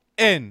all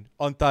in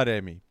on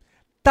Taremi.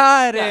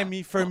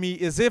 Taremi, for me,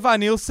 is Evan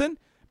Nielsen,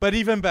 but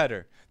even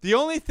better. The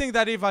only thing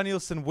that Evan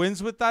Nielsen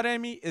wins with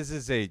Taremi is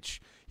his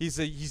age.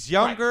 He's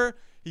younger,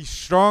 he's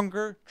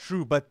stronger,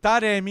 true. But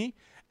Taremi,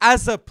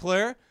 as a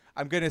player,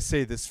 I'm going to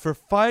say this. For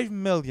 5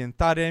 million,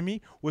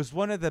 Taremi was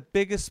one of the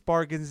biggest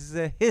bargains in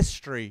the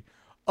history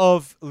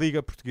of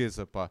Liga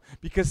Portuguesa,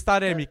 because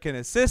Taremi can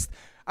assist.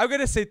 I'm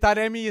going to say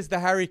Taremi is the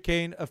Harry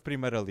Kane of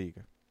Primeira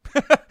Liga.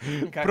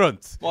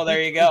 Pronto. Well,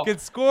 there you go. He can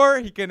score,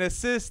 he can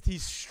assist,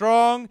 he's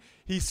strong,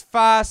 he's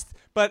fast,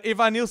 but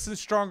Evan Nielsen's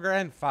stronger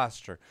and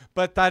faster.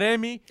 But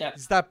Taremi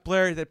is that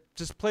player that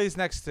just plays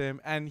next to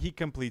him and he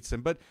completes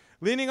him. But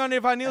leaning on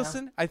Evan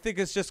Nielsen, I think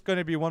it's just going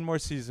to be one more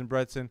season,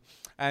 Breton.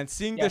 And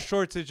seeing the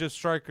shortage of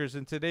strikers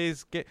in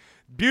today's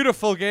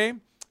beautiful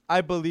game,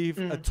 I believe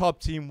a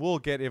top team will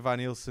get Evan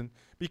Nielsen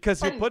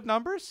because he'll put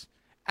numbers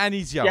and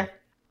he's young.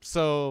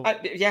 So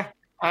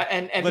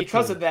and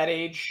because of that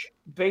age,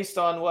 based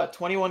on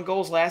 21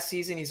 goals last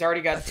season, he's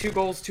already got 2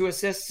 goals, 2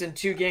 assists in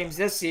 2 games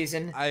this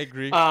season. I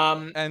agree.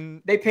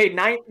 And they paid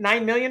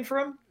 $9 million for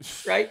him,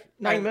 right?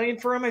 $9 million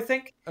for him, I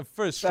think.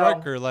 For a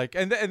striker,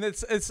 and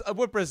it's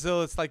with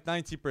Brazil, it's like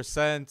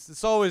 90%.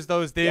 It's always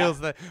those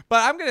deals that.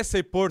 But I'm gonna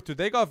say Porto.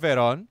 They got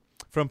Verón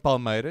from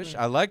Palmeiras.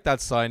 I like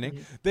that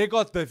signing. They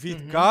got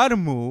David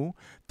Carmo.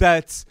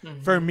 That,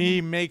 for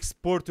me, makes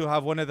Porto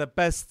have one of the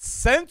best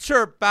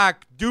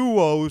center-back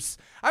duos.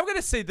 I'm going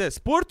to say this.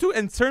 Porto,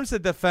 in terms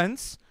of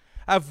defense,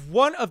 have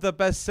one of the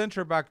best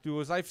center-back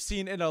duos I've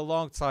seen in a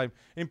long time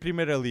in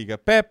Primeira Liga.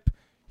 Pep,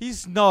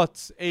 he's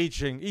not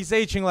aging. He's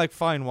aging like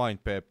fine wine,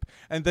 Pep.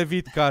 And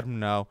David Carmo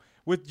now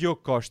with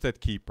Diogo Costa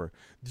at keeper.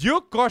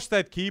 Diogo Costa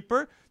at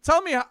keeper?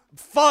 Tell me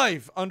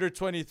 5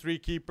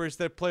 under-23 keepers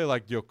that play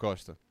like Diogo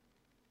Costa.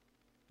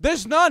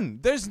 There's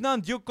none.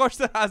 Diogo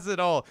Costa has it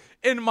all,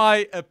 in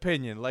my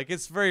opinion.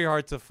 It's very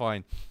hard to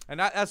find. And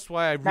that's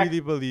why I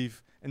really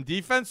believe, in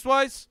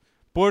defense-wise,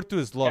 Porto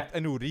is locked.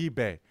 And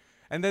Uribe.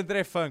 And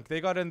André Frank. They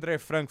got André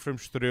Frank from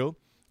Estoril.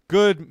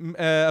 Good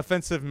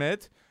offensive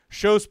mid.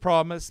 Shows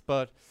promise,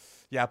 but...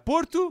 Yeah,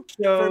 Porto,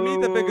 for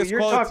me, the biggest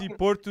quality,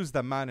 Porto's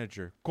the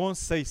manager.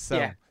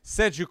 Conceição.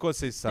 Sérgio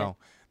Conceição.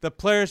 The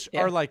players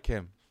are like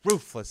him.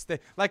 Ruthless.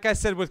 Like I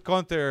said with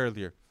Conte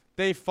earlier.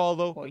 They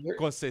follow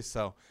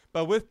Conceição.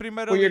 But with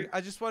Primeira Liga,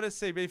 I just want to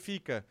say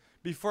Benfica.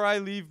 Before I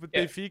leave with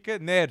Benfica,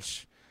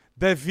 Neres.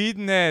 David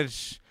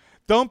Neres.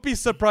 Don't be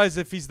surprised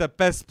if he's the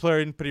best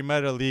player in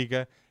Primeira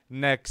Liga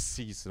next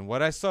season.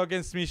 What I saw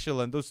against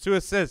Michelin, those 2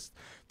 assists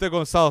to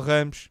Gonçalo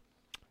Ramos,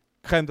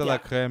 crème de la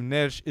crème,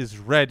 Neres is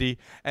ready.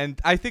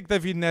 And I think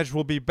David Neres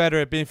will be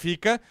better at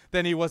Benfica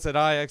than he was at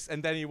Ajax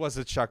and than he was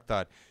at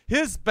Shakhtar.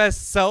 His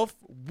best self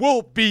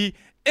will be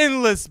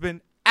in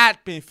Lisbon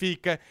at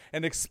Benfica,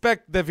 and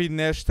expect David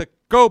Neres to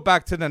go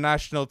back to the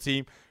national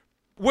team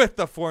with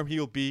the form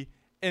he'll be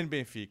in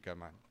Benfica,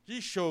 man. He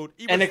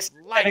was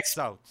lights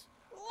out.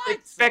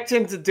 Expect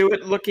him to do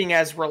it looking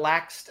as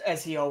relaxed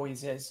as he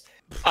always is.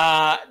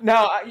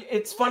 No,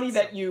 it's funny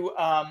that you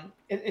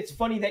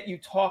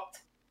talked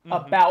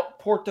about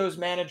Porto's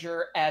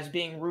manager as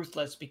being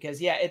ruthless, because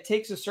it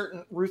takes a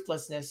certain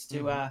ruthlessness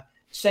to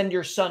send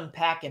your son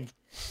packing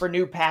for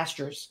new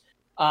pastures.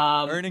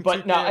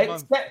 But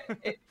no,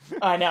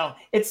 I know.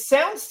 It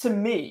sounds to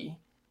me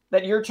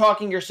that you're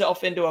talking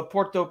yourself into a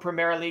Porto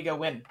Primeira Liga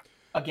win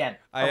again.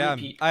 I am.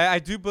 I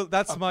do, but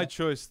that's my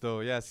choice, though.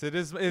 Yes, it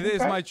is. It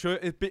is my choice.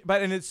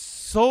 And it's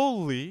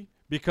solely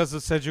because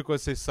of Sérgio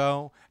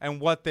Conceição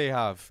and what they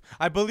have.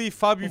 I believe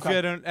Fabio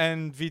Vieira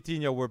and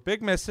Vitinha were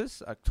big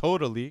misses.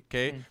 Totally.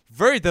 Okay.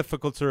 Very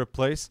difficult to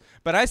replace.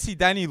 But I see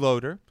Danny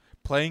Loader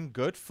playing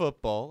good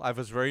football. I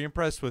was very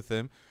impressed with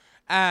him.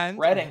 And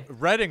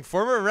Reading,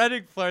 former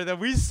Reading player that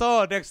we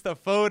saw next to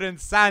Foden,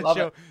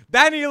 Sancho.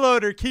 Danny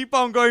Loader, keep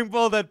on going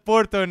bold at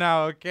Porto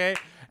now, okay?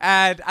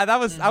 And I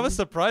was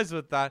surprised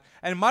with that.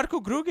 And Marko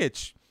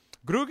Grujic.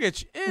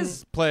 Grugic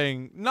is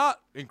playing not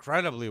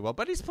incredibly well,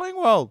 but he's playing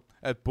well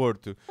at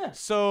Porto.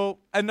 So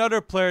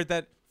another player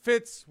that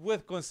fits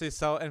with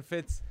Conceição and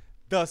fits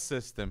the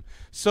system.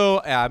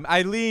 So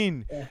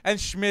Eileen and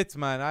Schmidt,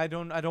 man. I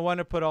don't want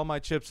to put all my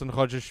chips on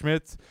Roger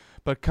Schmidt,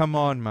 but come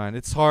on, man.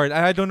 It's hard.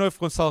 And I don't know if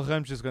Gonçalo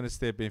Ramos is going to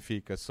stay at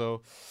Benfica.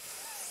 So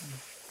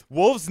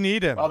Wolves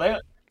need him.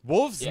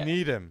 Wolves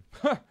need him.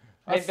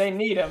 They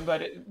need him,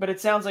 but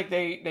it sounds like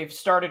they've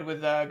started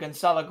with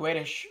Gonçalo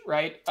Guedes,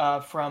 right,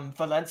 from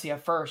Valencia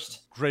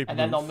first. Great and move.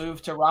 then they'll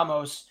move to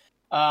Ramos.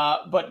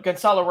 But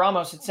Gonçalo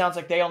Ramos, it sounds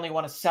like they only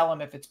want to sell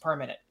him if it's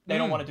permanent. They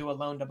don't want to do a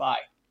loan to buy.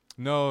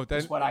 No,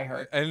 that's what I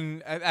heard.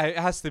 And it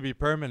has to be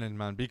permanent,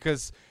 man,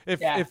 because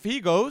if he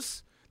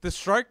goes, the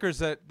strikers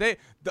that they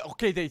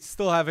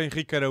still have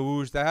Henrique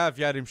Araújo, they have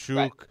Yarim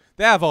Shuk,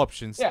 they have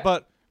options,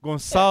 but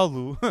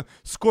Gonçalo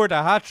scored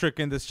a hat-trick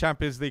in this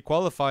Champions League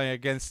qualifying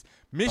against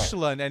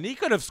Michelin, and he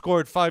could have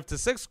scored 5 to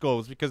 6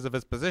 goals because of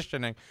his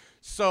positioning.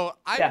 So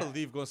I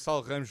believe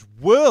Gonçalo Ramos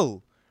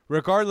will,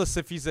 regardless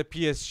if he's at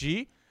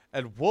PSG,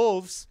 at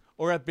Wolves,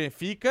 or at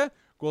Benfica,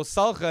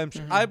 Gonçalo Ramos,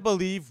 I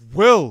believe,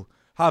 will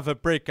have a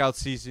breakout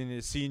season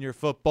in senior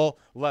football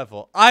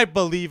level. I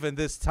believe in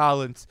this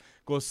talent,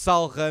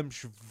 Gonçalo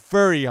Ramos,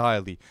 very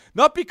highly.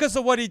 Not because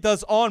of what he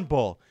does on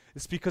ball.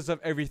 It's because of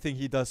everything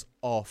he does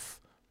off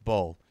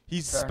ball.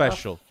 He's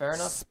special. Fair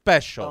enough.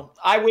 Special.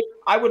 Well,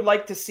 I would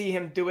like to see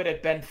him do it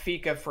at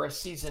Benfica for a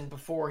season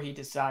before he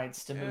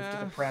decides to move to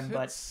the Prem.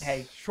 But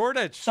hey,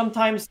 shortage.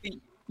 Sometimes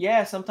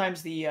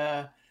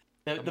the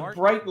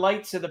bright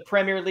lights of the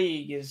Premier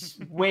League is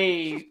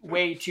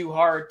way too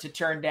hard to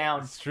turn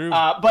down. It's true.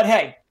 But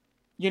hey,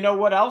 you know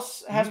what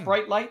else has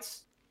bright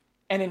lights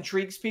and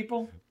intrigues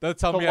people? Don't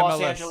tell me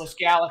Los MLS. Angeles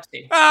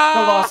Galaxy. The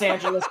Los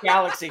Angeles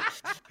Galaxy.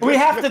 We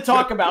have to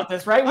talk about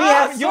this, right?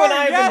 You and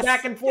I have been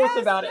back and forth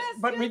about it,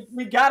 but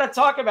we got to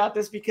talk about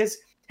this because,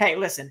 hey,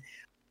 listen,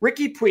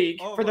 Ricky Puig,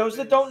 for those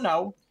that don't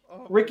know,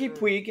 Ricky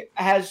Puig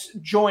has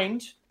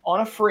joined on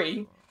a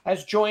free,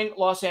 has joined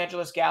Los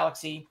Angeles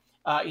Galaxy.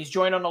 He's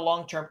joined on a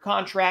long-term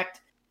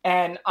contract,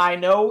 and I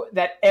know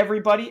that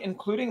everybody,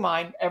 including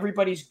mine,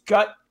 everybody's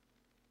gut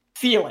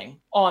feeling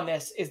on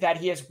this is that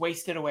he has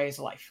wasted away his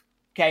life.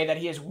 Okay, that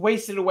he has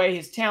wasted away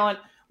his talent,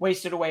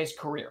 wasted away his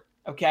career.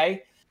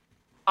 Okay,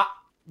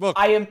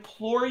 I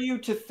implore you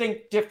to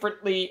think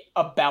differently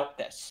about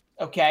this.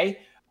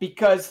 Okay,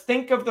 because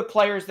think of the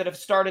players that have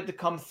started to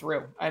come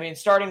through. I mean,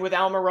 starting with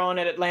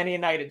Almiron at Atlanta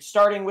United,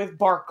 starting with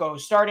Barco,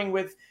 starting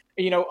with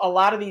a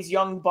lot of these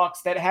young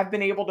bucks that have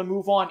been able to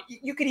move on.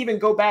 You could even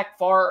go back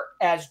far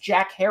as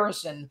Jack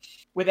Harrison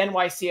with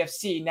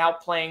NYCFC, now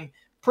playing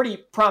pretty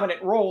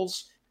prominent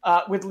roles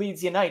with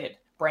Leeds United.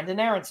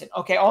 Brendan Aronson.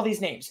 Okay, all these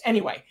names.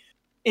 Anyway,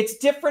 it's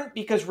different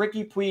because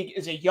Ricky Puig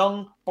is a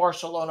young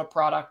Barcelona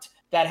product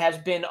that has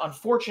been,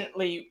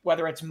 unfortunately,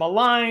 whether it's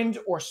maligned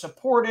or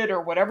supported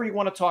or whatever you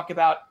want to talk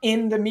about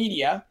in the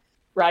media,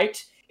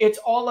 right? It's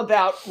all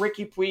about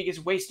Ricky Puig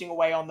is wasting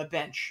away on the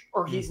bench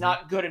or he's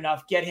not good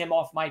enough. Get him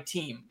off my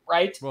team,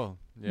 right? Well,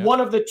 yeah.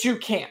 One of the two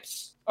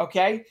camps,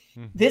 okay?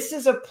 This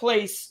is a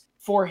place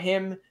for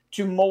him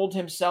to mold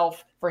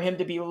himself, for him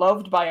to be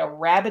loved by a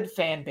rabid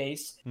fan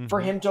base, for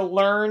him to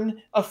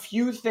learn a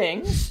few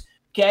things,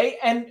 okay,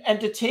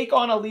 and to take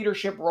on a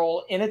leadership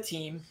role in a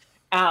team.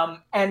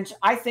 And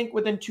I think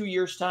within 2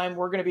 years' time,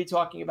 we're going to be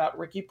talking about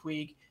Ricky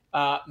Puig,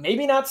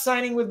 maybe not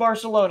signing with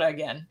Barcelona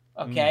again,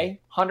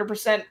 okay,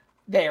 100%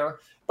 there,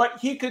 but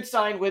he could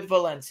sign with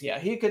Valencia.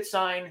 He could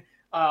sign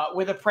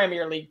with a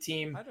Premier League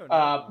team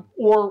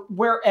or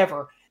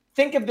wherever.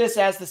 Think of this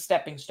as the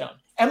stepping stone.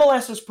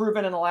 MLS has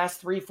proven in the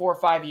last 3, 4,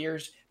 5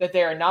 years that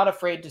they are not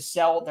afraid to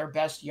sell their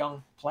best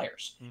young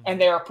players.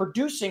 And they are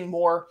producing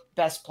more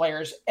best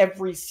players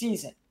every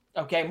season,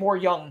 okay? More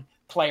young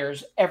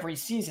players every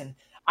season.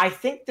 I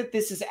think that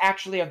this is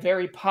actually a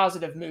very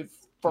positive move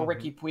for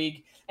Ricky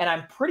Puig, and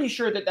I'm pretty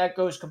sure that that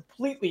goes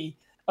completely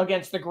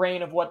against the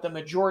grain of what the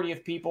majority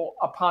of people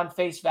upon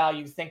face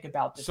value think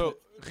about this. So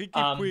Ricky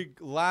Puig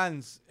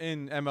lands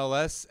in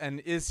MLS, and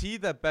is he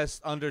the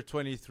best under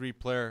 23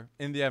 player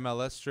in the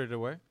MLS straight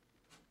away?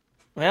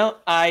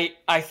 Well, I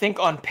think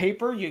on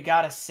paper you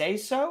got to say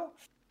so.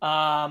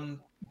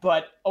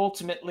 But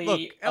ultimately, look,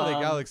 LA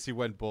Galaxy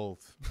went bold.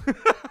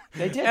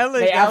 They did.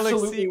 LA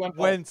Galaxy went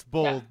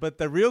bold. Yeah. But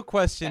the real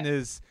question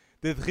is,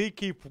 did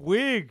Ricky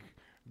Puig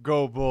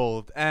go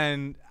bold?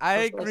 And I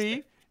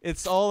agree.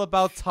 It's all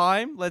about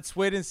time. Let's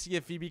wait and see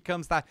if he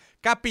becomes that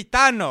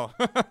capitano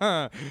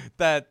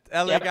that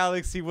LA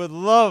Galaxy would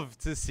love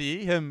to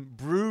see him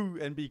brew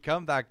and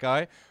become that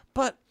guy.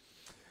 But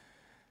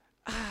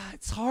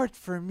it's hard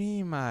for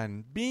me,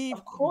 man. Being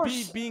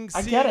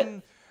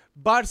seen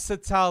Barca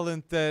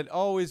talent that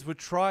always would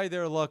try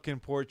their luck in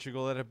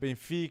Portugal, at a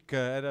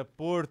Benfica, at a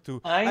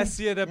Porto. I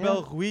see at a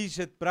Bel Ruiz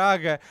at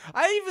Braga.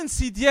 I even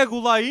see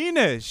Diego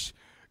Lainez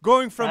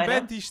going from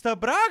Betis to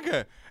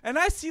Braga, and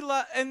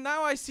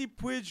now I see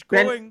Puig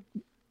going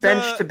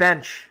bench to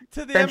bench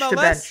to the bench MLS. To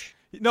bench.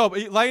 No, but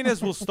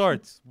Lainez will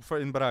start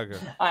in Braga.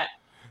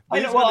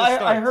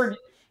 I heard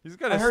He's I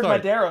gonna heard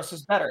start. Medeiros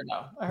is better.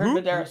 No, I heard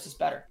Medeiros is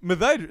better.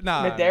 Medeiros?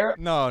 Nah, Medeiros?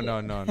 no.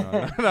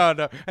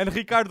 And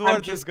Ricardo I'm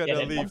Horta is just gonna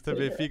kidding. leave to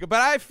Benfica.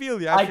 But I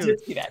feel you. I feel you.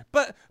 did see that.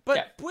 But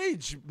Yeah.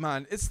 Puig,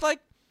 man, it's like,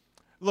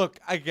 look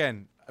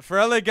again for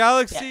LA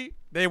Galaxy.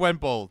 They went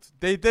bold.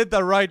 They did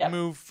the right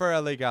move for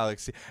LA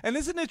Galaxy. And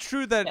isn't it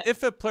true that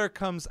if a player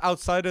comes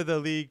outside of the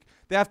league,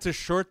 they have to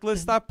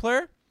shortlist that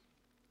player?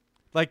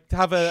 Like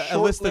have a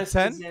list of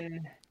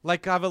 10?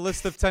 Like have a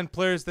list of 10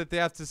 players that they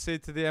have to say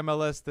to the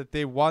MLS that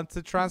they want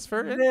to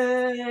transfer in?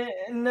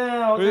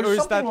 No, there's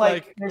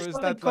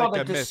something called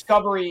a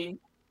discovery.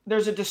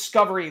 There's a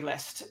discovery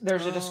list.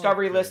 There's a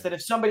discovery list that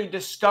if somebody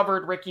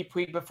discovered Ricky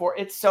Puig before,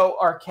 it's so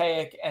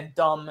archaic and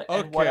dumb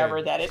and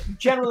whatever that it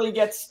generally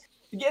gets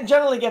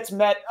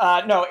met.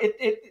 No,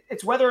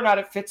 it's whether or not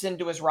it fits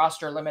into his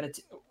roster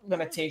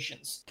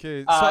limitations.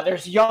 Okay,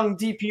 there's young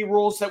DP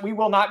rules that we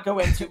will not go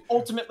into.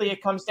 Ultimately,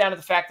 it comes down to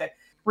the fact that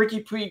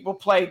Ricky Puig will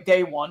play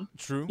day one.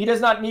 True. He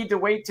does not need to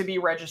wait to be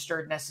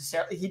registered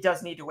necessarily. He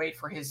does need to wait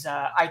for his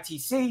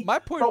ITC. My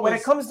point but when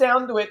it comes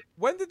down to it,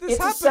 when did this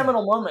happen? It's a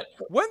seminal moment.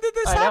 When did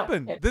this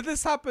happen? Did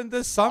this happen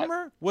this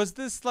summer? Was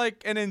this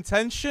like an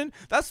intention?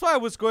 That's why I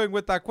was going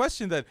with that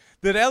question. That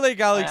did LA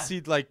Galaxy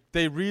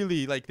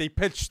they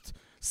pitched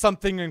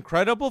something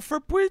incredible for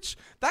Puig?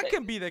 That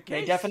can be the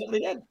case. They definitely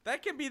did.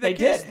 That can be the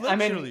case. Did.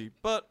 Literally,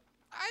 but.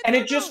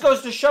 Just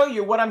goes to show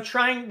you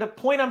the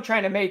point I'm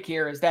trying to make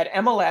here is that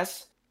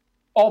MLS,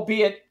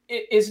 albeit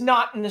it is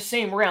not in the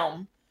same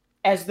realm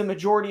as the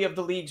majority of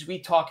the leagues we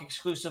talk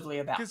exclusively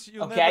about. Because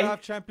you'll never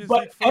have Champions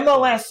League football.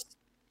 MLS,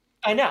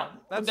 I know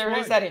there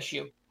is that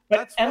issue,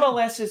 but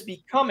MLS is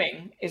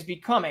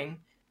becoming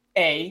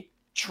a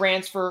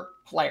transfer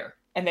player,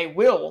 and they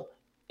will.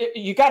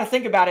 You got to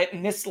think about it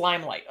in this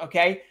limelight.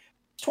 Okay,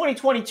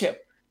 2022,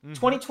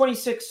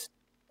 2026.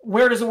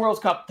 Where does the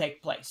World Cup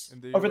take place?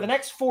 Over the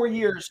next 4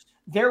 years,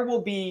 there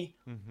will be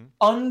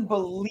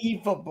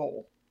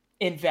unbelievable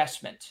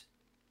investment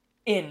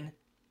in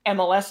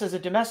MLS as a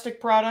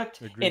domestic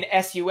product, in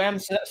SUM,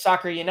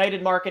 Soccer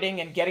United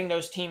marketing, and getting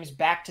those teams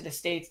back to the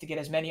States to get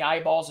as many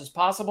eyeballs as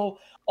possible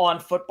on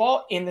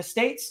football in the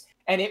States,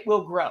 and it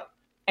will grow.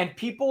 And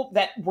people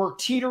that were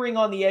teetering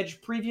on the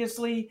edge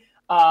previously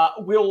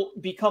will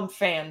become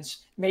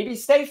fans, maybe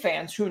stay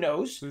fans, who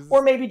knows,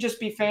 or maybe just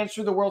be fans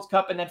through the World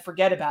Cup and then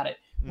forget about it.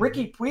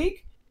 Ricky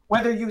Puig,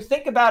 whether you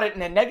think about it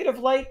in a negative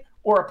light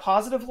or a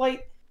positive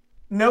light,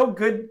 no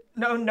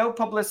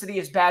publicity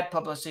is bad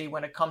publicity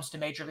when it comes to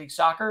Major League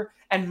Soccer.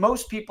 And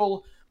most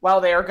people,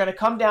 while they are going to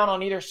come down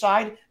on either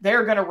side,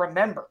 they're going to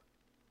remember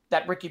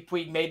that Ricky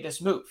Puig made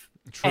this move.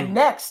 True. And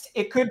next,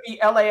 it could be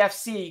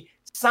LAFC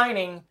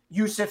signing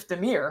Yusuf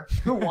Demir,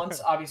 who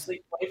once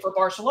obviously played for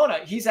Barcelona.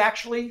 He's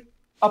actually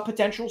a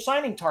potential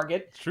signing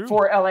target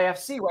for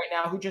LAFC right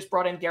now, who just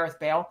brought in Gareth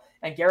Bale,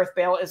 and Gareth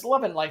Bale is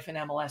loving life in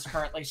MLS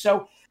currently.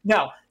 So,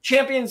 no,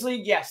 Champions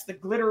League, yes,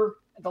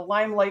 the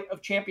limelight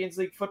of Champions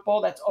League football,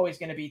 that's always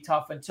going to be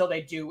tough until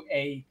they do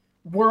a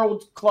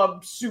World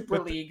Club Super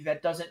League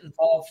that doesn't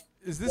involve.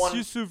 Is this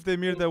Yusuf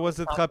Demir that was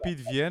at Rapid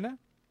Vienna?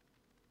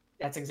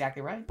 That's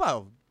exactly right.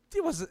 Well,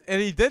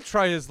 he did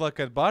try his luck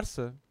at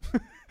Barca.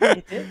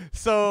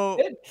 So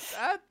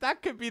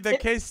that could be the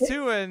case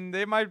too, and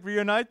they might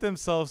reunite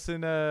themselves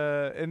in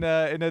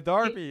a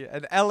derby,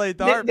 an LA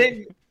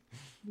derby.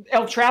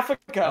 El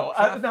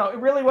Trafico. No,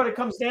 really what it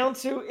comes down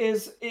to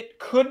is it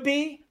could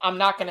be, I'm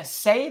not going to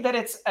say that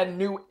it's a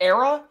new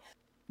era,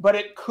 but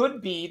it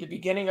could be the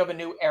beginning of a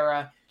new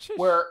era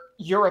where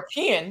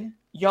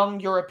young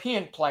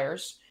European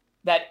players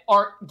that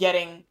aren't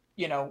getting,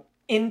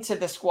 into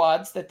the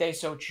squads that they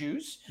so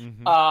choose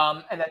and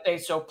that they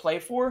so play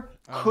for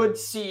could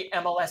see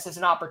MLS as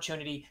an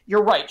opportunity.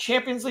 You're right.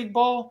 Champions League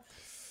ball.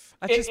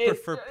 I just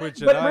prefer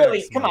Puig. But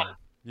really, come on.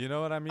 You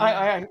know what I mean?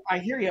 I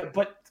hear you,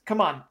 but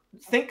come on.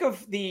 Think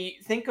of the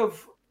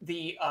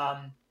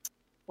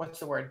what's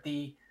the word?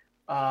 The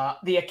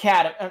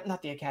academy,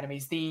 not the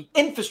academies, the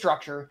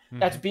infrastructure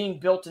that's being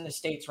built in the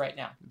States right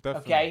now.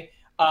 Definitely. Okay.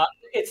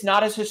 It's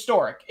not as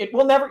historic. It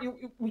will never.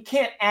 We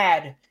can't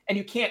add, and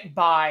you can't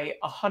buy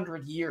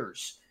 100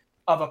 years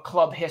of a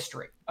club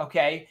history.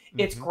 Okay,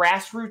 it's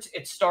grassroots.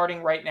 It's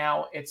starting right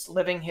now. It's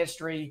living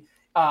history,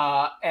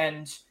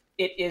 and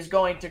it is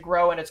going to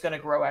grow, and it's going to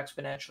grow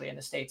exponentially in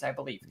the States, I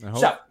believe.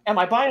 So, am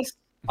I biased?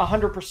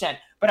 100%.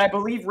 But I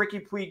believe Ricky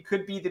Puig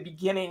could be the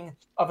beginning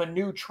of a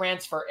new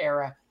transfer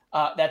era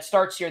that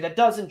starts here. That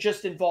doesn't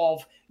just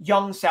involve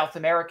young South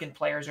American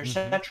players or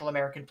Central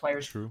American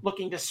players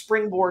looking to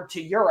springboard to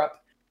Europe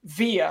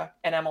via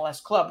an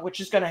MLS club, which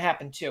is going to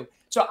happen too.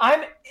 So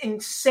I'm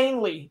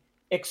insanely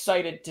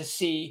excited to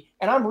see,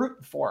 and I'm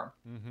rooting for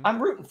him.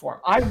 I'm rooting for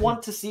him. I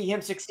want to see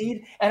him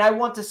succeed, and I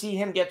want to see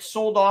him get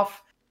sold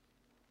off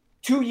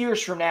 2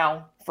 years from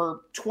now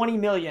for $20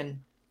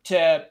 million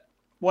to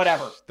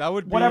whatever. That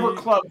would be whatever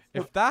club.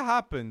 If that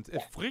happened,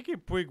 if Ricky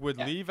Puig would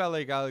leave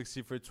LA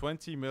Galaxy for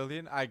 $20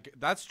 million,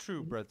 that's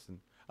true, Breton.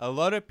 A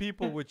lot of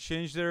people would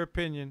change their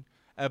opinion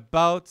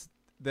about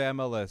the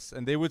MLS,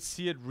 and they would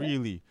see it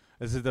really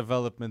as a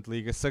development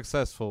league, a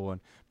successful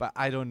one. But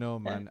I don't know,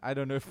 man. I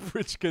don't know if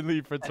Rich can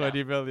leave for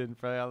 20 million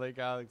for LA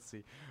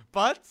Galaxy.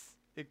 But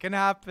it can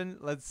happen.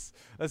 Let's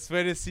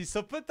wait and see.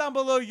 So put down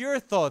below your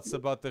thoughts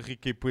about the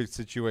Riqui Puig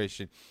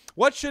situation.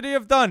 What should he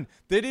have done?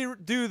 Did he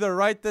do the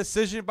right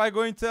decision by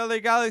going to LA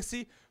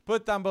Galaxy?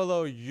 Put down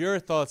below your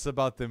thoughts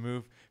about the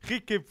move.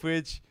 Riqui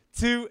Puig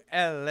to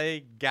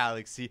LA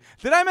Galaxy.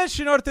 Did I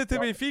mention Horta to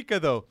Benfica,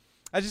 though?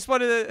 I just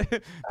wanted to...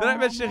 Did I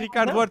mention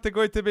Ricardo Horta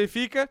going to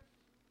Benfica?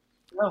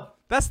 No.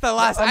 That's the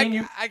last.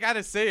 I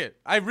gotta say it.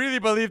 I really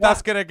believe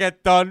that's gonna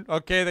get done.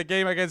 Okay, the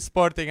game against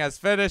Sporting has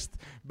finished.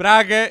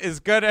 Braga is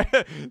gonna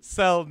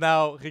sell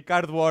now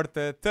Ricardo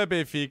Horta to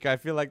Benfica. I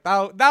feel like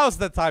now's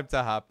the time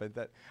to happen.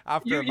 That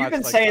after you've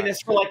been saying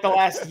this for like the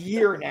last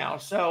year now.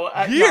 So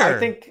year? No, I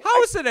think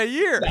how is it a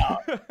year?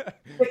 No.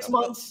 6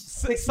 months.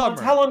 6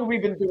 months. How long have we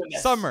been doing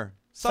this? Summer.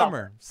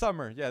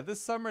 Yeah, this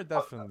summer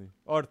definitely.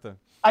 Horta.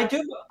 I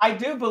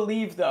do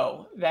believe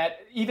though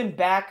that even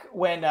back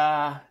when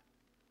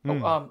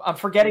I'm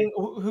forgetting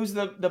who's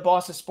the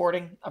boss of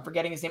Sporting. I'm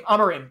forgetting his name.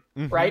 Amorim,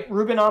 right?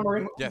 Ruben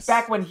Amorim. Yes.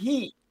 Back when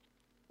he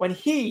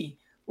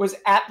was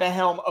at the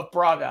helm of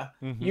Braga,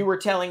 you were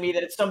telling me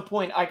that at some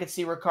point I could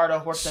see Ricardo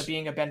Horta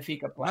being a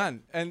Benfica player.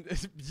 Man, and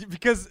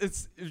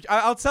because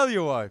I'll tell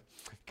you why.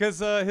 Because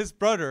his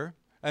brother,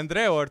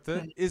 André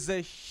Horta, is a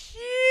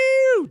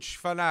huge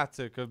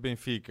fanatic of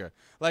Benfica.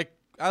 Like,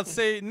 I'll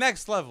say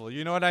next level,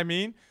 you know what I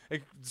mean?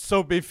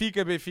 So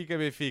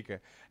Benfica.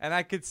 And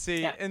I could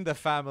see in the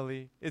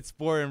family, it's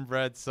born and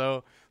bred.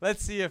 So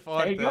let's see if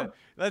Horta,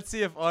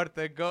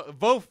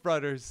 both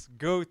brothers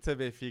go to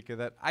Benfica.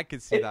 That I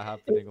could see that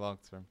happening long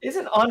term.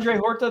 Isn't Andre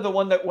Horta the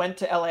one that went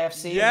to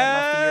LAFC and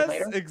left a year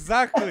later?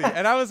 Exactly.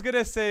 And I was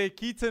gonna say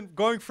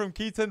going from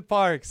Keaton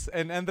Parks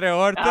and Andre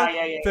Horta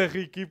to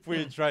Riqui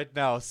Puig right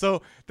now.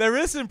 So there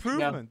is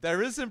improvement. Yeah.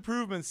 There is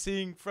improvement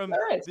seeing from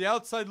the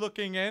outside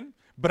looking in.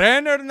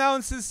 Brenner now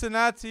in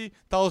Cincinnati,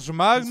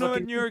 Talsmagno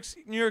in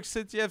New York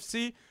City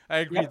FC. I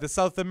agree. The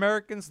South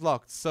Americans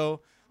locked.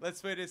 So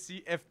let's wait and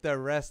see if the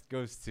rest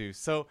goes too.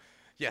 So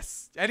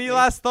yes. Any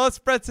last thoughts,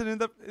 Breton, in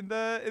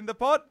the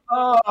pod?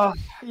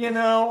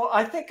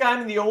 I think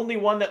I'm the only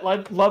one that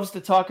loves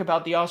to talk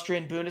about the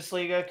Austrian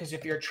Bundesliga, because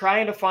if you're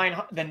trying to find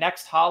the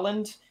next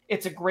Holland,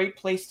 it's a great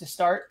place to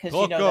start,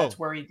 because that's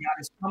where he got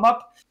his come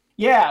up.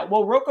 Yeah,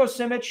 well, Roko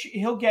Simic,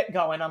 he'll get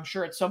going, I'm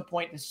sure, at some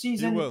point this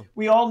season.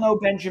 We all know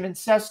Benjamin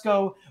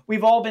Sesko.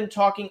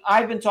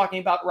 I've been talking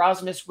about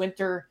Rasmus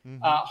Winter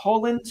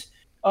Holland.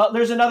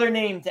 There's another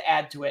name to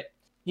add to it.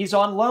 He's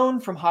on loan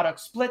from Hajduk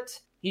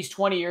Split. He's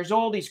 20 years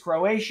old. He's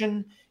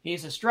Croatian.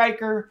 He's a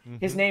striker.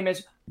 His name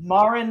is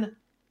Marin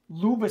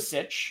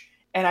Ljubicic.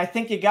 And I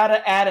think you got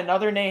to add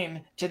another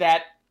name to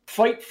that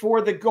fight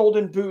for the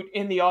golden boot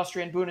in the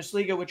Austrian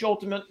Bundesliga, which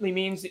ultimately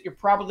means that you're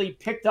probably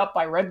picked up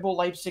by Red Bull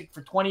Leipzig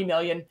for 20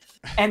 million.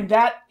 And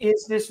that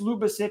is this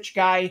Ljubicic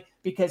guy,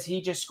 because he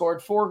just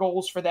scored 4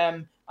 goals for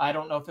them. I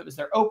don't know if it was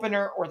their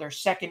opener or their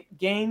second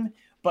game,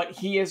 but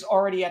he is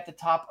already at the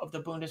top of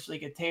the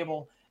Bundesliga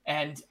table,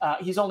 and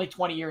he's only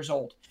 20 years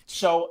old.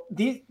 So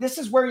this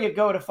is where you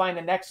go to find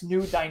the next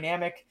new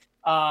dynamic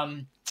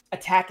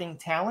attacking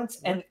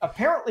talents, and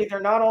apparently they're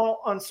not all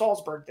on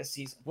Salzburg this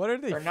season. What are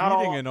they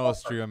feeding in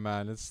Austria,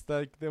 man? It's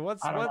like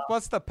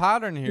what's the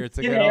pattern here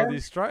to get all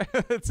these strikes?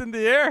 It's in the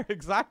air,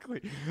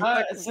 exactly.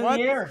 It's in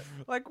the air.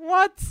 Like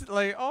what?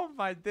 Like, oh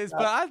my days!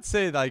 But I'd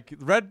say like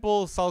Red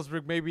Bull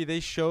Salzburg, maybe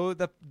they show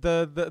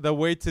the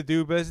way to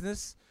do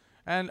business,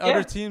 and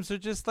other teams are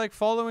just like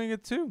following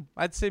it too.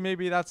 I'd say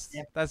maybe that's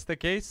the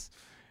case.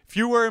 If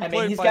you were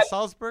employed by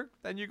Salzburg,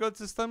 then you go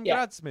to Sturm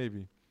Graz,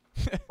 maybe.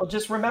 Well,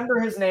 just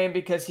remember his name,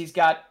 because he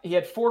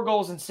had 4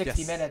 goals in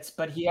 60 minutes,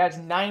 but he has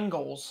 9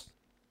 goals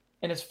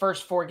in his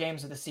first 4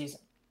 games of the season.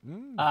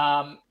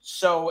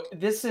 So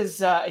this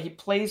is he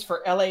plays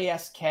for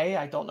LASK.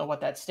 I don't know what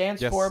that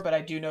stands for, but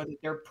I do know that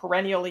they're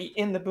perennially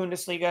in the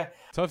Bundesliga.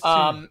 Tough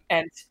team.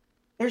 And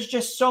there's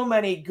just so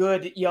many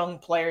good young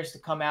players to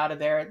come out of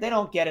there. They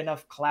don't get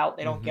enough clout.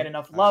 They don't get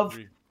enough love.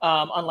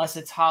 Unless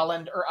it's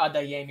Holland or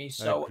Adeyemi.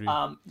 So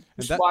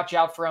just watch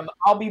out for him.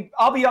 I'll be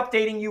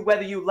updating you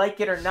whether you like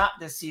it or not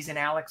this season,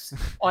 Alex,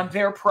 on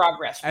their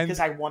progress, because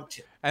I want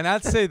to. And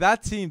I'd say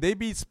that team, they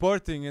beat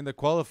Sporting in the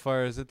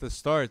qualifiers at the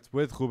start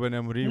with Ruben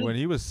Amorim when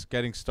he was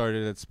getting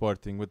started at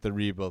Sporting with the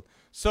rebuild.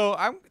 So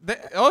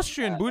the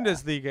Austrian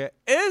Bundesliga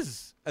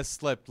is a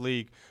slipped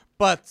league,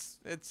 but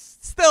it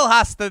still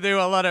has to do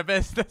a lot of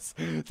business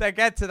to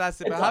get to that.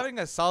 But having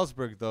a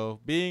Salzburg, though,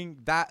 being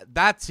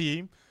that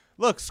team,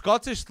 look,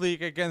 Scottish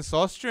League against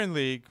Austrian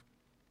League.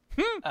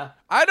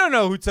 I don't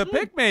know who to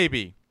pick,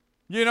 maybe.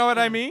 You know what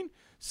I mean?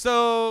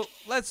 So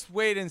let's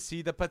wait and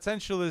see. The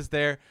potential is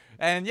there.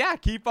 And yeah,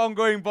 keep on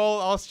going,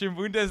 bold Austrian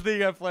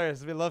Bundesliga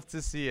players. We love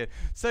to see it.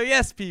 So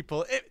yes,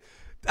 people.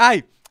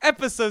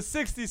 Episode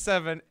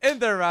 67 in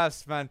the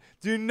wraps, man.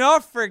 Do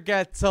not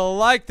forget to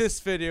like this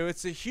video.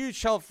 It's a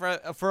huge help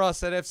for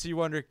us at FC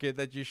Wonder Kid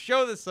that you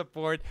show the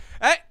support.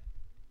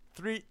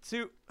 3,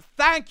 2,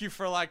 thank you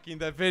for liking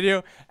that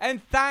video,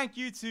 and thank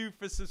you too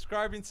for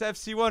subscribing to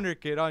FC Wonder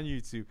Kid on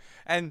YouTube.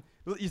 And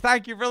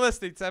Thank you for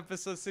listening to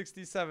episode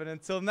 67.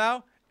 Until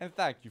now, and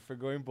thank you for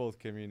going bold,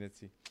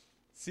 community.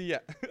 See ya.